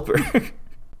 Glizzy gulper.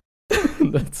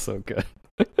 That's so good.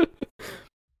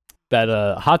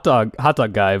 That hot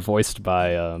dog guy voiced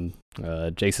by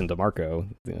Jason DeMarco,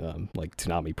 like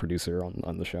Toonami producer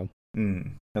on the show.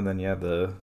 And then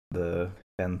the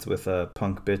ends with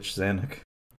punk bitch Zanuck.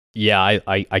 Yeah,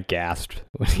 I gasped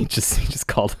when he just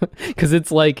called him, because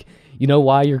it's like, you know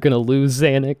why you're gonna lose,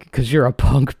 Zanuck? Because you're a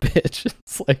punk bitch.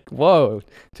 It's like, whoa,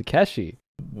 Takeshi.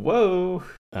 Whoa.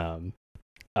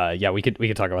 Yeah, we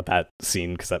could talk about that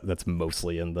scene, because that's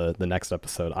mostly in the next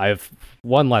episode. I have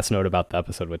one last note about the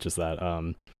episode, which is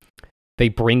that they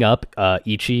bring up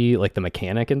Ichi, like the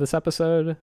mechanic, in this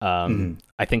episode.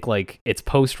 I think like it's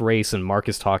post race, and Mark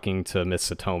is talking to Miss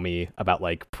Satomi about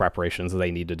like preparations that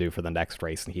they need to do for the next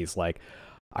race, and he's like,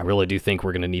 I really do think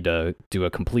we're going to need to do a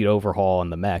complete overhaul on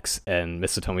the mechs. And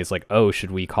Miss Satomi's like, oh,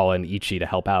 should we call in Ichi to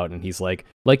help out? And he's like,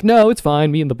 no, it's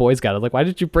fine. Me and the boys got it. Like, why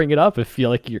did you bring it up if you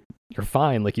like you're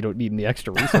fine? Like, you don't need any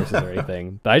extra resources or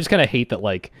anything. But I just kind of hate that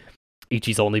like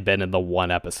Ichi's only been in the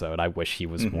one episode. I wish he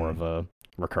was more of a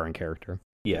recurring character.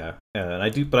 Yeah, and I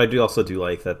do also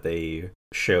like that they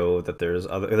show that there's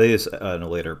other. They just in a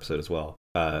later episode as well.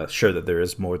 Show that there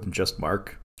is more than just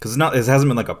Mark. Because it hasn't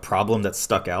been like a problem that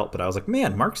stuck out, but I was like,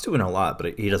 man, Mark's doing a lot,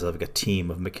 but he does have like a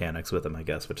team of mechanics with him, I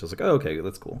guess, which is like, oh, okay,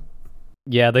 that's cool.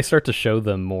 Yeah, they start to show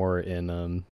them more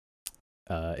in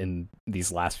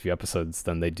these last few episodes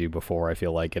than they do before, I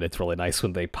feel like, and it's really nice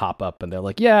when they pop up and they're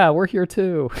like, yeah, we're here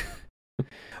too.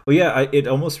 Well, yeah, it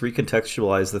almost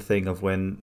recontextualized the thing of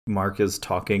when Mark is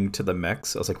talking to the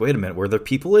mechs. I was like, wait a minute, were there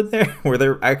people in there? Were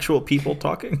there actual people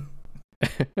talking?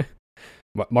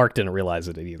 Mark didn't realize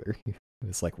it either.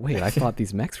 It's like, wait, I thought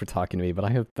these mechs were talking to me, but I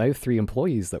have 3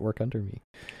 employees that work under me.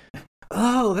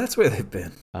 Oh, that's where they've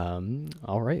been.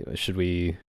 All right, should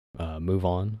we move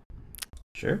on?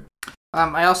 Sure.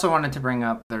 I also wanted to bring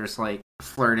up there's like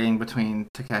flirting between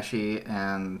Takeshi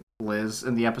and Liz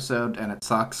in the episode, and it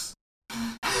sucks.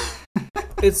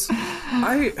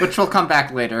 Which will come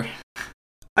back later.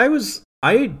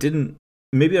 I didn't.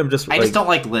 Maybe I'm just. I just don't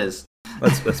like Liz.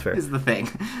 That's fair. Is the thing.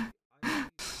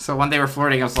 So when they were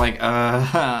flirting, I was like,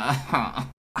 I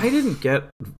didn't get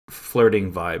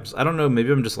flirting vibes. I don't know.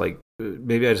 Maybe I'm just like,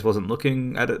 maybe I just wasn't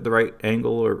looking at it the right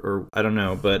angle, or I don't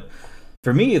know. But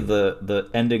for me, the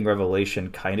ending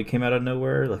revelation kind of came out of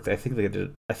nowhere. Like I feel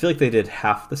like they did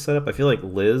half the setup. I feel like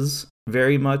Liz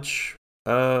very much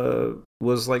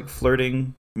was like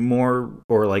flirting more,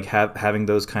 or like having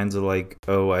those kinds of like,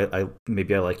 oh, I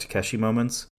maybe I like Takeshi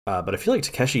moments. But I feel like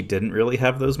Takeshi didn't really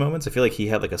have those moments. I feel like he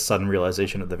had like a sudden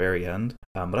realization at the very end.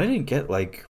 But I didn't get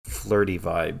like flirty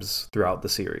vibes throughout the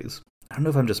series. I don't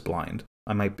know if I'm just blind.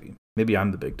 I might be. Maybe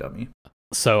I'm the big dummy.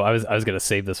 So I was gonna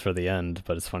save this for the end,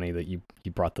 but it's funny that you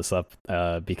brought this up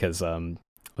because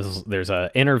there's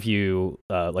a interview,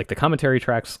 like the commentary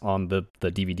tracks on the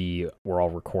DVD were all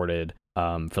recorded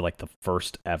for like the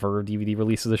first ever DVD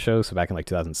release of the show, so back in like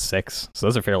 2006. So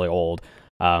those are fairly old.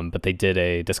 But they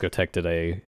did Discotheque did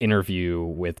a interview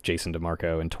with Jason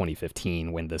DeMarco in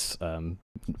 2015 when this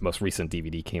most recent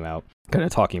DVD came out, kind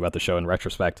of talking about the show in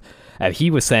retrospect. And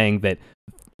he was saying that,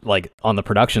 like, on the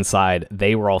production side,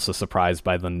 they were also surprised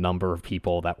by the number of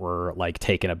people that were like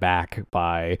taken aback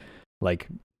by like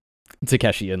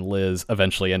Takeshi and Liz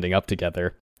eventually ending up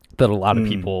together. That a lot of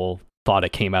people thought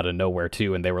it came out of nowhere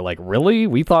too, and they were like, really?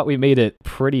 We thought we made it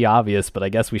pretty obvious, but I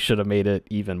guess we should have made it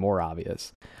even more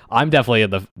obvious. I'm definitely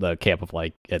in the camp of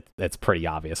like it's pretty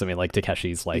obvious. I mean, like,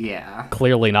 Takeshi's like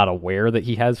clearly not aware that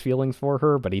he has feelings for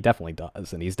her, but he definitely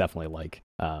does, and he's definitely like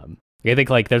I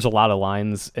think like there's a lot of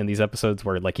lines in these episodes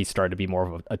where like he started to be more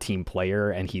of a team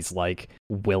player, and he's like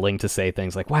willing to say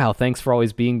things like, wow, thanks for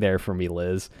always being there for me,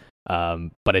 Liz.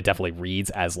 But it definitely reads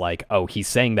as like, oh, he's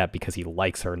saying that because he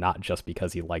likes her, not just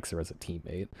because he likes her as a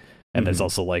teammate. And there's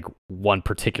also like one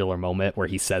particular moment where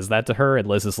he says that to her, and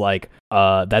Liz is like,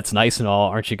 that's nice and all,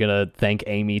 aren't you gonna thank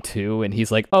Amy too? And he's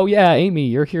like, oh yeah, Amy,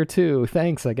 you're here too,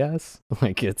 thanks, I guess.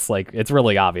 Like it's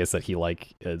really obvious that he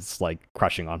like is like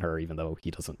crushing on her, even though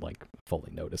he doesn't like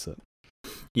fully notice it.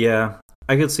 Yeah,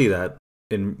 I could see that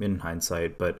in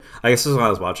hindsight, but I guess this is why I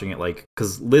was watching it, like,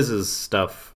 because Liz's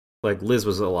stuff, like, Liz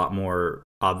was a lot more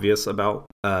obvious about.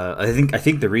 I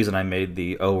think the reason I made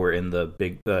we're in the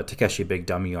big Takeshi big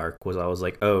dummy arc was I was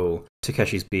like, oh,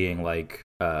 Takeshi's being like,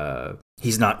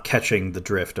 he's not catching the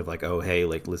drift of like, oh hey,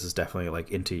 like Liz is definitely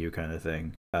like into you kind of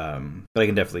thing. But I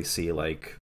can definitely see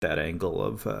like that angle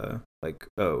of like,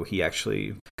 oh, he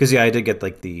actually, because I did get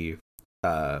like the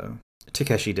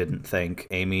Takeshi didn't thank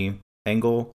Amy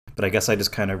angle, but I guess I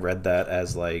just kind of read that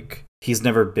as like he's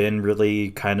never been really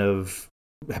kind of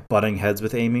butting heads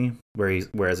with Amy,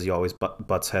 whereas he always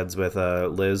butts heads with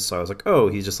Liz. So I was like, oh,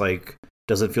 he just like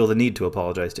doesn't feel the need to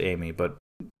apologize to Amy. But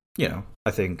you know,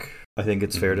 I think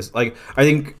it's fair to like. I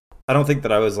don't think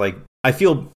that I was like. I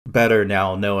feel better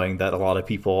now knowing that a lot of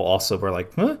people also were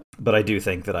like, huh? But I do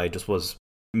think that I just was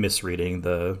misreading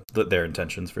their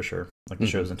intentions for sure, like the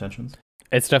show's intentions.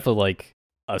 It's definitely like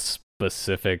a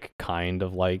specific kind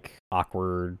of like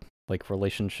awkward like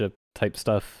relationship type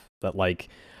stuff that like.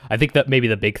 I think that maybe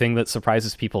the big thing that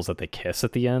surprises people is that they kiss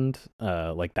at the end.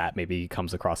 Like that maybe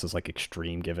comes across as like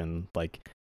extreme given like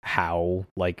how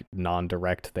like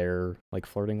non-direct their like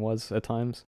flirting was at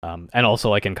times. And also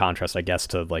like in contrast, I guess,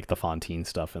 to like the Fontaine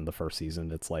stuff in the first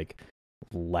season, it's like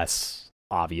less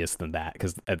obvious than that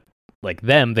because like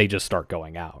them, they just start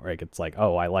going out, right? It's like,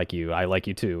 oh, I like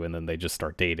you too, and then they just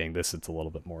start dating. This, it's a little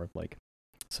bit more like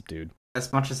subdued.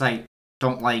 As much as I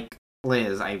don't like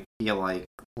Liz, I feel like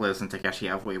Liz and Takeshi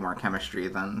have way more chemistry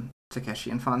than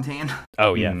Takeshi and Fontaine.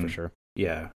 Oh yeah, for sure.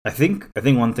 Yeah, I think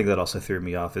one thing that also threw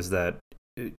me off is that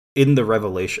in the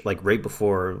revelation, like right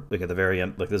before, like at the very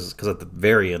end, like this is because at the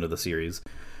very end of the series,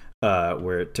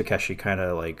 where Takeshi kind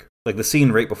of like the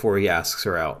scene right before he asks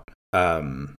her out,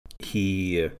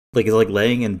 he like is like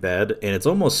laying in bed, and it's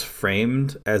almost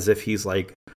framed as if he's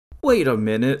like, wait a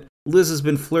minute, Liz has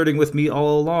been flirting with me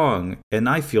all along, and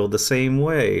I feel the same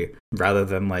way, rather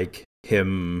than like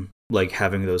him like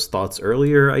having those thoughts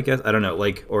earlier, I guess. I don't know,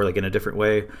 like, or like in a different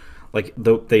way. Like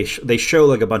they show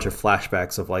like a bunch of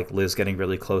flashbacks of like Liz getting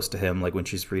really close to him, like when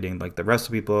she's reading like the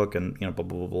recipe book and you know blah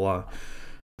blah blah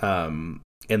blah.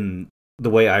 And the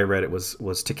way I read it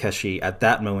was Takeshi at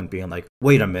that moment being like,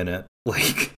 wait a minute,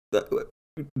 like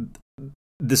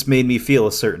this made me feel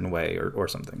a certain way or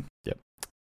something. Yep.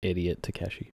 Idiot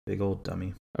Takeshi. Big old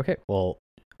dummy. Okay, well,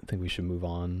 I think we should move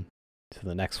on to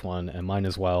the next one, and might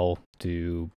as well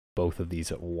do both of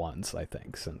these at once, I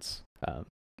think, since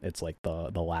it's like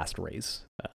the last race.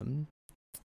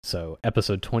 So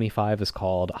episode 25 is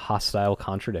called Hostile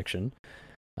Contradiction.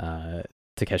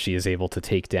 Takeshi is able to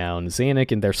take down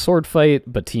Zanuck in their sword fight,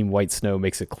 but Team White Snow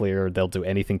makes it clear they'll do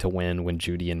anything to win when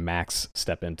Judy and Max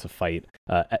step into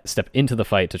the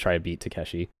fight to try to beat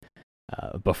Takeshi.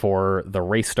 Before the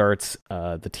race starts,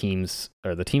 the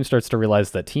team starts to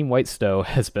realize that Team White Snow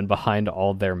has been behind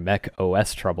all their mech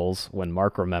OS troubles when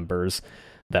Mark remembers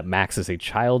that Max is a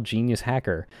child genius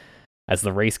hacker. As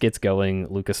the race gets going,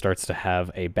 Luca starts to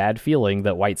have a bad feeling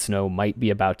that White Snow might be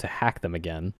about to hack them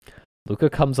again. Luca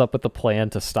comes up with a plan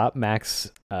to stop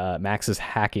Max's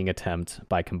hacking attempt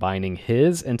by combining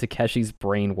his and Takeshi's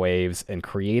brain waves and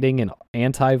creating an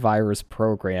antivirus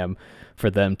program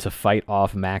for them to fight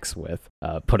off Max with,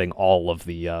 putting all of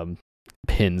the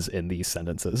pins in these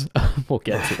sentences. We'll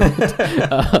get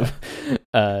to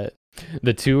it.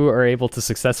 The two are able to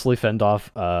successfully fend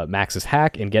off Max's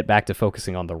hack and get back to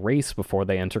focusing on the race before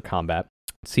they enter combat.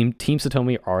 Team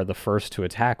Satomi are the first to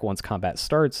attack once combat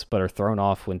starts, but are thrown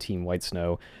off when Team White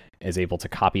Snow is able to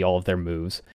copy all of their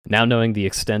moves. Now knowing the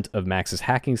extent of Max's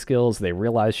hacking skills, they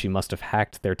realize she must have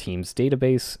hacked their team's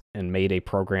database and made a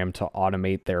program to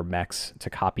automate their mechs to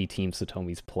copy Team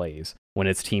Satomi's plays. When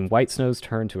it's Team White Snow's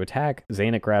turn to attack,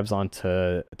 Zanuck grabs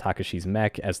onto Takeshi's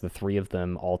mech as the three of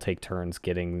them all take turns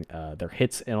getting their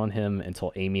hits in on him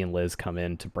until Amy and Liz come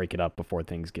in to break it up before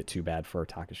things get too bad for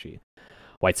Takeshi.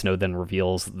 White Snow then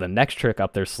reveals the next trick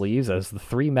up their sleeves as the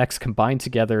three mechs combine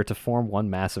together to form one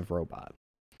massive robot.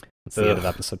 That's the end of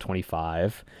episode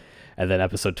 25. And then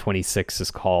episode 26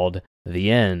 is called The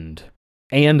End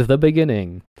and the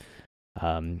Beginning.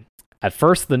 At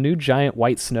first, the new giant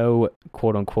White Snow,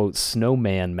 quote-unquote,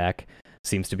 snowman mech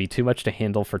seems to be too much to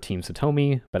handle for Team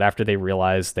Satomi, but after they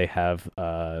realize they have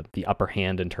the upper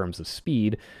hand in terms of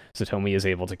speed, Satomi is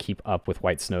able to keep up with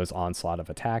White Snow's onslaught of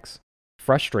attacks.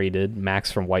 Frustrated,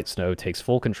 Max from White Snow takes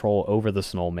full control over the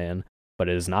snowman, but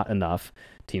it is not enough.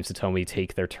 Team Satomi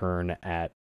take their turn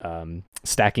at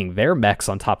stacking their mechs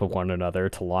on top of one another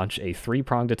to launch a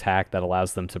three-pronged attack that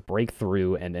allows them to break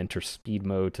through and enter speed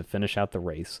mode to finish out the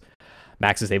race.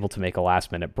 Max is able to make a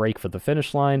last-minute break for the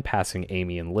finish line, passing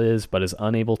Amy and Liz, but is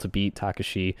unable to beat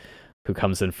Takeshi, who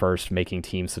comes in first, making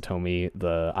Team Satomi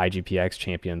the IGPX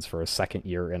champions for a second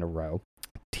year in a row.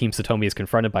 Team Satomi is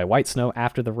confronted by White Snow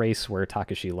after the race, where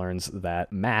Takeshi learns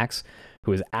that Max,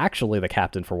 who is actually the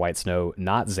captain for White Snow,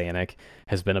 not Zanuck,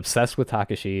 has been obsessed with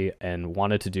Takeshi and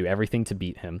wanted to do everything to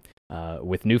beat him.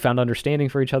 With newfound understanding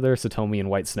for each other, Satomi and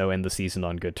White Snow end the season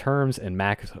on good terms, and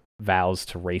Max vows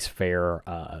to race fair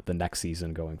the next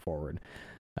season going forward.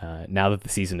 Now that the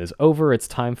season is over, it's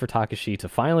time for Takeshi to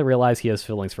finally realize he has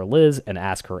feelings for Liz and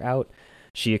ask her out.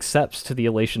 She accepts to the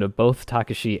elation of both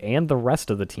Takeshi and the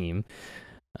rest of the team.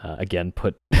 Again,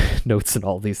 put notes in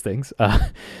all these things.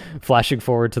 Flashing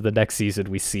forward to the next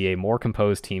season, we see a more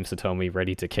composed Team Satomi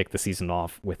ready to kick the season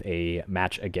off with a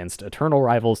match against eternal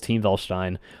rivals Team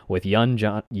Velstein, with young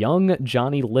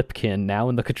Johnny Lipkin now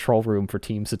in the control room for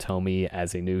Team Satomi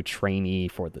as a new trainee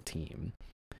for the team.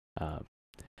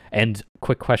 And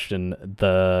quick question,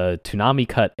 the Toonami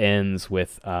cut ends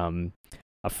with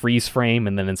a freeze frame,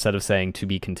 and then instead of saying to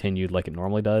be continued like it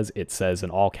normally does, it says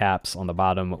in all caps on the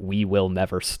bottom, "We will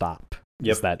never stop."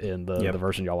 Yep. Is that in the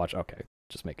version y'all watch? Okay,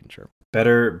 just making sure.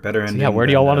 Better ending. So yeah, where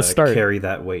do y'all want to start? Carry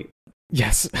that weight.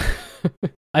 Yes.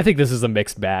 I think this is a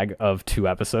mixed bag of two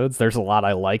episodes. There's a lot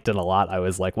I liked and a lot I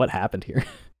was like, what happened here?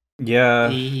 Yeah,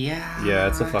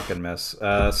 it's a fucking mess.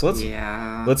 So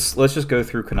let's just go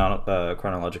through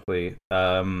chronologically.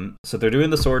 So they're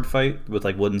doing the sword fight with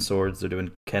like wooden swords. They're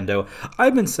doing kendo.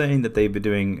 I've been saying that they've been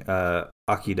doing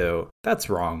aikido. That's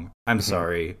wrong. I'm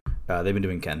sorry. They've been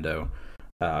doing kendo.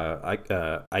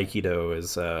 Aikido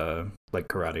is like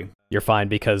karate. You're fine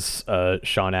because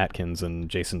Sean Atkins and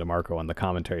Jason DeMarco on the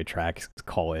commentary track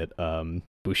call it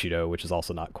Bushido, which is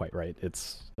also not quite right.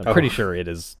 I'm pretty sure it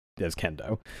is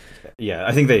kendo. Yeah,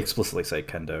 I think they explicitly say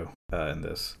kendo in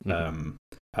this. Mm-hmm.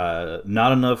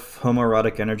 Not enough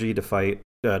homoerotic energy to fight,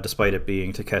 despite it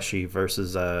being Takeshi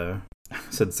versus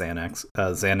said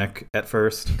Zanuck at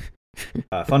first.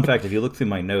 Fun fact, if you look through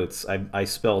my notes, I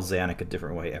spell Zanuck a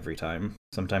different way every time.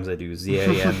 Sometimes I do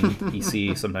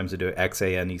Z-A-N-E-C, sometimes I do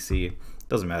X-A-N-E-C.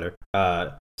 Doesn't matter.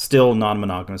 Still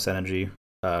non-monogamous energy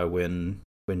when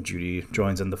Judy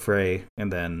joins in the fray,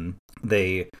 and then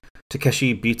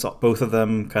Takeshi beats both of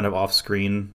them kind of off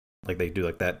screen, like they do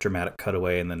like that dramatic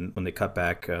cutaway, and then when they cut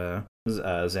back,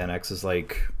 Xanax is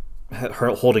like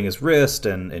holding his wrist,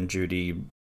 and Judy,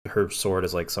 her sword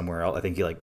is like somewhere else. I think he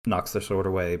like knocks their sword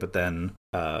away, but then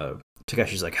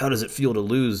Takeshi's like, "How does it feel to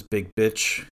lose, big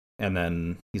bitch?" And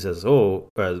then he says,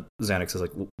 Xanax is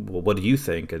like, "Well, what do you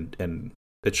think?" And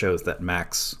it shows that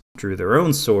Max drew their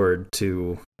own sword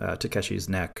to Takeshi's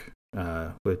neck,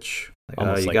 which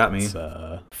almost you like got me. It's,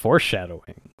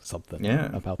 foreshadowing something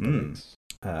about the race.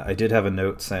 I did have a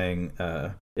note saying,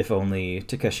 if only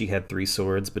Takeshi had 3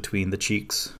 swords between the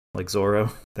cheeks, like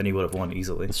Zoro, then he would have won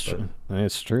easily. It's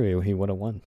true. He would have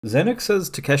won. Zanuck says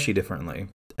Takeshi differently.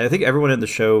 I think everyone in the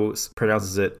show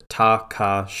pronounces it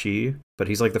Takashi, but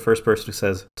he's like the first person who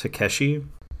says Takeshi.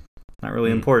 Not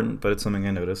really important, but it's something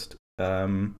I noticed.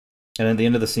 And at the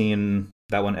end of the scene,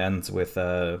 that one ends with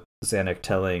Zanuck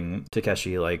telling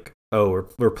Takeshi, like, "Oh,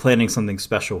 we're planning something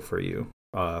special for you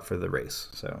for the race."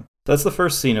 So that's the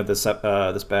first scene of this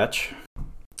batch.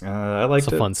 I liked it.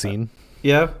 It's a fun scene.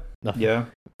 Yeah. Nothing. Yeah.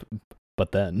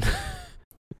 But then.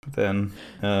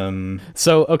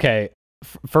 So okay,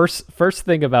 first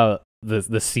thing about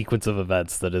the sequence of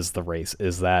events that is the race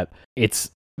is that it's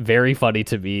very funny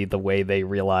to me the way they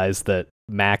realize that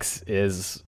Max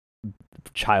is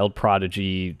child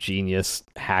prodigy, genius,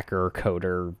 hacker,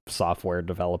 coder, software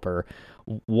developer.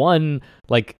 One,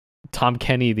 like, Tom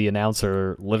Kenny, the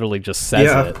announcer, literally just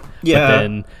says it.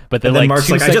 Yeah. But then like Mark's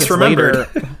 2 like, I just remembered.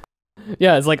 Later,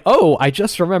 yeah, it's like, oh, I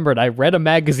just remembered. I read a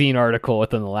magazine article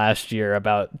within the last year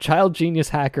about child genius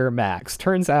hacker Max.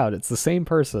 Turns out it's the same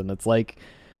person. It's like,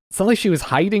 it's not like she was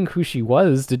hiding who she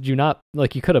was. Did you not,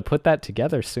 like, you could have put that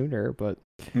together sooner, but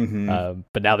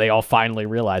but now they all finally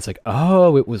realize, like,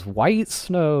 oh, it was White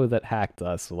Snow that hacked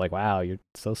us. So, like, wow, you're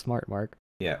so smart, Mark.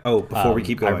 Yeah. Oh, before we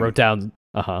keep going, I wrote down,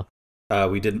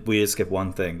 we did skip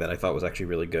one thing that I thought was actually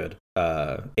really good.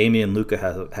 Amy and Luca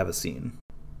have a scene,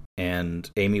 and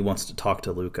Amy wants to talk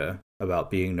to Luca about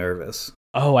being nervous.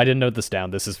 Oh, I didn't note this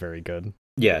down. This is very good.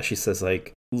 Yeah, she says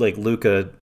like Luca,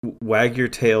 wag your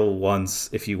tail once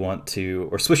if you want to,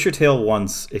 or swish your tail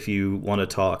once if you want to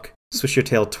talk. Swish your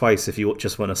tail twice if you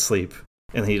just want to sleep.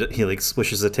 And he like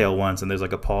swishes the tail once, and there's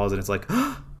like a pause, and it's like,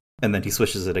 and then he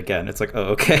swishes it again. It's like, oh,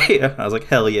 okay. I was like,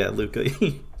 hell yeah, Luca,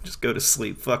 just go to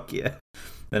sleep. Fuck yeah.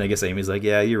 Then I guess Amy's like,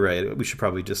 yeah, you're right. We should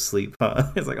probably just sleep.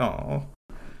 Huh? It's like, oh,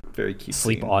 very cute.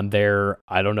 Sleep scene. on their,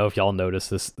 I don't know if y'all noticed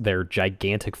this, their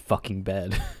gigantic fucking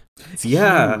bed. It's huge.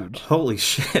 Huge. Holy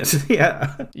shit.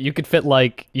 Yeah. You could fit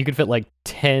like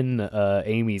 10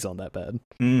 Amy's on that bed.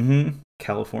 Mm-hmm.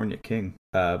 California king.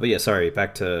 But yeah, sorry,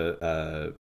 back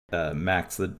to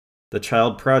Max, the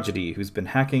child prodigy who's been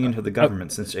hacking into the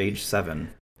government since age 7.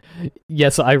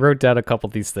 Yes, I wrote down a couple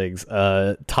of these things.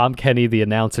 Tom Kenny, the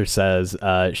announcer, says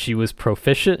she was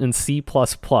proficient in C++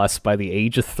 by the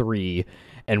age of 3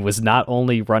 and was not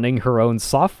only running her own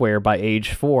software by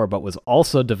age 4, but was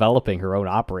also developing her own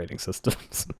operating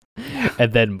systems.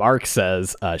 And then Mark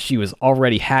says she was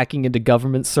already hacking into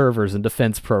government servers and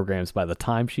defense programs by the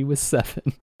time she was 7.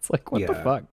 It's like, what the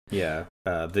fuck? Yeah.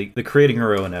 The creating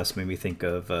her own S made me think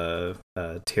of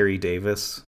Terry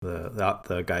Davis,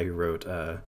 the guy who wrote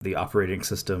the operating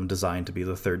system designed to be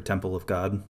the third temple of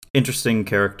God. Interesting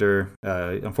character.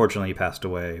 Unfortunately, he passed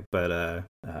away, but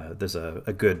there's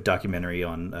a good documentary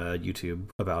on YouTube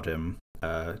about him.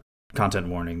 Content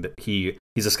warning that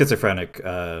he's a schizophrenic,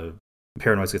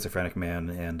 paranoid schizophrenic man,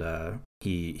 and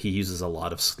he uses a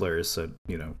lot of slurs. So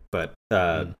but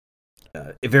a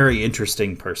very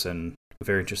interesting person. A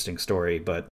very interesting story.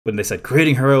 But when they said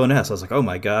creating her own S, I was like, oh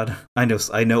my god, I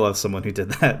know of someone who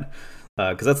did that.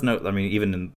 Because that's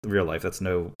even in real life, that's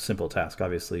no simple task,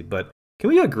 obviously. But can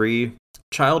we agree,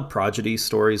 child prodigy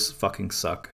stories fucking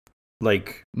suck?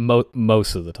 Like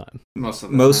most of the time. Most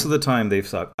of the time they've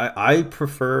sucked. I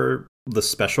prefer the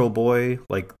special boy,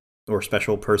 like, or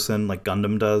special person, like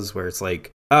Gundam does, where it's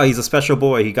like, oh, he's a special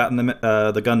boy. He got in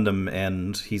the Gundam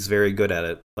and he's very good at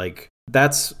it. Like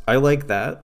I like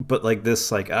that. But like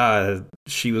this, like,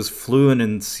 she was fluent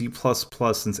in C++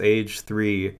 since age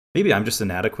 3. Maybe I'm just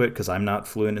inadequate because I'm not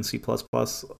fluent in C++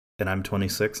 and I'm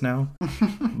 26 now.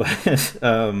 But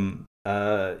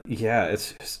yeah,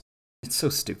 it's so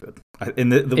stupid. In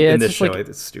this show, like,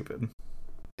 it's stupid.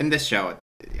 In this show,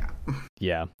 yeah.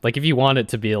 Yeah, like if you want it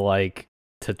to be like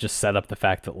to just set up the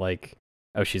fact that like,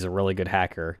 oh, she's a really good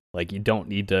hacker. Like you don't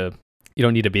need to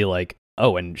be like,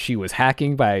 oh, and she was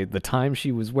hacking by the time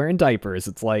she was wearing diapers.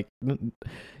 It's like,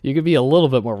 you could be a little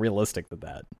bit more realistic than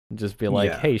that. Just be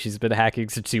like, hey, she's been hacking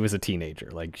since she was a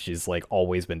teenager. Like, she's like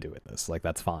always been doing this. Like,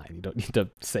 that's fine. You don't need to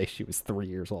say she was 3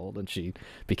 years old and she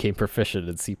became proficient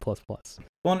in C++.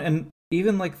 Well, and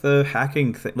even like the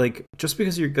hacking thing, like just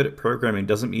because you're good at programming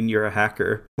doesn't mean you're a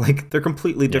hacker. Like they're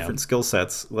completely different skill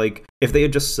sets. Like if they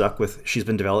had just stuck with she's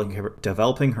been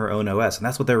developing her own OS and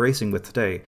that's what they're racing with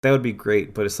today, that would be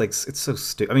great. But it's like, it's so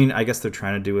stupid. I mean, I guess they're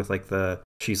trying to do with like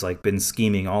she's like been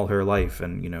scheming all her life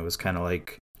and is kind of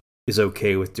like is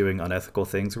okay with doing unethical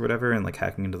things or whatever and like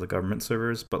hacking into the government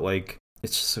servers. But like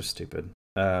it's just so stupid.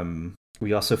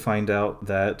 We also find out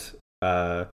that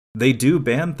they do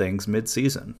ban things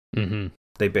mid-season. Mm-hmm.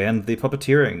 They banned the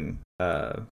puppeteering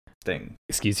thing.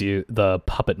 Excuse you, the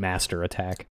Puppet Master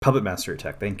attack. Puppet Master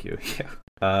attack, thank you.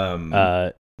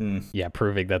 Yeah. Yeah,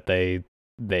 proving that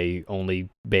they only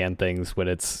ban things when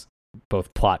it's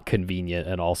both plot convenient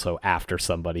and also after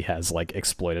somebody has like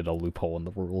exploited a loophole in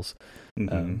the rules.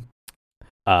 Mm-hmm.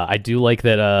 I do like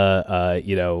that.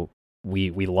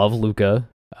 We love Luca,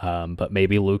 but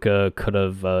maybe Luca could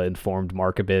have informed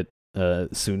Mark a bit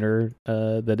sooner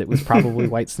that it was probably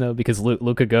White Snow, because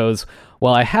Luca goes,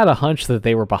 well, I had a hunch that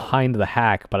they were behind the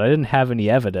hack, but I didn't have any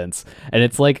evidence. And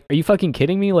it's like, are you fucking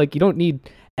kidding me? Like, you don't need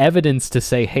evidence to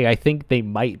say, hey, I think they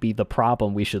might be the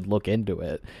problem, we should look into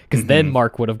it. Because then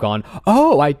Mark would have gone,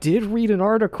 oh, I did read an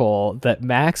article that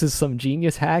Max is some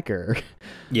genius hacker.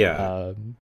 Yeah.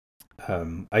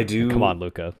 I do. Come on,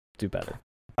 Luca, do better.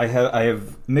 I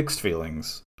have mixed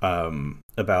feelings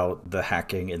about the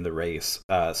hacking in the race.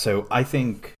 So I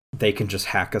think they can just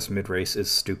hack us mid race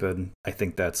is stupid. I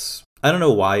think that's, I don't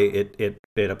know why it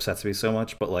upsets me so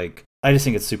much, but like I just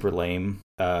think it's super lame.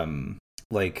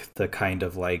 Like the kind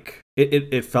of like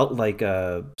it felt like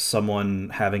someone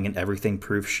having an everything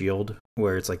proof shield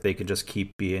where it's like they can just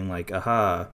keep being like,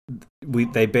 aha,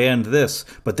 they banned this,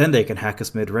 but then they can hack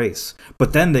us mid race,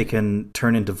 but then they can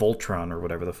turn into Voltron or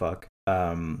whatever the fuck.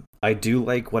 I do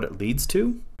like what it leads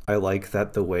to. I like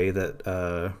that the way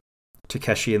that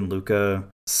Takeshi and Luca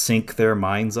sync their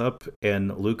minds up,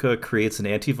 and Luca creates an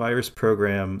antivirus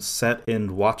program set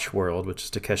in Watchworld, which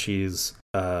is Takeshi's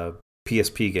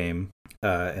PSP game,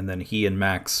 and then he and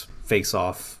Max face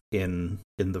off in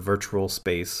the virtual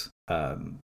space.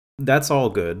 That's all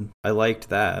good. I liked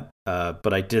that,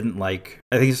 but I didn't like.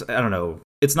 I think I don't know.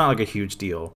 It's not like a huge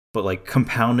deal, but like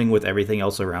compounding with everything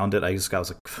else around it, I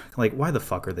was like, why the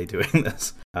fuck are they doing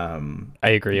this? I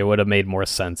agree. It would have made more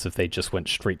sense if they just went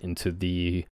straight into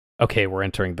the, okay, we're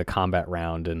entering the combat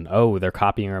round, and oh, they're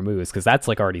copying our moves, because that's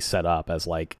like already set up as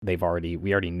like we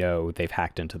already know they've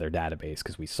hacked into their database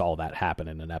because we saw that happen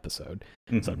in an episode.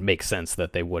 Mm-hmm. So it makes sense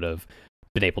that they would have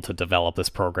been able to develop this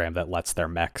program that lets their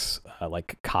mechs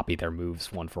like copy their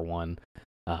moves one for one.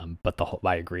 But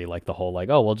I agree, like the whole like,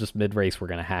 oh, well, just mid race we're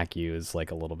gonna hack you is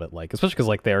like a little bit like, especially because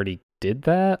like they already did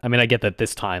that. I mean, I get that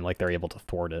this time like they're able to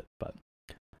thwart it, but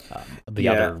the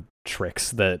other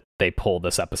tricks that they pulled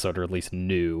this episode are at least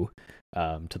new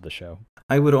to the show.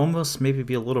 I would almost maybe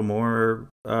be a little more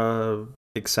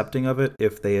accepting of it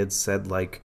if they had said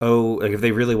like, oh, like if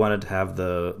they really wanted to have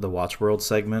the Watchworld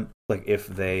segment, like if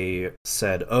they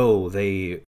said, oh,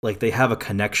 they have a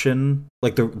connection,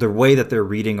 like the way that they're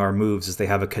reading our moves is they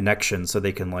have a connection so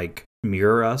they can like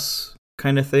mirror us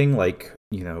kind of thing, like,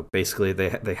 you know, basically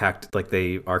they hacked, like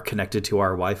they are connected to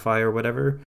our Wi-Fi or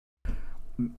whatever.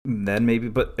 Then maybe,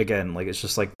 but again, like it's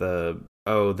just like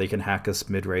they can hack us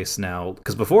mid-race now,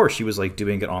 because before she was like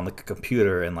doing it on like a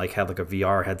computer and like had like a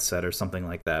VR headset or something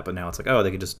like that, but now it's like, oh,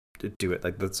 they can just do it,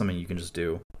 like that's something you can just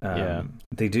do.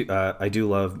 They do. I do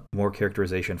love more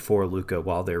characterization for Luca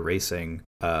while they're racing.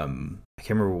 I can't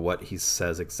remember what he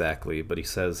says exactly, but he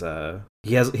says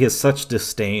he has such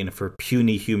disdain for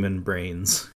puny human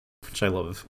brains, which I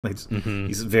love. Like,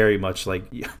 he's very much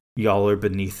like, y'all are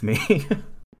beneath me.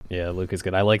 Yeah, Luke is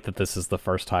good. I like that this is the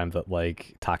first time that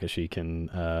like Takeshi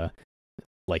can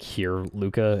like hear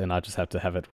Luca and not just have to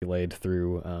have it relayed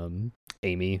through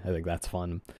Amy. I think that's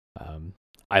fun.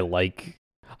 I like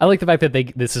the fact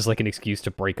that this is like an excuse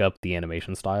to break up the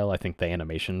animation style. I think the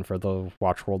animation for the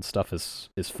Watchworld stuff is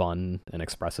fun and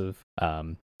expressive. A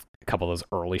couple of those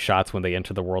early shots when they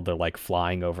enter the world, they're like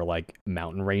flying over like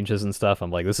mountain ranges and stuff.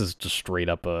 I'm like, this is just straight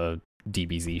up a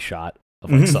DBZ shot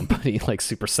of like somebody like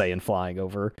Super Saiyan flying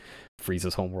over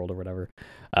Frieza's homeworld or wataver.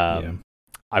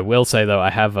 I will say though, I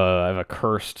have a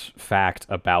cursed fact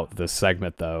about this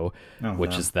segment though,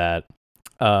 which is that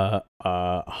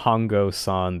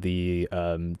Hongo-san, the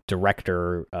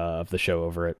director of the show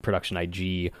over at Production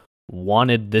IG,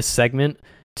 wanted this segment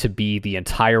to be the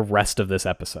entire rest of this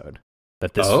episode.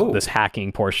 That this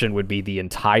hacking portion would be the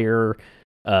entire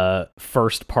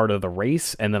first part of the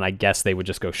race, and then I guess they would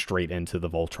just go straight into the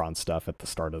Voltron stuff at the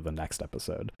start of the next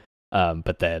episode.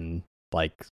 But then,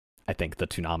 like, I think the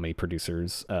Toonami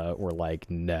producers were like,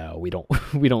 no, we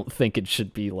don't think it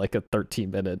should be like a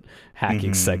 13-minute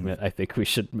hacking segment. I think we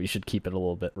should keep it a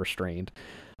little bit restrained.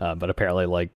 But apparently,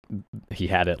 like, he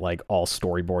had it like all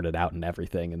storyboarded out and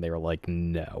everything, and they were like,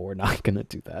 no, we're not gonna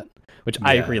do that. Which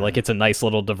I agree, like, it's a nice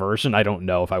little diversion. I don't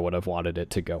know if I would have wanted it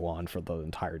to go on for the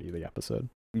entirety of the episode.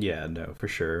 Yeah, no, for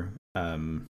sure.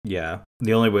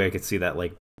 The only way I could see that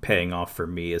like paying off for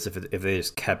me is if they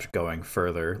just kept going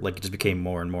further, like it just became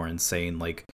more and more insane,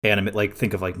 like like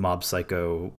think of like Mob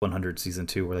Psycho 100 season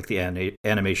 2, where like the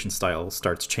animation style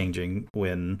starts changing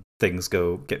when things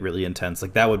get really intense.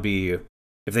 Like that would be,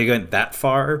 if they went that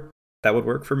far, that would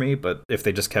work for me. But if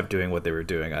they just kept doing what they were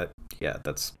doing,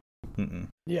 that's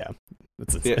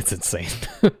it's insane.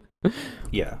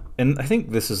 Yeah, and I think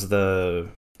this is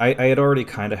I had already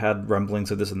kind of had rumblings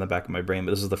of this in the back of my brain,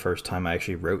 but this is the first time I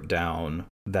actually wrote down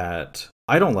that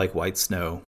I don't like White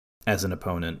Snow as an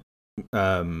opponent.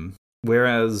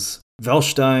 Whereas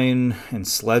Velstein and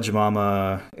Sledge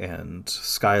Mama and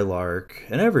Skylark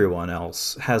and everyone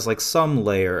else has like some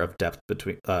layer of depth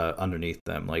between underneath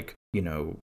them. Like, you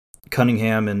know,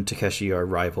 Cunningham and Takeshi are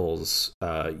rivals.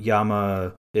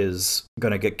 Yama is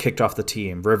going to get kicked off the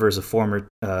team. River's a former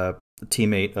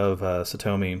teammate of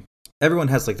Satomi. Everyone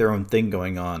has like their own thing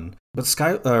going on, but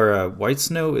White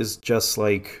Snow is just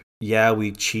like, yeah,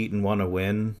 we cheat and want to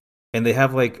win, and they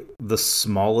have like the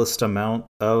smallest amount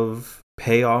of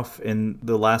payoff in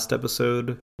the last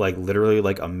episode, like literally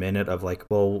like a minute of like,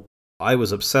 well, I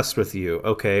was obsessed with you.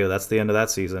 Okay, that's the end of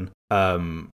that season.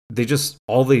 They just,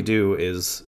 all they do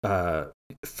is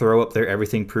throw up their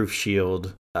everything proof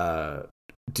shield,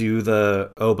 do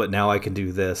the, oh, but now I can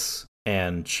do this,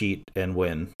 and cheat and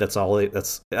win. That's all. I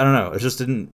don't know. It just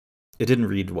didn't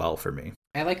read well for me.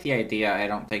 I like the idea. I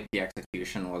don't think the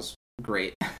execution was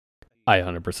great. I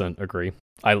 100% agree.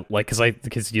 I like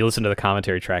because you listen to the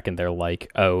commentary track and they're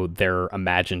like, oh, they're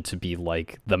imagined to be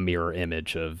like the mirror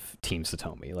image of Team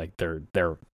Satomi. Like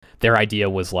their idea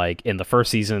was like in the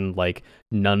first season, like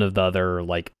none of the other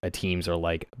like teams are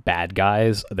like bad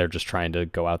guys. They're just trying to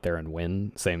go out there and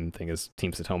win. Same thing as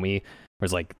Team Satomi.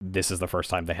 Whereas like this is the first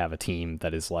time they have a team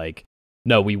that is like,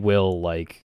 no, we will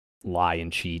like lie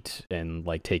and cheat and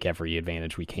like take every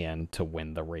advantage we can to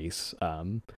win the race.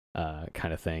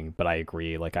 Kind of thing. But I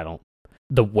agree, like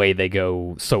the way they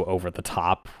go so over the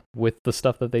top with the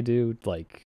stuff that they do,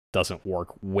 like doesn't work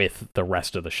with the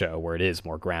rest of the show where it is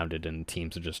more grounded and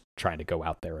teams are just trying to go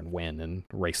out there and win and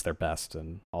race their best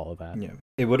and all of that. Yeah.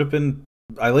 It would have been,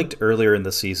 I liked earlier in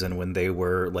the season when they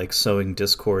were like sowing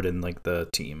discord in like the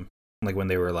team. Like when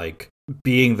they were like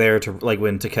being there to, like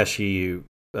when Takeshi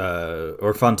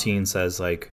or Fontaine says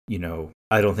like, you know,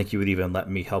 I don't think you would even let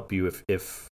me help you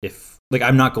if like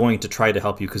I'm not going to try to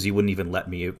help you because you wouldn't even let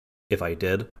me if I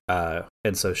did.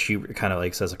 And so she kind of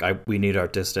like says like we need our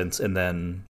distance, and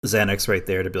then Xanax right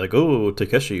there to be like, oh,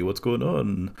 Takeshi, what's going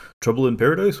on? Trouble in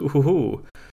paradise? Ooh.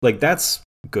 Like that's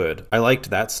good. I liked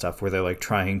that stuff where they're like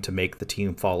trying to make the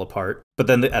team fall apart, but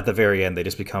then at the very end they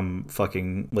just become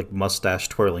fucking like mustache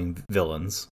twirling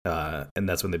villains, and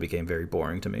that's when they became very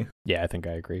boring to me. Yeah, I think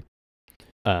I agree.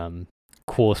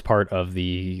 Coolest part of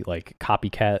the like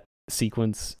copycat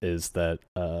sequence is that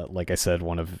like I said,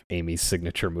 one of Amy's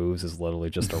signature moves is literally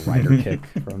just a rider kick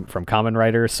from Kamen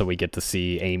Rider, so we get to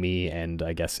see Amy and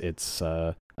I guess it's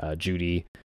Judy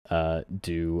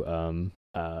do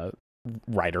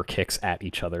rider kicks at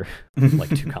each other like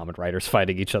two Kamen Riders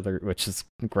fighting each other, which is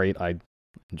great. I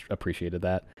appreciated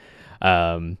that.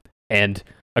 And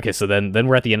okay, so then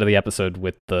we're at the end of the episode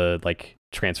with the like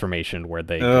transformation where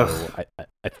they go.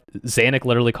 Zanuck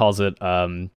literally calls it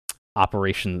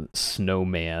Operation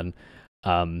Snowman.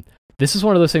 This is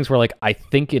one of those things where like I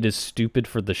think it is stupid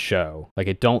for the show. Like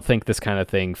I don't think this kind of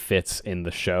thing fits in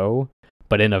the show,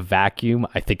 but in a vacuum,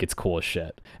 I think it's cool as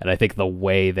shit. And I think the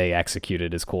way they execute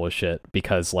it is cool as shit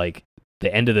because like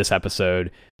the end of this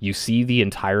episode, you see the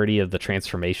entirety of the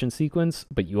transformation sequence,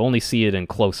 but you only see it in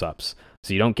close-ups.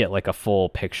 So you don't get like a full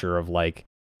picture of like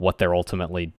what they're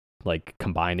ultimately like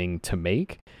combining to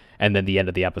make. And then the end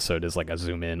of the episode is like a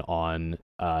zoom in on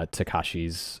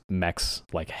Takashi's mech's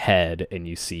like head, and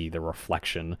you see the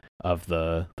reflection of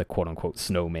the quote unquote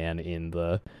snowman in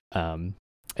the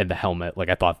helmet. Like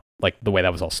I thought like the way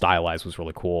that was all stylized was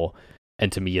really cool.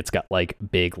 And to me it's got like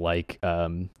big like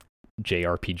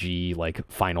JRPG like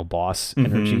final boss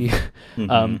energy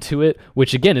to it,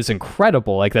 which again is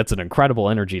incredible. Like that's an incredible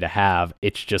energy to have.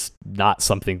 It's just not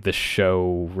something this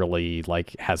show really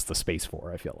like has the space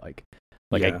for, I feel like.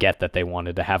 Like, yeah. I get that they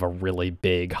wanted to have a really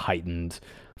big, heightened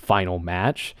final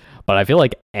match, but I feel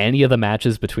like any of the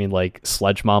matches between, like,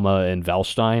 Sledge Mama and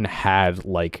Velstein had,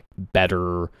 like,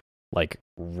 better, like,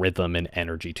 rhythm and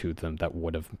energy to them that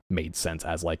would have made sense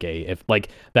as, like, if, like,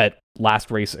 that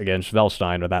last race against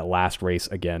Velstein or that last race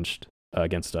against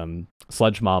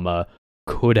Sledge Mama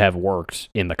could have worked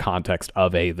in the context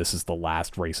of this is the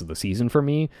last race of the season for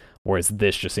me, whereas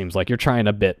this just seems like you're trying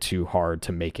a bit too hard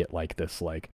to make it, like, this,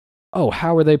 like, oh,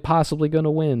 how are they possibly going to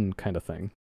win kind of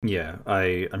thing. Yeah,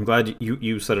 I'm glad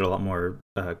you said it a lot more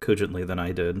cogently than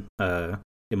I did.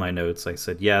 In my notes, I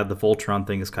said, yeah, the Voltron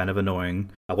thing is kind of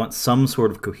annoying. I want some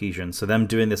sort of cohesion. So them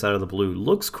doing this out of the blue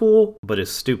looks cool, but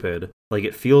is stupid. Like,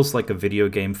 it feels like a video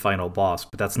game final boss,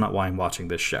 but that's not why I'm watching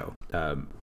this show.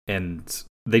 And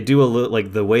they do a little,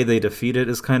 like, the way they defeat it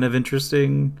is kind of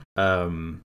interesting.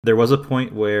 There was a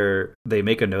point where they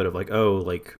make a note of like, oh,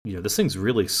 like, you know, this thing's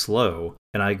really slow.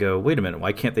 And I go, wait a minute,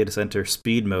 why can't they just enter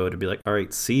speed mode and be like, all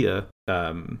right, see ya?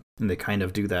 And they kind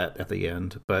of do that at the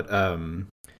end. But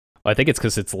I think it's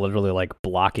because it's literally like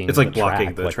blocking. It's like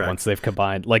blocking the track. Once they've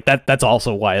combined, like that's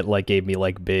also why it like gave me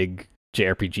like big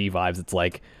JRPG vibes. It's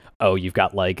like, oh, you've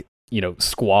got like, you know,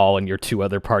 Squall and your two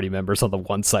other party members on the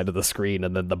one side of the screen,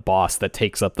 and then the boss that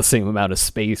takes up the same amount of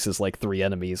space as like three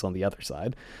enemies on the other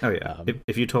side. Oh yeah.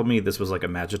 If you told me this was like a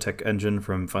Magitech engine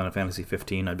from Final Fantasy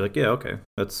 15, I'd be like, yeah, okay,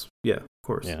 that's of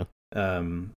course. Yeah.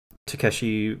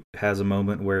 Takeshi has a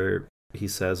moment where he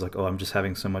says like, oh, I'm just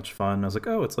having so much fun. I was like,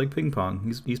 oh, it's like ping pong.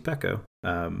 He's Pekko.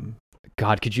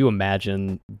 God, could you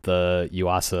imagine the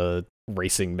Yuasa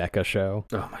racing mecha show?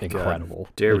 Oh my Incredible.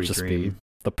 God. Dare It'd we just dream. be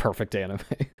the perfect anime.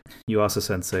 Yuasa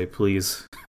Sensei, please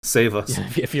save us. Yeah,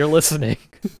 if you're listening,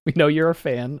 we know you're a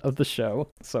fan of the show.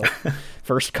 So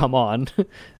first, come on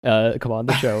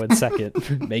the show, and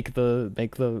second, make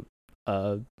the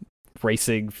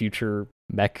racing future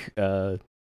mech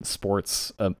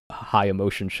sports high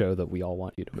emotion show that we all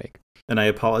want you to make. And I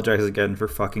apologize again for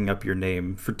fucking up your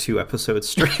name for 2 episodes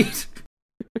straight.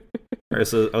 I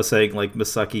was saying like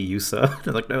Misaki Yusa.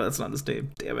 I'm like, no, that's not his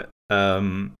name. Damn it.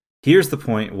 Here's the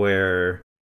point where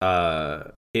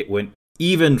it went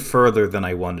even further than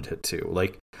I wanted it to.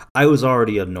 Like, I was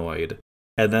already annoyed.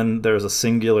 And then there's a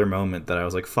singular moment that I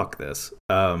was like, fuck this.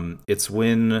 It's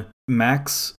when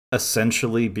Max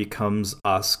essentially becomes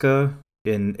Asuka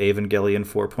in Evangelion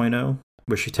 4.0,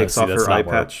 where she takes off her eye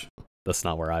patch. That's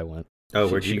not where I went. Oh,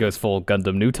 where she goes full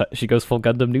Gundam new type. She goes full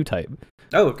Gundam new type.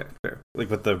 Oh, okay, fair. Like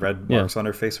with the red marks on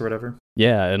her face or whatever.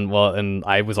 Yeah, and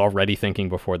I was already thinking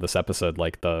before this episode,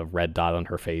 like the red dot on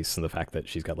her face and the fact that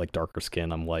she's got like darker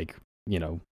skin. I'm like,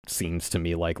 seems to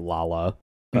me like Lala.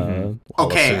 Mm-hmm.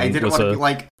 Okay, I didn't want to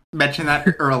like mention that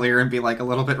earlier and be like a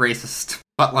little bit racist,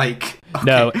 but like, okay,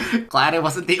 no, glad I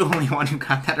wasn't the only one who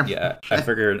got that. Yeah, I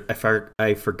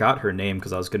forgot her name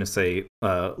because I was gonna say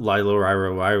Lilo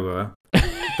Raira,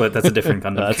 but that's a different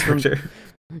Gundam character.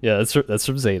 Yeah, that's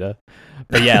from Zeta.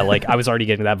 But yeah, like I was already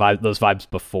getting those vibes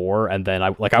before, and then I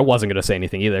wasn't gonna say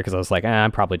anything either because I was like,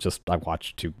 I'm probably just I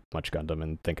watch too much Gundam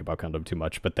and think about Gundam too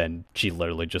much. But then she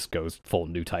literally just goes full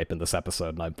new type in this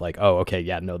episode, and I'm like, oh, okay,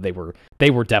 yeah, no, they were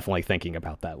definitely thinking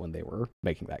about that when they were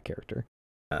making that character.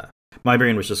 My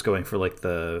brain was just going for like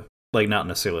not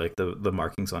necessarily like the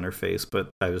markings on her face, but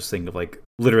I was thinking of like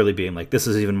literally being like, this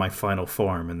is even my final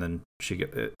form, and then she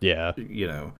get it. Yeah,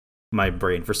 my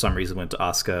brain for some reason went to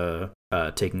Asuka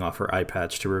taking off her eye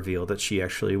patch to reveal that she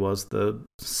actually was the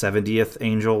 70th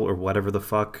angel or whatever the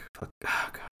fuck. Oh,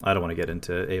 God. I don't want to get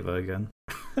into Eva again.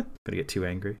 I'm gonna get too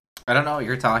angry. I don't know what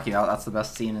you're talking about. That's the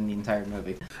best scene in the entire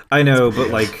movie. I know, but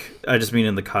like, I just mean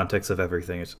in the context of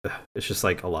everything. It's just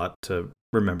like a lot to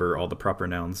remember all the proper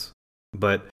nouns.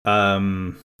 But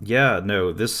yeah,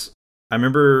 no, this. I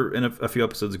remember in a few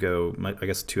episodes ago, I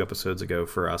guess 2 episodes ago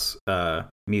for us,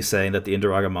 me saying that the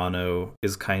Indiragamano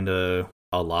is kind of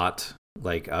a lot.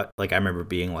 Like I remember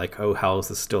being like, oh, how is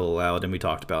this still allowed? And we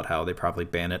talked about how they probably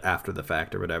ban it after the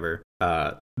fact or whatever.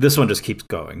 This one just keeps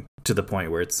going to the point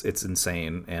where it's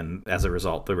insane. And as a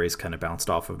result, the race kind of bounced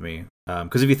off of me.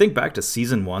 Because if you think back to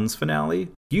season 1's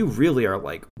finale, you really are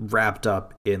like wrapped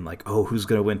up in like, oh, who's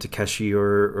going to win, Takeshi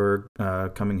or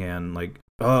Cunningham? Like,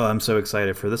 oh, I'm so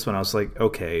excited for this one. I was like,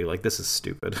 okay, like this is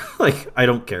stupid. Like, I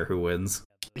don't care who wins.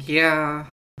 Yeah,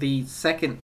 the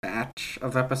second batch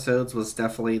of episodes was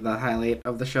definitely the highlight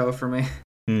of the show for me.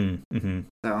 Mm-hmm.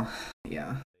 So,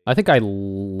 yeah. I think I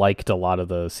liked a lot of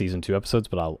the season 2 episodes,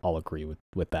 but I'll agree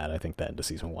with that. I think the end of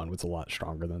season 1 was a lot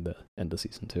stronger than the end of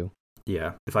season 2.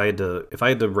 Yeah, if I had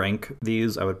to rank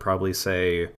these, I would probably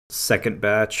say second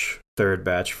batch, third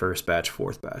batch, first batch,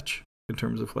 fourth batch in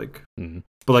terms of like. Mm-hmm.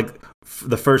 But like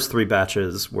the first 3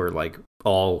 batches were like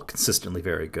all consistently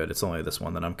very good. It's only this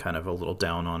one that I'm kind of a little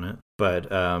down on it.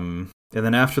 But and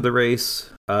then after the race,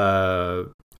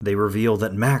 they reveal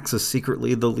that Max is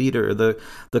secretly the leader.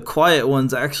 The quiet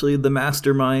one's actually the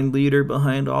mastermind leader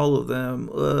behind all of them.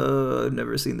 I've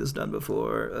never seen this done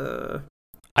before.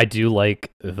 I do like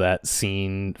that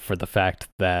scene for the fact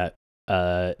that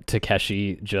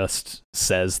Takeshi just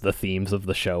says the themes of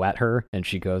the show at her, and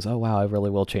she goes, "Oh wow, I really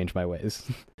will change my ways."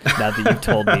 Now that you've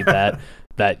told me that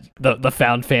the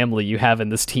found family you have in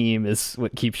this team is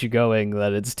what keeps you going,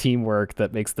 that it's teamwork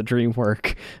that makes the dream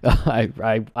work.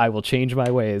 I will change my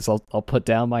ways. I'll put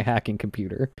down my hacking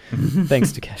computer.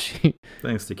 Thanks, Takeshi.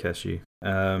 Thanks, Takeshi.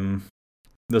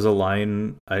 There's a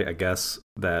line, I guess,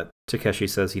 that Takeshi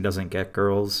says he doesn't get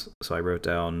girls. So I wrote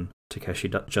down, Takeshi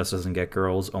just doesn't get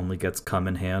girls, only gets cum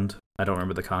in hand. I don't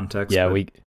remember the context. Yeah, but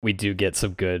we do get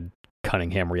some good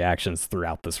Cunningham reactions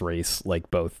throughout this race, like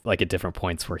both like at different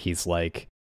points where he's like,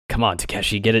 come on,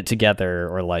 Takeshi, get it together,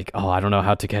 or like, oh, I don't know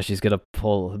how Takeshi's gonna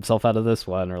pull himself out of this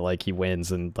one, or like he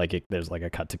wins and like there's like a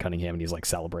cut to Cunningham and he's like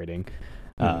celebrating.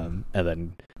 And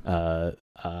then I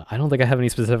don't think I have any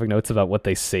specific notes about what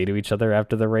they say to each other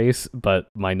after the race, but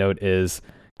my note is,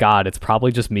 God, it's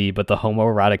probably just me, but the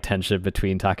homoerotic tension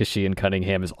between Takeshi and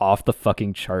Cunningham is off the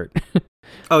fucking chart.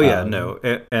 Oh yeah, no,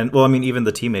 and well, I mean, even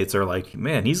the teammates are like,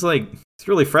 man, he's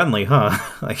really friendly, huh?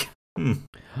 Like,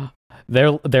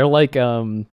 they're like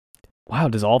wow,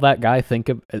 does all that guy think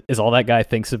of is all that guy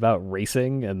thinks about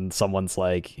racing? And someone's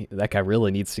like, that guy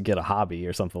really needs to get a hobby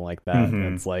or something like that. Mm-hmm.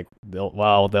 And it's like,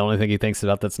 well, the only thing he thinks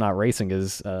about that's not racing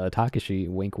is Takeshi.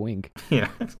 Wink, wink. Yeah.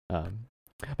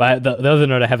 But the other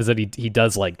note I have is that he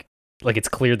does like it's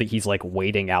clear that he's like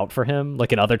waiting out for him.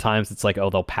 Like in other times, it's like, oh,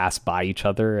 they'll pass by each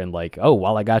other and like, oh,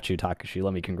 while I got you, Takeshi,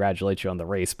 let me congratulate you on the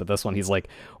race. But this one, he's like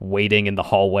waiting in the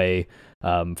hallway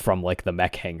from like the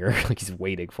mech hangar. Like he's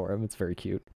waiting for him. It's very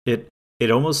cute.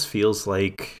 It almost feels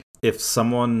like if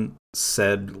someone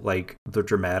said like the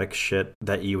dramatic shit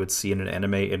that you would see in an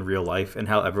anime in real life and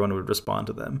how everyone would respond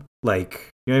to them. Like,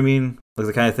 you know what I mean? Like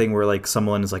the kind of thing where like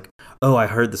someone is like, oh, I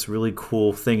heard this really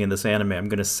cool thing in this anime. I'm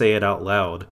going to say it out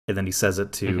loud. And then he says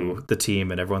it to the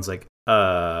team and everyone's like,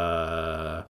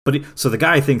 so the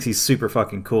guy thinks he's super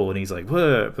fucking cool and he's like,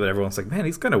 what? But everyone's like, man,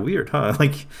 he's kind of weird, huh?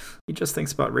 Like he just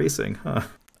thinks about racing, huh?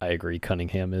 I agree.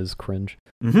 Cunningham is cringe.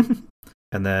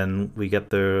 And then we get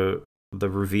the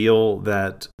reveal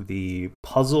that the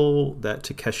puzzle that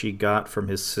Takeshi got from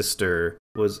his sister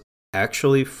was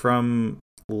actually from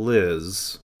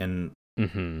Liz. And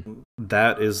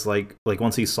that is like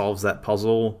once he solves that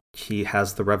puzzle, he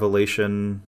has the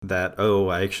revelation that, oh,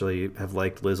 I actually have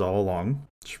liked Liz all along.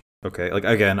 Okay, like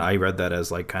again, I read that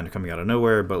as like kind of coming out of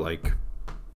nowhere, but like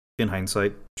in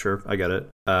hindsight, sure, I get it.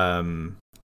 And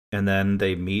then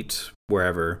they meet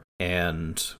wherever,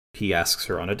 and he asks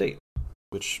her on a date,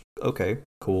 which, okay,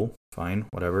 cool, fine,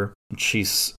 whatever. And I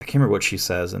can't remember what she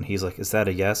says, and he's like, is that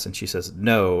a yes? And she says,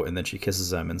 no, and then she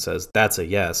kisses him and says, that's a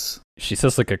yes. She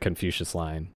says like a Confucius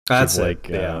line. That's like,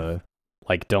 yeah.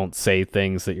 Like, don't say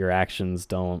things that your actions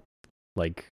don't,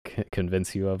 like,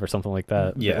 convince you of or something like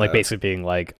that. Yeah. Like, basically being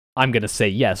like, I'm going to say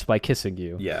yes by kissing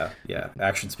you. Yeah.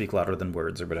 Actions speak louder than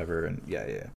words or whatever, and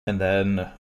yeah. And then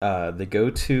they go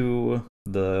to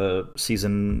the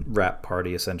season wrap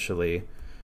party, essentially,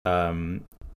 and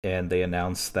they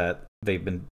announce that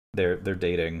they're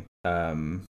dating.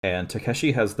 And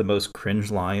Takeshi has the most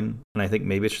cringe line, and I think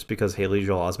maybe it's just because Haley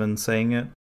Joel Osment's saying it.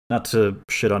 Not to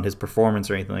shit on his performance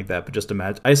or anything like that, but I just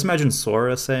imagine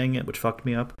Sora saying it, which fucked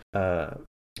me up.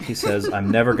 He says,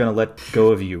 I'm never gonna let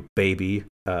go of you, baby.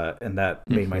 And that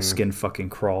made my skin fucking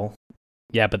crawl.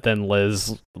 Yeah, but then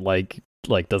Liz like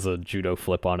does a judo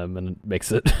flip on him and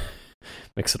makes it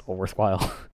all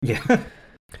worthwhile. Yeah.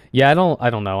 Yeah, I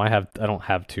don't know. I don't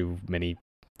have too many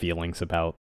feelings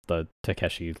about the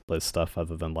Takeshi Liz stuff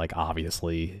other than like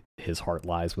obviously his heart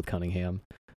lies with Cunningham.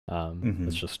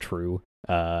 It's just true.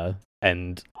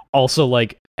 And also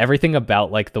like everything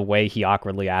about like the way he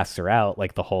awkwardly asks her out,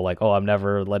 like the whole like, oh, I'm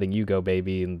never letting you go,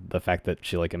 baby, and the fact that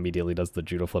she like immediately does the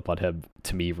judo flip on him,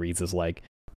 to me reads as like,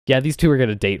 yeah, these two are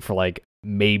gonna date for like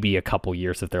maybe a couple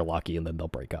years if they're lucky, and then they'll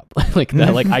break up. Like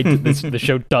that, like the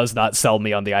show does not sell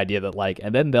me on the idea that like,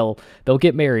 and then they'll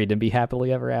get married and be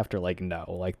happily ever after. Like no,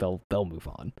 like they'll move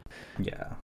on.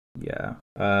 Yeah.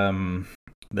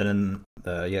 Then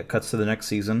it cuts to the next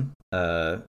season.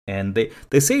 And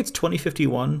they say it's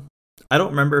 2051. I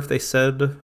don't remember if they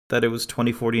said that it was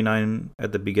 2049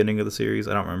 at the beginning of the series.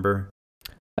 I don't remember.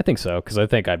 I think so, because I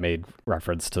think I made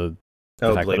reference to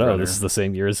the fact Blade that, Runner. this is the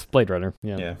same year as Blade Runner.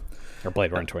 Yeah. Or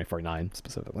Blade Runner 2049,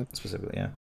 specifically. Yeah.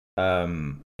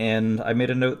 And I made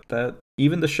a note that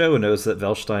even the show knows that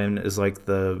Velstein is like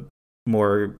the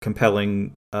more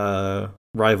compelling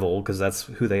rival, because that's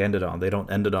who they ended on. They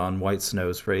don't end it on White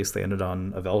Snow's race. They ended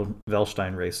on a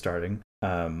Velstein race starting.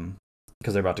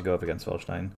 Because they're about to go up against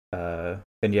Velstein.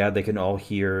 And yeah, they can all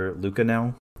hear Luca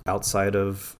now outside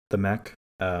of the mech.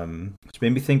 Which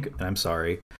made me think, and I'm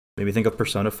sorry, made me think of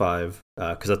Persona 5,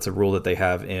 because that's a rule that they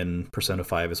have in Persona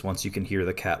 5, is once you can hear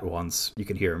the cat once, you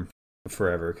can hear him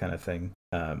forever, kind of thing.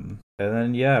 And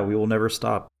then yeah, we will never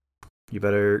stop. You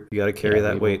gotta carry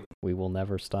that weight. We will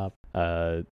never stop.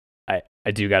 I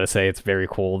do gotta say it's very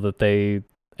cool that they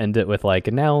end it with like,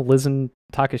 and now Liz and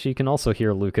Takeshi can also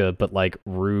hear Luca, but like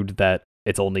rude that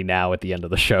it's only now at the end of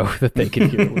the show that they can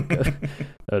hear Luca.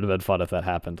 That would have been fun if that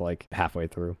happened like halfway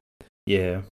through.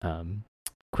 Yeah.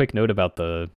 Quick note about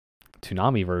the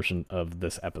Toonami version of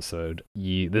this episode.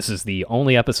 This is the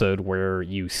only episode where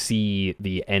you see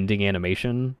the ending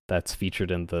animation that's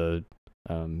featured in the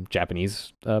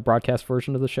Japanese broadcast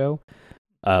version of the show,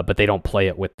 but they don't play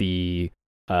it with the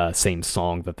same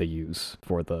song that they use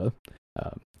for the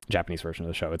Japanese version of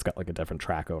the show. It's got like a different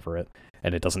track over it,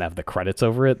 and it doesn't have the credits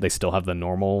over it. They still have the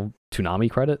normal Toonami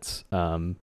credits,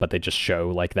 but they just show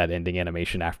like that ending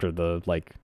animation after the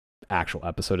like actual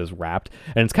episode is wrapped.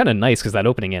 And it's kind of nice because that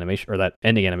opening animation or that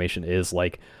ending animation is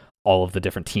like all of the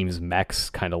different teams' mechs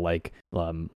kind of like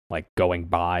going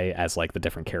by as like the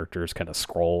different characters kind of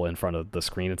scroll in front of the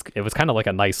screen. It was kind of like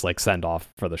a nice like send off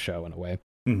for the show in a way.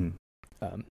 Mm-hmm.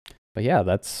 But yeah,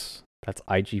 that's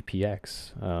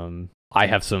IGPX. I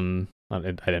have some. I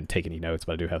didn't take any notes,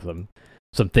 but I do have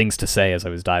some things to say as I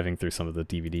was diving through some of the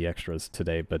DVD extras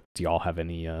today. But do y'all have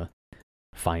any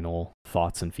final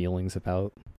thoughts and feelings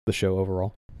about the show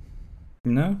overall?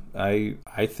 No, I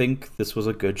think this was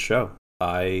a good show.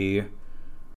 I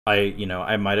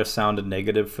might have sounded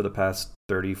negative for the past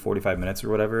 30, 45 minutes or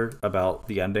whatever about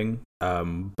the ending.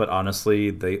 But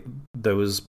honestly,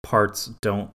 those parts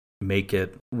don't make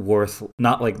it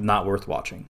not worth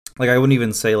watching. Like, I wouldn't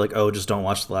even say like, oh, just don't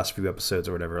watch the last few episodes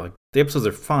or whatever. Like, the episodes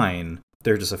are fine.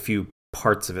 There are just a few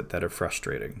parts of it that are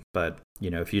frustrating. But,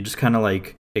 if you just kind of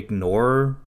like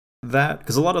ignore that,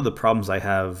 because a lot of the problems I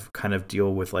have kind of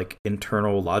deal with like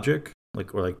internal logic,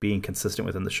 or like being consistent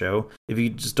within the show. If you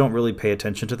just don't really pay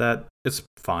attention to that, it's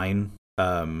fine.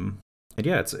 And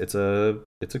yeah, it's a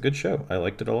good show. I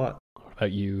liked it a lot. What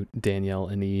about you, Danielle?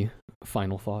 Any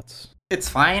final thoughts? It's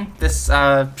fine. This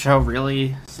show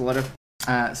really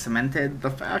cemented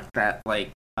the fact that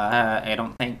I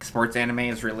don't think sports anime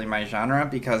is really my genre,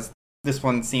 because this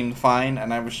one seemed fine,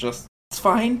 and I was just, it's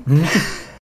fine.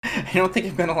 I don't think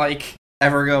I'm gonna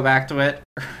ever go back to it,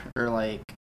 or I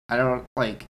don't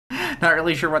not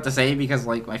really sure what to say, because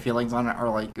my feelings on it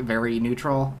are very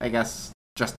neutral. I guess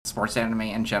just sports anime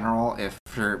in general, if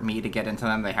for me to get into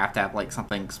them, they have to have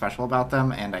something special about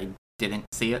them, and I didn't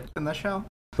see it in the show.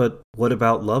 But what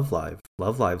about Love Live?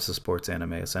 Love Live's a sports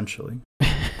anime essentially.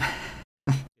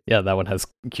 Yeah, that one has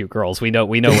cute girls. We know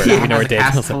where Daniel's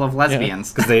cast full of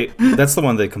lesbians. Because that's the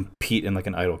one they compete in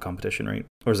an idol competition, right?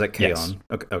 Or is that K-On? Yes.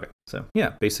 Okay. So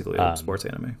yeah, basically a sports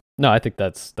anime. No, I think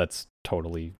that's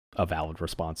totally a valid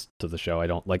response to the show. I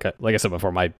don't like I said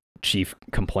before, my chief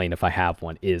complaint, if I have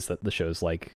one, is that the show's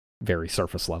very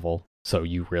surface level. So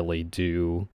you really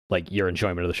do your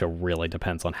enjoyment of the show really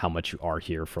depends on how much you are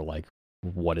here for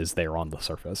what is there on the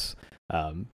surface.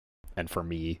 And for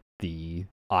me,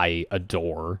 I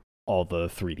adore all the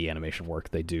 3D animation work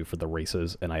they do for the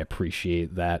races, and I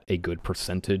appreciate that a good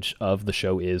percentage of the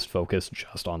show is focused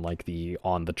just on the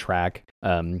on the track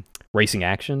racing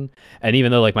action. And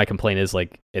even though my complaint is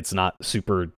it's not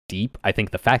super deep, I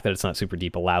think the fact that it's not super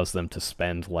deep allows them to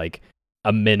spend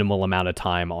a minimal amount of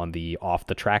time on the off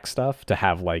the track stuff to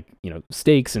have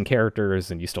stakes and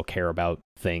characters, and you still care about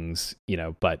things,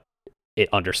 but it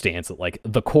understands that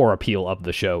the core appeal of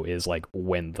the show is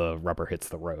when the rubber hits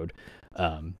the road.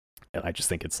 And I just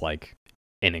think it's an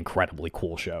incredibly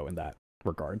cool show in that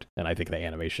regard. And I think the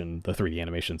 3D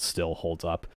animation still holds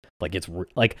up.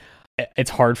 It's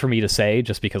hard for me to say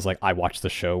just because I watched the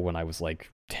show when I was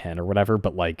 10 or whatever,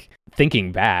 but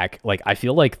thinking back, I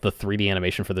feel the 3D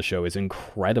animation for the show is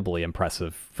incredibly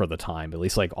impressive for the time, at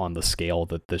least on the scale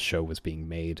that this show was being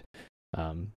made.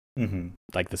 Mm-hmm.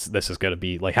 This is going to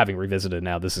be having revisited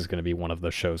now, this is going to be one of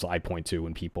the shows I point to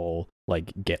when people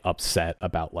get upset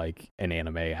about an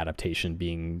anime adaptation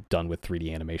being done with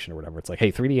 3D animation or whatever. It's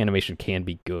hey, 3D animation can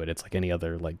be good. It's like any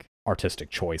other artistic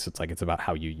choice. It's it's about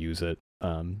how you use it.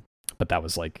 But that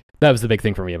was the big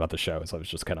thing for me about the show, is I was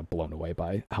just kind of blown away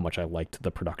by how much I liked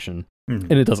the production.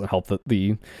 Mm-hmm. And it doesn't help that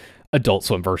the Adult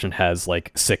Swim version has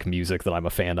sick music that I'm a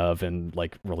fan of, and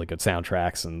really good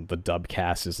soundtracks, and the dub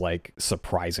cast is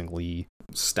surprisingly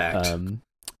stacked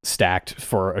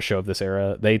for a show of this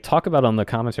era. They talk about on the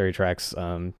commentary tracks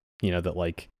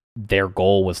that their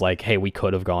goal was hey, we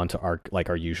could have gone to our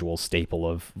usual staple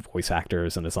of voice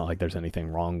actors, and it's not there's anything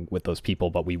wrong with those people,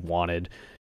 but we wanted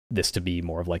this to be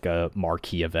more of a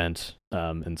marquee event,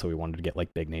 and so we wanted to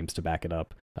get big names to back it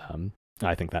up.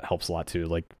 I think that helps a lot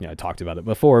too. I talked about it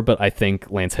before, but I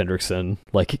think Lance Hendrickson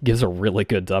gives a really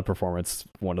good dub performance.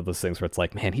 One of those things where it's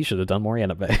man, he should have done more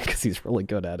anime because he's really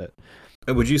good at it.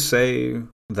 Would you say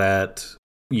that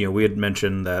we had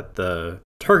mentioned that the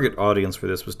target audience for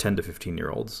this was 10 to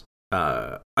 15-year-olds?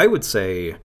 I would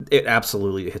say it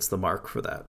absolutely hits the mark for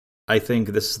that. I think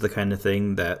this is the kind of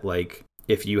thing that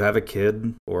if you have a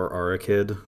kid or are a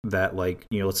kid that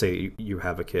let's say you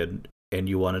have a kid and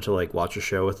you wanted to watch a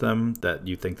show with them that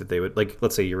you think that they would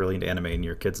let's say you're really into anime and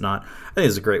your kid's not, I think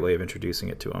it's a great way of introducing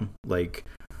it to them.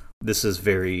 This is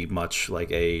very much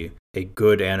a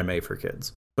good anime for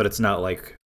kids, but it's not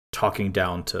talking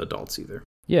down to adults either.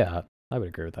 Yeah, I would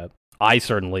agree with that. I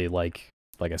certainly like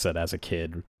I said, as a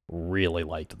kid, really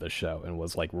liked the show and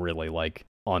was really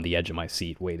on the edge of my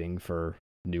seat waiting for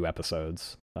new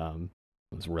episodes.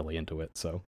 Was really into it,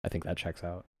 so I think that checks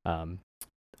out.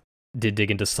 Did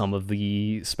dig into some of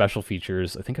the special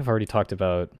features. I think I've already talked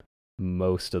about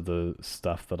most of the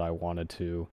stuff that I wanted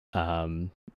to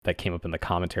that came up in the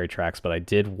commentary tracks, but I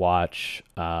did watch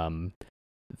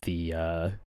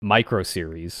the micro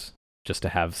series just to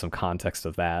have some context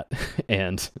of that.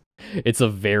 And it's a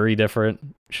very different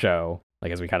show,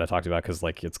 like as we kind of talked about, because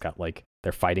like it's got like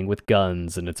they're fighting with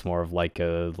guns, and it's more of like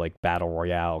a like battle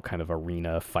royale kind of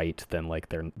arena fight than like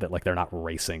they're not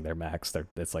racing their mechs.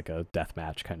 It's like a death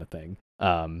match kind of thing.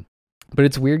 But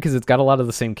it's weird because it's got a lot of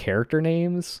the same character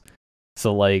names.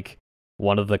 So like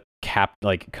one of the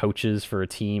coaches for a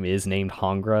team is named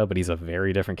Hongra, but he's a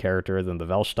very different character than the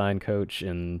Velstein coach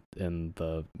in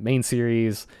the main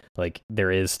series. Like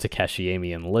there is Takeshi,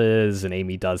 Amy, and Liz, and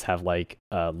Amy does have like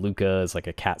Luca as like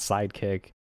a cat sidekick.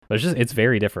 But it's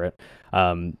very different.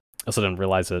 I also didn't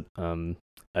realize it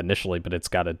initially, but it's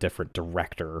got a different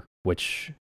director,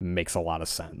 which makes a lot of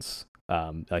sense.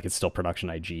 Like it's still Production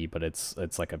IG, but it's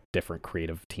like a different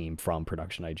creative team from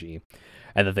Production IG.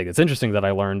 And the thing that's interesting that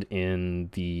I learned in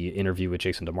the interview with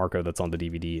Jason DeMarco that's on the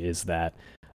DVD is that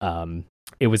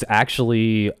it was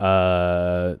actually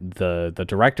the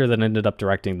director that ended up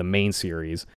directing the main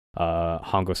series,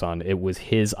 Hongo-san. It was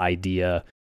his idea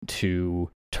to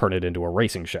turn it into a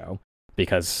racing show,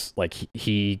 because like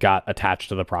he got attached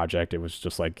to the project. It was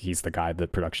just like he's the guy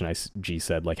that Production IG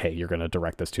said like, hey, you're going to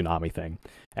direct this Toonami thing.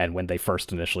 And when they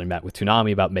first initially met with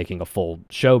Toonami about making a full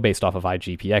show based off of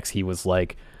IGPX, he was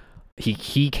like,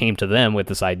 he came to them with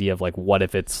this idea of like, what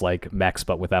if it's like mechs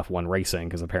but with F1 racing,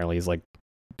 because apparently he's like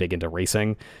big into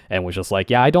racing, and was just like,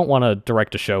 yeah, I don't want to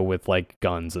direct a show with like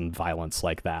guns and violence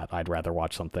like that. I'd rather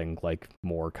watch something like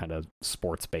more kind of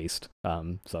sports based.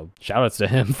 So shout outs to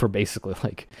him for basically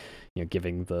like, you know,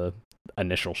 giving the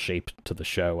initial shape to the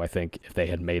show. I think if they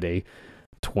had made a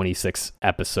 26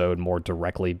 episode more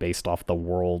directly based off the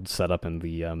world set up in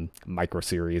the micro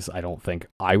series, I don't think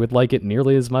I would like it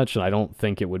nearly as much, and I don't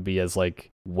think it would be as like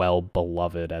well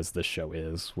beloved as this show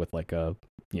is, with like a,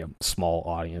 you know, small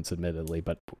audience admittedly,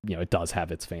 but you know, it does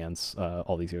have its fans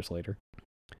all these years later.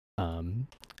 Like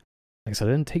I said,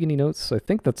 I didn't take any notes, so I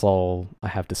think that's all I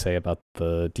have to say about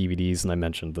the DVDs, and I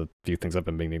mentioned the few things I've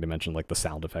been meaning to mention, like the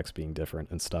sound effects being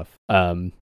different and stuff.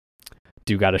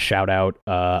 Do got to shout out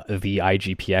the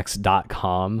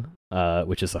IGPX.com,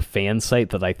 which is a fan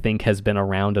site that I think has been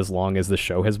around as long as the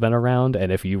show has been around.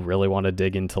 And if you really want to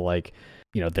dig into like,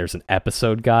 you know, there's an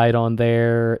episode guide on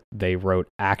there. They wrote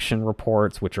action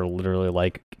reports, which are literally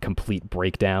like complete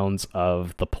breakdowns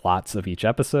of the plots of each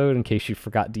episode in case you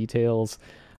forgot details.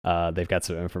 They've got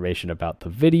some information about the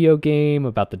video game,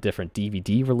 about the different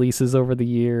DVD releases over the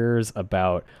years,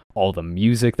 about all the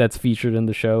music that's featured in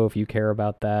the show if you care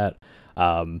about that.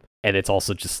 And it's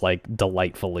also just like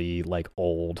delightfully like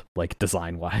old, like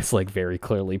design wise, like very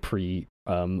clearly pre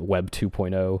Web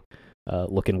 2.0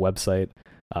 looking website.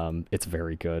 It's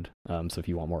very good. So if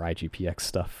you want more IGPX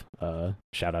stuff,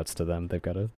 shout outs to them. They've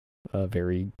got a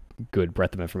very good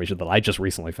breadth of information that I just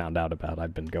recently found out about.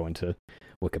 I've been going to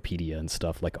Wikipedia and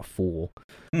stuff like a fool.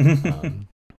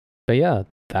 But yeah,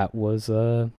 that was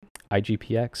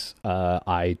IGPX.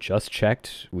 I just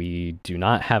checked. We do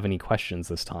not have any questions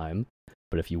this time,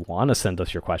 but if you want to send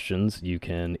us your questions, you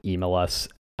can email us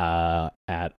at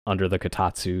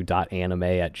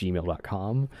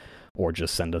underthekotatsu.anime@gmail.com, or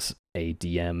just send us a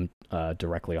DM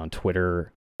directly on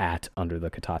Twitter at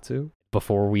underthekotatsu.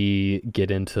 Before we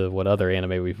get into what other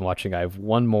anime we've been watching, I have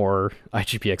one more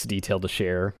IGPX detail to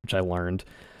share, which I learned.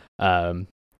 So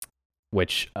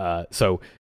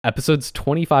episodes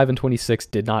 25 and 26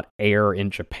 did not air in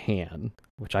Japan,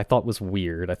 which I thought was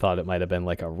weird. I thought it might have been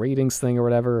like a ratings thing or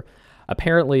whatever.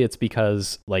 Apparently it's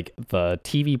because like the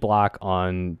TV block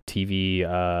on TV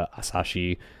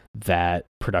Asahi that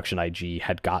Production IG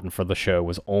had gotten for the show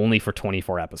was only for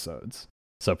 24 episodes.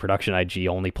 So Production IG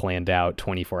only planned out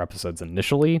 24 episodes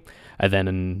initially, and then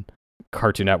in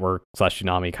Cartoon Network /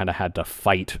 Toonami kind of had to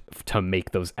fight to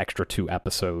make those extra 2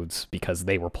 episodes because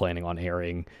they were planning on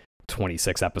airing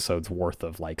 26 episodes worth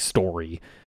of like story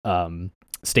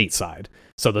stateside.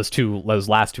 So those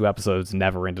last 2 episodes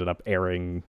never ended up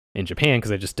airing in Japan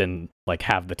because they just didn't like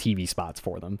have the TV spots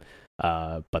for them.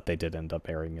 But they did end up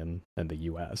airing in the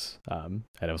US. And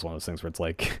it was one of those things where it's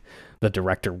like the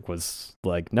director was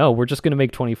like, no, we're just going to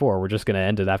make 24. We're just going to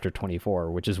end it after 24,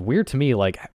 which is weird to me.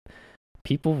 Like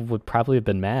people would probably have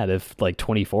been mad if like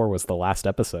 24 was the last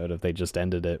episode, if they just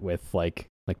ended it with like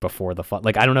before the fun.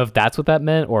 Like, I don't know if that's what that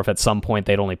meant, or if at some point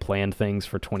they'd only planned things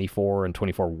for 24 and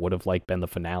 24 would have like been the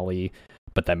finale,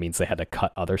 but that means they had to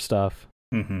cut other stuff.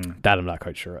 Mm-hmm. That I'm not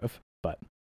quite sure of, but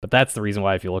that's the reason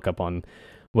why if you look up on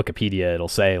Wikipedia, it'll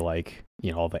say like,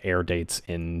 you know, all the air dates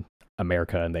in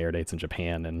America and the air dates in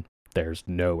Japan, and there's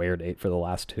no air date for the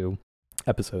last 2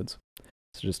 episodes.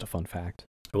 It's just a fun fact.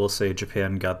 I will say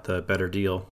Japan got the better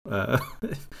deal.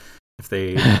 If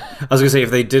I was gonna say,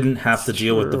 if they didn't have to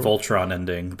deal with the true. Voltron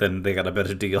ending, then they got a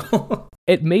better deal.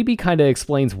 It maybe kind of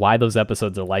explains why those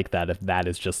episodes are like that, if that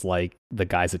is just like the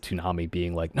guys at Toonami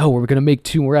being like, no, we're going to make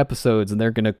 2 more episodes and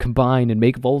they're going to combine and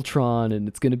make Voltron and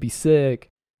it's going to be sick.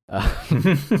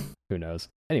 Who knows?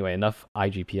 Anyway, enough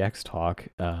IGPX talk.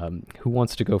 Who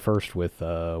wants to go first with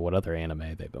what other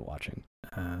anime they've been watching?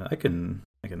 I can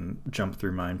jump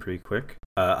through mine pretty quick.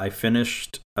 I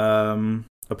finished A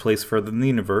Place Further Than the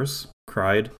Universe.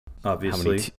 Cried,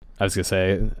 obviously. I was gonna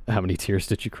say, how many tears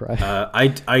did you cry?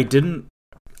 I didn't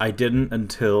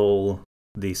until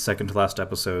the second to last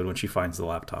episode when she finds the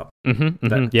laptop.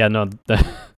 Yeah, no,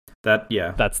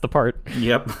 yeah, that's the part.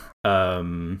 Yep.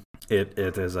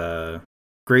 It is a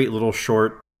great little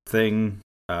short thing.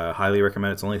 Highly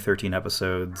recommend. It's only 13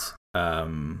 episodes.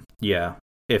 Yeah.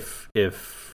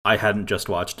 If I hadn't just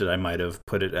watched it, I might have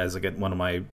put it as one of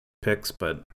my picks,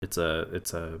 but it's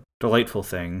a delightful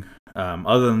thing.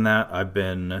 Other than that, I've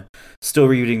been still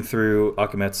reading through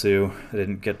Akametsu. I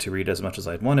didn't get to read as much as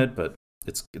I'd wanted, but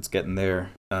it's getting there.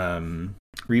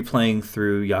 Replaying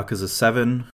through Yakuza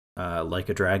 7, Like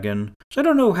a Dragon, which I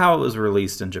don't know how it was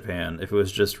released in Japan. If it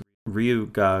was just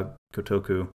Ryuga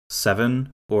Gotoku 7,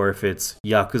 or if it's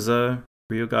Yakuza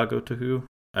Ryuga Gotoku.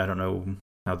 I don't know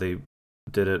how they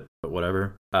did it, but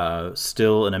whatever.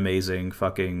 Still an amazing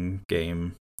fucking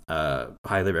game.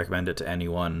 Highly recommend it to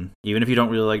anyone, even if you don't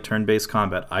really like turn-based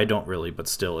combat. I don't really, but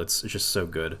still, it's just so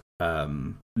good.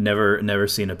 Never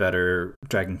seen a better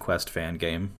Dragon Quest fan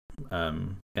game.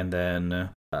 And then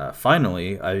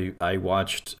finally, I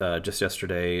watched just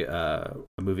yesterday a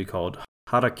movie called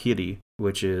Harakiri,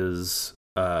 which is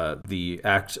the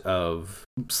act of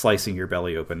slicing your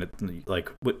belly open.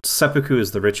 Seppuku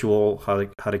is the ritual.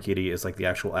 Harakiri is like the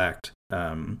actual act.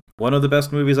 One of the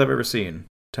best movies I've ever seen.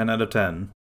 10 out of 10.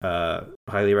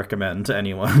 Highly recommend to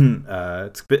anyone.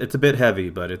 It's a bit heavy,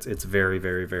 but it's very,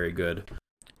 very, very good.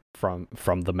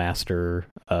 From the master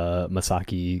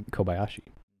Masaki Kobayashi,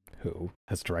 who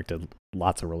has directed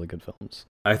lots of really good films.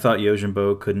 I thought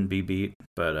Yojimbo couldn't be beat,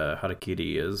 but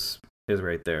Harakiri is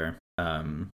right there.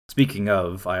 Speaking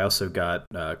of, I also got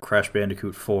Crash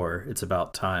Bandicoot 4, It's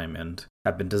About Time, and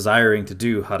I've been desiring to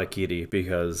do Harakiri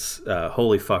because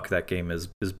holy fuck, that game is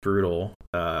brutal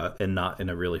and not in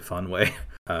a really fun way.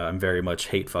 I'm very much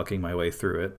hate fucking my way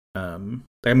through it. I'm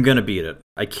gonna beat it.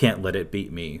 I can't let it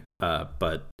beat me.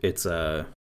 But it's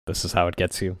This is how it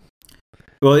gets you.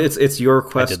 Well, it's your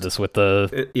quest. I did this with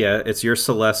it's your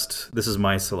Celeste. This is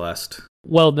my Celeste.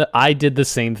 Well, I did the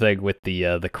same thing with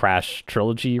the Crash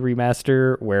Trilogy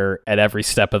remaster, where at every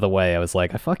step of the way I was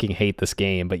like, I fucking hate this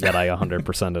game, but yet I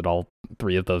 100%ed all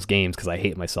 3 of those games because I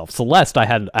hate myself. Celeste, I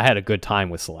had a good time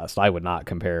with Celeste. I would not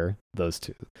compare those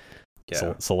two.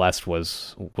 Yeah. Celeste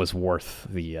was worth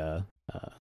the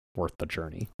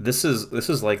journey. This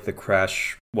is like the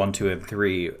Crash 1, 2, and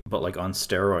 3, but like on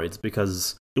steroids,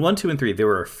 because in 1, 2, and 3 there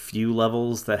were a few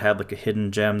levels that had like a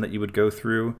hidden gem that you would go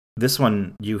through. This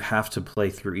one, you have to play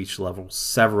through each level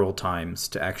several times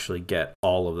to actually get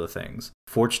all of the things.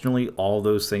 Fortunately, all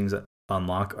those things that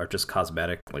unlock are just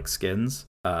cosmetic, like skins.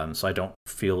 So I don't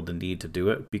feel the need to do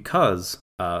it, because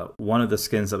one of the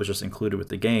skins that was just included with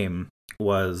the game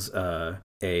was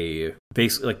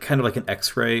basically like kind of like an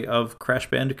X-ray of Crash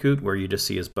Bandicoot, where you just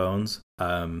see his bones.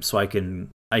 So I can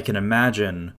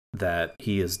imagine that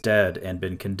he is dead and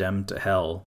been condemned to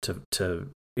hell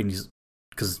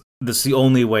because this is the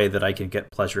only way that I can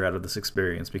get pleasure out of this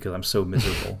experience, because I'm so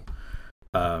miserable.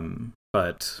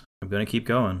 But I'm gonna keep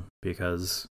going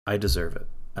because I deserve it.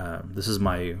 This is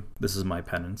my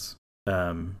penance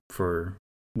for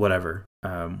whatever.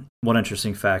 One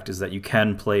interesting fact is that you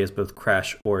can play as both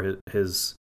Crash or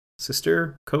his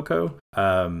sister Coco.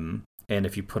 And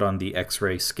if you put on the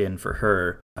X-ray skin for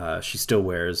her, she still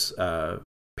wears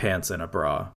pants and a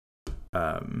bra,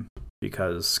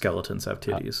 because skeletons have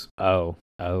titties. Oh.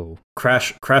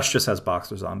 Crash just has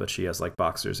boxers on, but she has like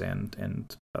boxers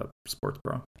and a sports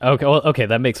bra. Okay,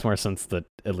 that makes more sense. That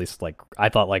at least like I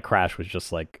thought like Crash was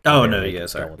just like sorry,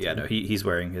 he's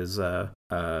wearing his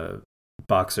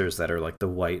boxers that are like the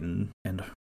white and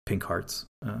pink hearts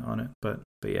on it, but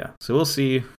yeah, so we'll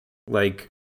see. Like,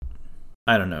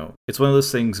 I don't know, it's one of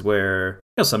those things where,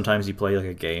 sometimes you play like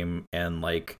a game and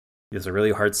like there's a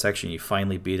really hard section, you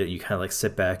finally beat it, you kind of like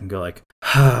sit back and go like,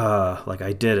 like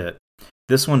I did it.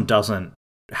 This one doesn't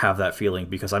have that feeling,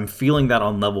 because I'm feeling that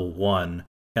on level 1,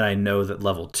 and I know that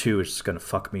level 2 is just going to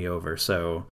fuck me over.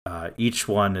 So each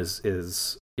one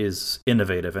is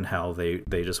innovative in how they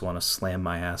just want to slam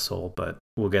my asshole, but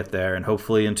we'll get there, and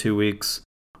hopefully in 2 weeks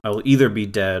I will either be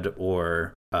dead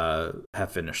or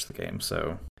have finished the game.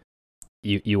 So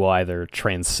you will either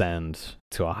transcend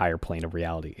to a higher plane of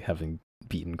reality, having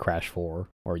beaten Crash 4,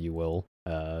 or you will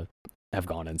have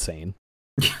gone insane.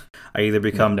 I either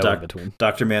become no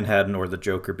Dr. Manhattan or the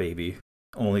Joker baby.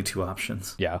 Only 2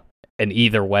 options. Yeah. And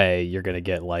either way, you're going to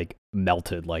get, like,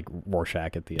 melted like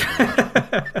Rorschach at the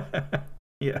end.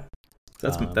 Yeah.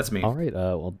 That's me. All right.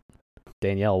 Well,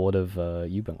 Danielle, what have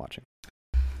you been watching?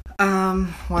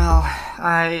 Well,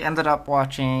 I ended up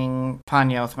watching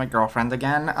Ponyo with my girlfriend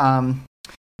again.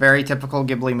 Very typical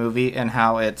Ghibli movie in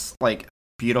how it's, like,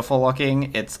 beautiful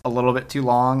looking. It's a little bit too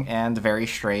long and very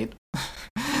straight.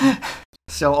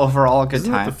 Still overall a good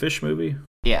Isn't time. That the fish movie?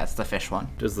 Yeah, it's the fish one.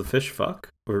 Does the fish fuck?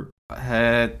 Or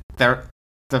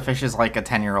the fish is like a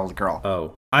 10-year-old girl.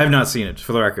 Oh, I have not seen it,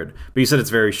 for the record. But you said it's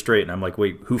very straight, and I'm like,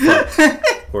 wait, who fucks?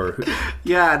 Or who?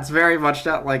 Yeah, it's very much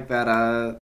not like that.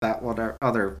 That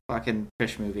other fucking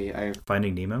fish movie.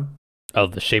 Finding Nemo. Oh,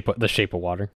 the shape of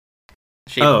water.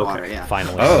 Shape of Water. Yeah.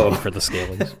 Finally, for the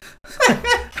scalings.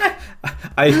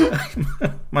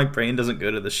 My brain doesn't go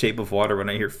to the Shape of Water when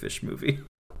I hear fish movie.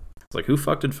 It's like, who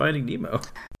fucked in Finding Nemo?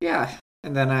 Yeah,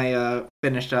 and then I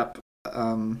finished up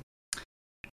OG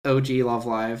Love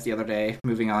Live the other day,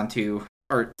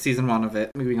 season 1 of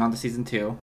it, moving on to season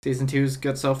 2. Season 2 is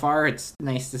good so far. It's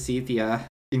nice to see the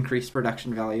increased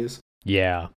production values.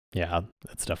 Yeah,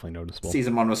 that's definitely noticeable.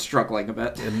 Season 1 was struggling a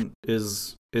bit. And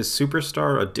is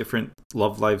Superstar a different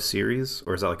Love Live series,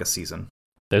 or is that like a season?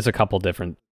 There's a couple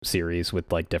different series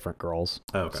with like different girls.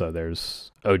 Oh, okay. So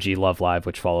there's OG Love Live,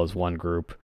 which follows one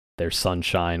group. There's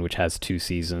Sunshine, which has 2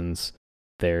 seasons.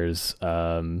 There's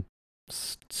Superstars,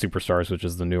 which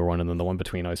is the newer one, and then the one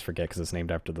between I always forget because it's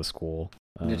named after the school.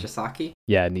 Nijigasaki?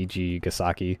 Yeah,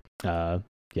 Nijigasaki.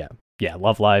 Yeah,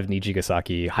 Love Live,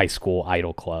 Nijigasaki High School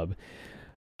Idol Club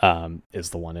is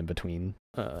the one in between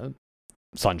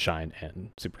Sunshine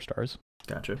and Superstars.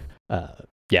 Gotcha.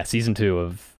 Yeah, season 2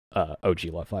 of OG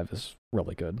Love Live is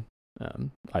really good.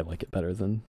 I like it better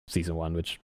than season 1,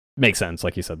 which makes sense.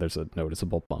 Like you said, there's a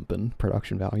noticeable bump in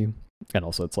production value, and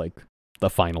also it's like the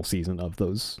final season of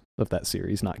that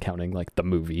series, not counting like the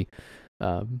movie.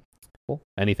 Well,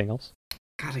 anything else?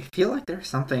 God, I feel like there's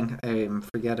something I'm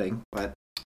forgetting, but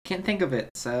can't think of it.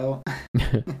 So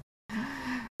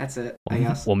that's it, I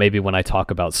guess. Well, maybe when I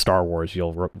talk about Star Wars,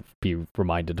 you'll be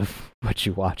reminded of what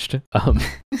you watched.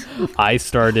 I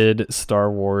started Star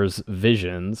Wars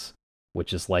Visions,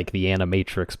 which is like the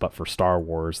Animatrix, but for Star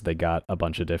Wars. They got a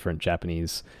bunch of different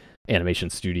Japanese animation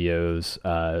studios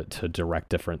to direct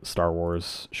different Star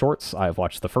Wars shorts. I've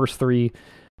watched the first 3,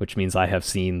 which means I have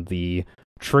seen the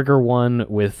Trigger one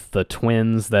with the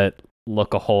twins that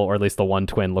look or at least the one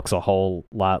twin looks a whole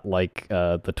lot like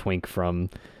the twink from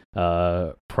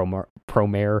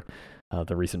Promare,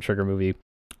 the recent Trigger movie.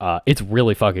 It's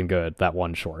really fucking good, that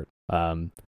one short.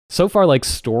 So far, like,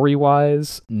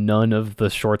 story-wise, none of the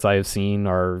shorts I have seen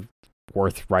are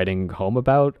worth writing home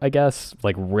about, I guess.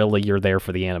 Like, really, you're there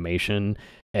for the animation,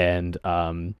 and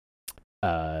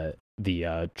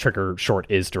the Trigger short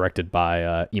is directed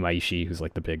by Imaishi, who's,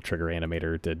 like, the big Trigger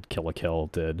animator, did Kill la Kill,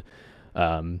 did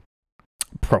Promare,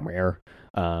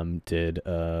 did,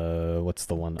 what's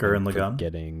the one Gurren I'm Lagann?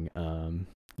 forgetting?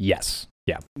 Yes.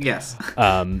 Yeah. Yes.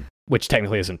 Which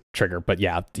technically isn't Trigger, but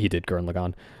yeah, he did Gurren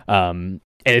Lagann.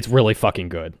 And it's really fucking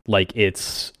good. Like,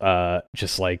 it's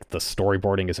just like the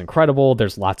storyboarding is incredible.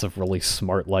 There's lots of really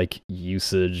smart like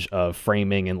usage of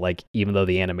framing, and like even though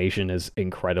the animation is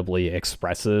incredibly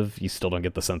expressive, you still don't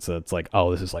get the sense that it's like, oh,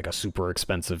 this is like a super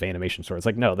expensive animation story. It's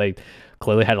like, no, they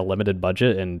clearly had a limited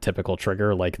budget, and typical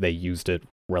Trigger, like they used it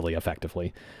really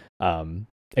effectively.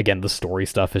 Again, the story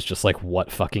stuff is just like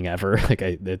what fucking ever. Like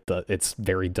it's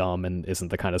very dumb and isn't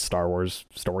the kind of Star Wars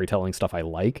storytelling stuff I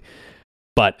like.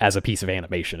 But as a piece of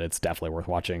animation, it's definitely worth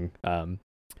watching.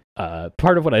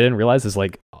 Part of what I didn't realize is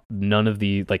like none of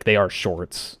the like they are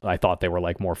shorts. I thought they were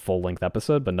like more full length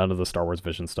episode, but none of the Star Wars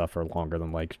Vision stuff are longer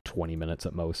than like 20 minutes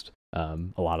at most. A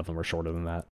lot of them are shorter than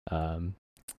that.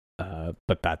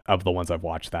 But that of the ones I've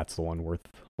watched, that's the one worth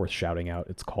shouting out.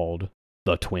 It's called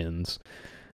The Twins,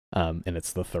 and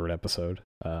it's the 3rd episode.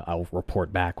 I'll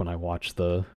report back when I watch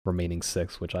the remaining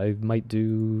 6, which I might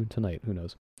do tonight. Who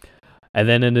knows? And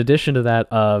then in addition to that,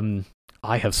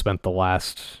 I have spent the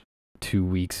last 2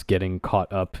 weeks getting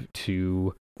caught up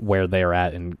to where they're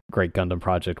at in Great Gundam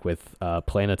Project with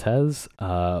Planetez,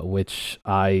 which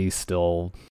I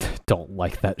still don't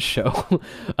like that show,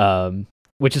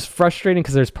 which is frustrating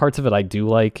because there's parts of it I do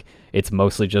like. It's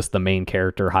mostly just the main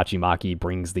character, Hachimaki,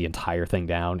 brings the entire thing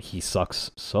down. He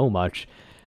sucks so much.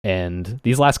 And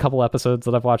these last couple episodes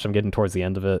that I've watched, I'm getting towards the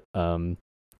end of it,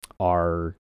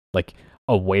 are like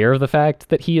aware of the fact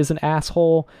that he is an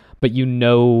asshole, but you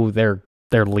know they're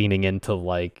they're leaning into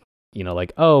like,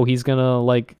 like, oh, he's gonna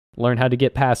like learn how to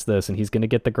get past this and he's gonna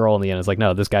get the girl in the end. It's like,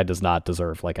 no, this guy does not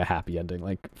deserve like a happy ending.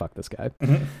 Like, fuck this guy.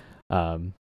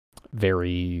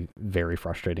 Very, very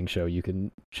frustrating show. You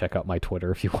can check out my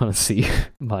Twitter if you want to see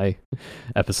my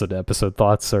episode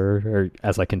thoughts, or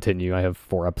as I continue, I have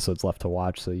 4 episodes left to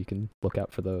watch, so you can look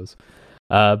out for those.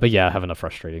 But yeah, having a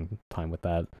frustrating time with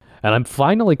that. And I'm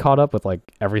finally caught up with like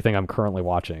everything I'm currently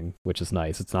watching, which is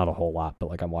nice. It's not a whole lot, but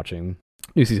like I'm watching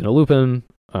new season of Lupin.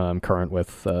 I'm current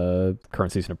with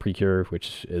current season of Precure,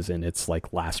 which is in its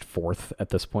like last 4th at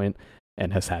this point,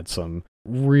 and has had some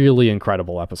really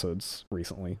incredible episodes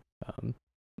recently.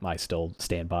 I still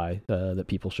stand by that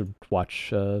people should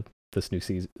watch this new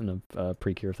season of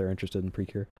Precure if they're interested in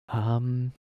Precure.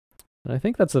 I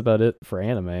think that's about it for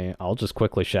anime. I'll just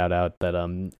quickly shout out that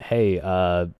hey,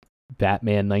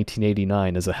 Batman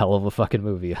 1989 is a hell of a fucking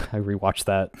movie. I rewatched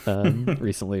that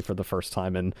recently for the first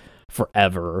time in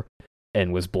forever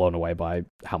and was blown away by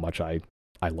how much I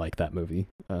like that movie.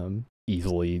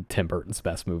 Easily Tim Burton's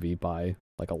best movie by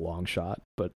like a long shot,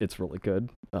 but it's really good.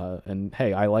 And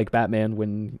hey, I like Batman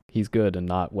when he's good and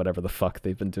not whatever the fuck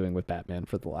they've been doing with Batman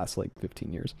for the last like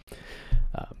 15 years.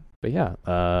 But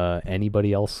yeah,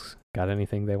 anybody else got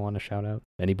anything they want to shout out?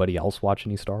 Anybody else watch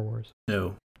any Star Wars?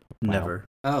 No, Wow. never.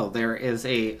 Oh, there is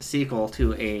a sequel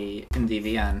to a indie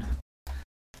VN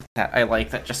that I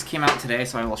like that just came out today,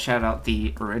 so I will shout out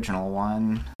the original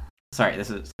one. Sorry, this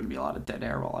is going to be a lot of dead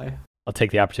air while I'll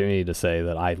take the opportunity to say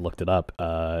that I looked it up.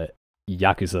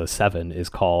 Yakuza 7 is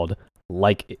called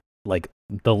like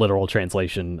the literal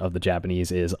translation of the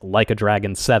Japanese is Like a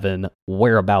Dragon 7,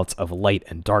 Whereabouts of Light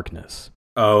and Darkness.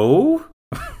 Oh?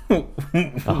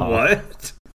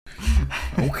 What?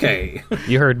 Okay.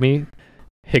 You heard me.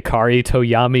 Hikari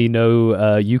Toyami no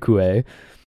Yukue.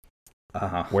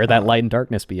 Where that light and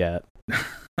darkness be at?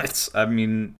 I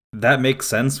mean, that makes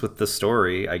sense with the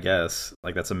story, I guess.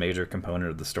 Like, that's a major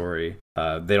component of the story.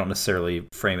 They don't necessarily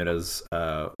frame it as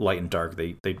light and dark.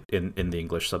 They in the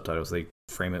English subtitles, they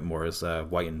frame it more as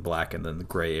white and black and then the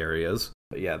gray areas.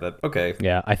 But yeah, okay.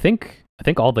 Yeah, I think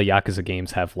all the Yakuza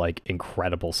games have like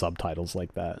incredible subtitles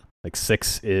like that. Like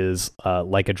 6 is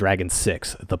Like a Dragon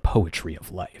 6, The Poetry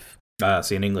of Life.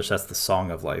 See, in English, that's the Song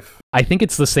of Life. I think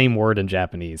it's the same word in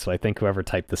Japanese, so I think whoever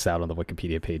typed this out on the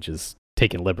Wikipedia page is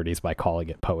taking liberties by calling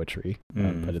it poetry,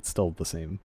 but it's still the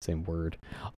same word.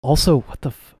 Also, what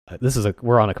the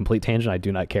we're on a complete tangent. I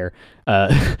do not care.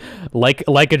 Like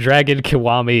a Dragon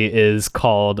Kiwami is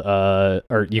called, or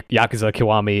Yakuza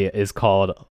Kiwami is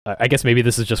called. I guess maybe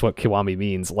this is just what Kiwami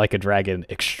means. Like a Dragon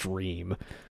Extreme,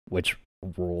 which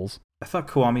rules. I thought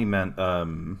Kiwami meant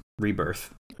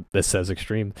rebirth. This says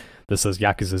Extreme. This says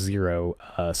Yakuza 0.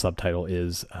 Subtitle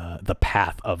is The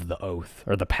Path of the Oath,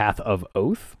 or The Path of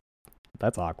Oath.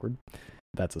 That's awkward.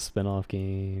 That's a spin-off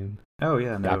game. Oh,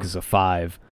 yeah. No. Yakuza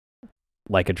 5.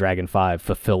 Like a Dragon 5.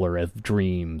 Fulfiller of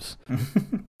Dreams.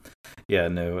 Yeah,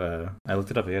 no. I looked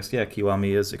it up. I guess, yeah,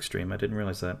 Kiwami is Extreme. I didn't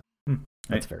realize that.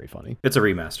 That's very funny. It's a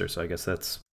remaster, so I guess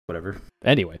that's whatever.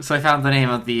 Anyway. So I found the name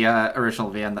of the original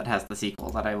VN that has the sequel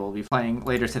that I will be playing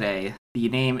later today. The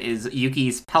name is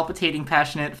Yuki's palpitating,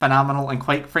 passionate, phenomenal, and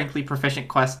quite frankly proficient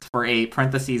quest for a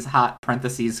 (hot)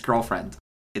 girlfriend.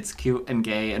 It's cute and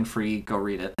gay and free. Go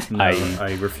read it. No,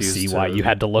 I refuse see why you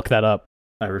had to look that up.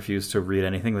 I refuse to read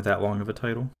anything with that long of a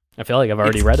title. I feel like I've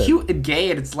already read it. It's cute and gay,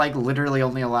 and it's like literally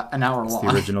only an hour long.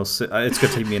 The original. It's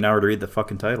gonna take me an hour to read the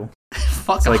fucking title.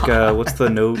 Fuck it's off.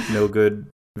 like no good,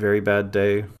 very bad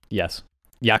day. Yes.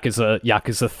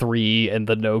 Yakuza 3 and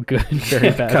the no good, very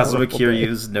bad. Kazuma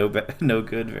Kiryu's no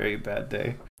good, very bad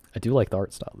day. I do like the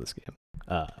art style of this game.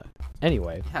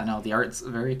 Anyway. Yeah, no, the art's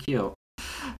very cute.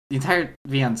 The entire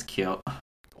VN's cute.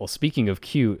 Well, speaking of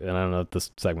cute, and I don't know if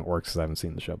this segment works because I haven't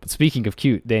seen the show, but speaking of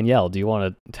cute, Danielle, do you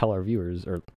want to tell our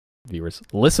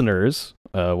listeners,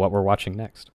 what we're watching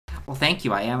next? Well, thank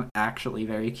you. I am actually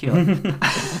very cute.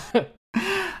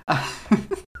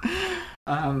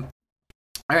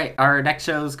 All right, our next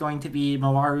show is going to be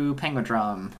Mawaru Penguin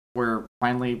Drum. We're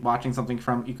finally watching something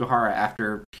from Ikuhara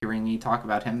after hearing me talk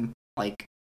about him, like,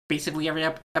 basically every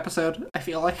episode, I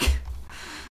feel like.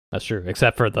 That's true,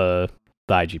 except for the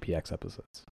IGPX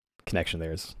episodes. Connection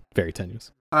there is very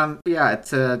tenuous. Yeah,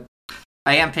 it's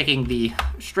I am picking the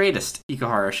straightest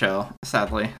Ikuhara show,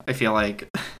 sadly. I feel like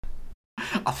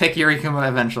I'll pick Yurikuma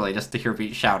eventually just to hear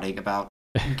me shouting about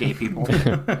gay people.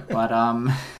 But,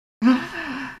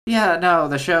 yeah, no,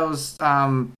 the show's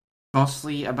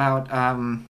mostly about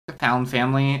the Pound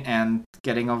family and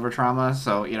getting over trauma,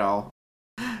 so,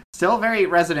 still very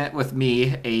resonant with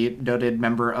me, a noted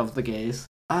member of the gays.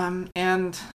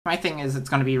 And my thing is it's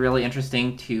going to be really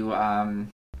interesting to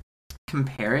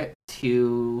compare it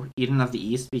to Eden of the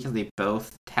East because they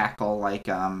both tackle like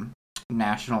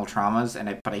national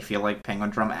traumas, but I feel like Penguin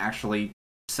Drum actually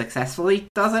successfully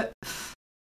does it.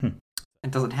 It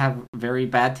doesn't have very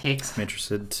bad takes. I'm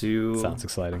interested to Sounds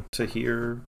exciting to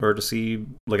hear or to see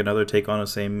like another take on the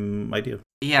same idea.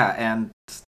 Yeah, and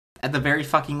at the very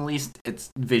fucking least, it's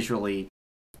visually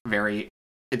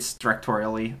it's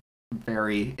directorially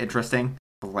very interesting.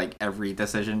 Like every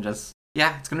decision, it's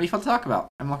gonna be fun to talk about.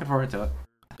 I'm looking forward to it.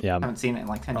 Yeah, I haven't seen it in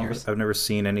like 10 years. I've never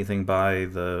seen anything by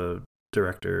the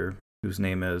director whose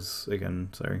name is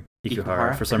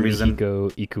Ikuhara. For some reason,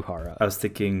 Ikuhara. I was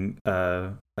thinking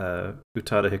Utada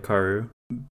Hikaru,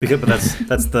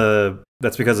 but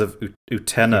that's because of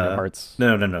Utena. Hearts.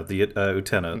 No, the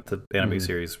Utena, the anime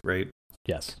series, right?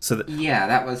 Yes. So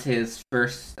that was his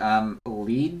first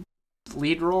lead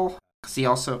role. Because he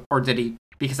also, or did he?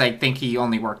 Because I think he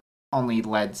only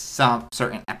led some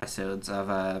certain episodes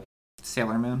of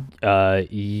Sailor Moon.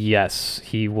 Yes,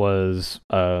 he was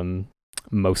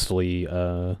mostly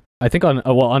I think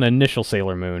on initial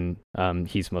Sailor Moon,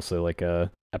 he's mostly like a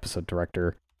episode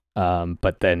director.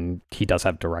 But then he does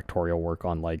have directorial work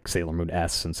on like Sailor Moon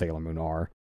S and Sailor Moon R.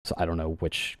 So I don't know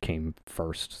which came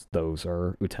first, those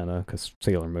or Utena, because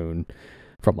Sailor Moon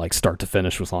from like start to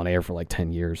finish was on air for like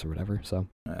 10 years or whatever. So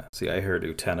see, I heard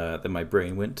Utena, then my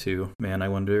brain went to, man, I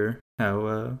wonder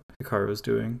how Hikaru was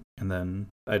doing, and then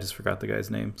I just forgot the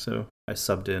guy's name, so I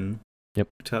subbed in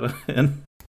Utena in.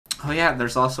 Oh yeah,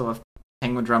 there's also a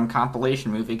Penguin Drum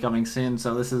compilation movie coming soon,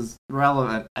 so this is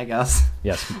relevant, I guess.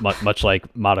 Yes, much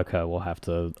like Madoka, we'll have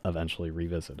to eventually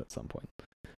revisit at some point.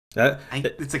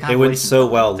 It's a compilation. It went so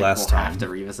well we'll last time. Have to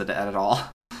revisit it at all.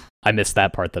 I missed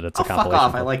that part that it's a compilation. Fuck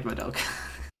off! I like Madoka.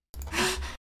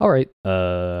 All right.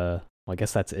 Well, I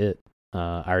guess that's it.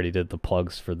 I already did the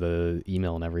plugs for the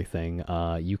email and everything.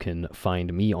 You can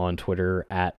find me on Twitter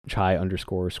at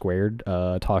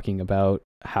chai_squared, talking about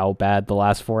how bad the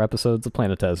last 4 episodes of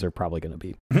Planetes are probably going to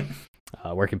be.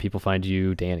 Where can people find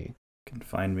you, Danny? You can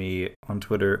find me on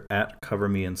Twitter at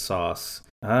CoverMeInSauce.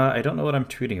 I don't know what I'm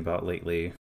tweeting about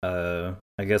lately. I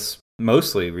guess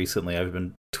mostly recently I've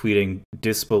been tweeting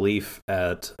disbelief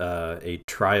at a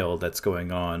trial that's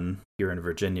going on here in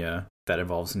Virginia that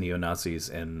involves neo-Nazis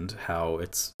and how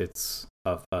it's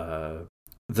the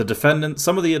defendant.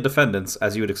 Some of the defendants,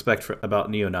 as you would expect about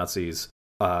neo-Nazis,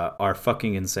 are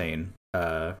fucking insane.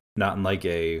 Not in like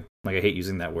I hate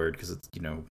using that word because it's, I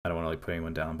don't want to like put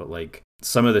anyone down, but like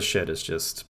some of the shit is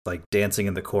just like dancing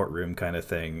in the courtroom kind of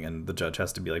thing, and the judge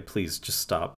has to be like, please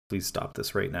stop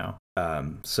this right now.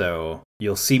 So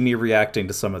you'll see me reacting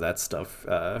to some of that stuff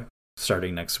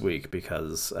starting next week,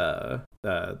 because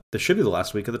this should be the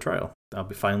last week of the trial. I'll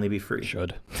finally be free.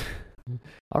 Should.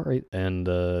 All right, and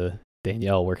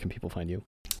Danielle, where can people find you?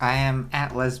 I am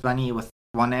at LesBunny with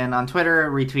 1 N on Twitter,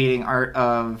 retweeting art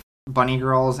of bunny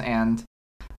girls and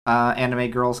anime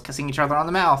girls kissing each other on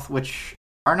the mouth, which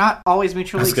are not always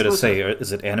mutually exclusive. I was going to say,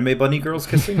 is it anime bunny girls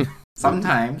kissing?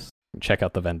 Sometimes. Check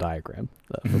out the Venn diagram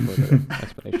for further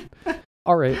explanation.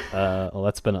 All right, well,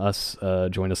 that's been us.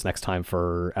 Join us next time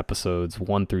for episodes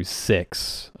 1 through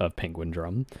 6 of Penguin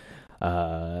Drum.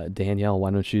 Danielle,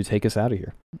 why don't you take us out of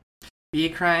here? Be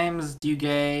crimes, do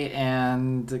gay,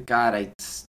 and God, I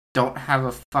don't have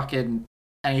a fucking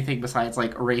anything besides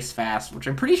like race fast, which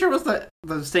I'm pretty sure was the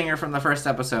stinger from the first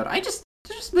episode. I just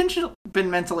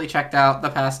been mentally checked out the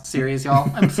past series,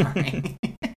 y'all. I'm sorry.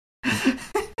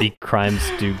 Be crimes,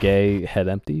 do gay, head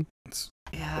empty.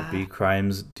 Yeah. Be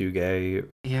crimes, do gay.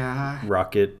 Yeah.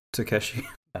 Rocket Takeshi.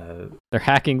 They're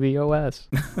hacking the OS.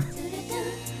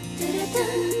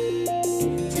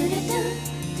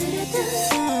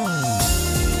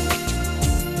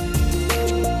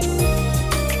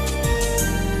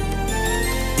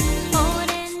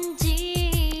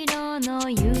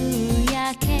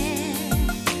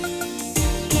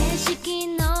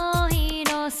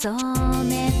 So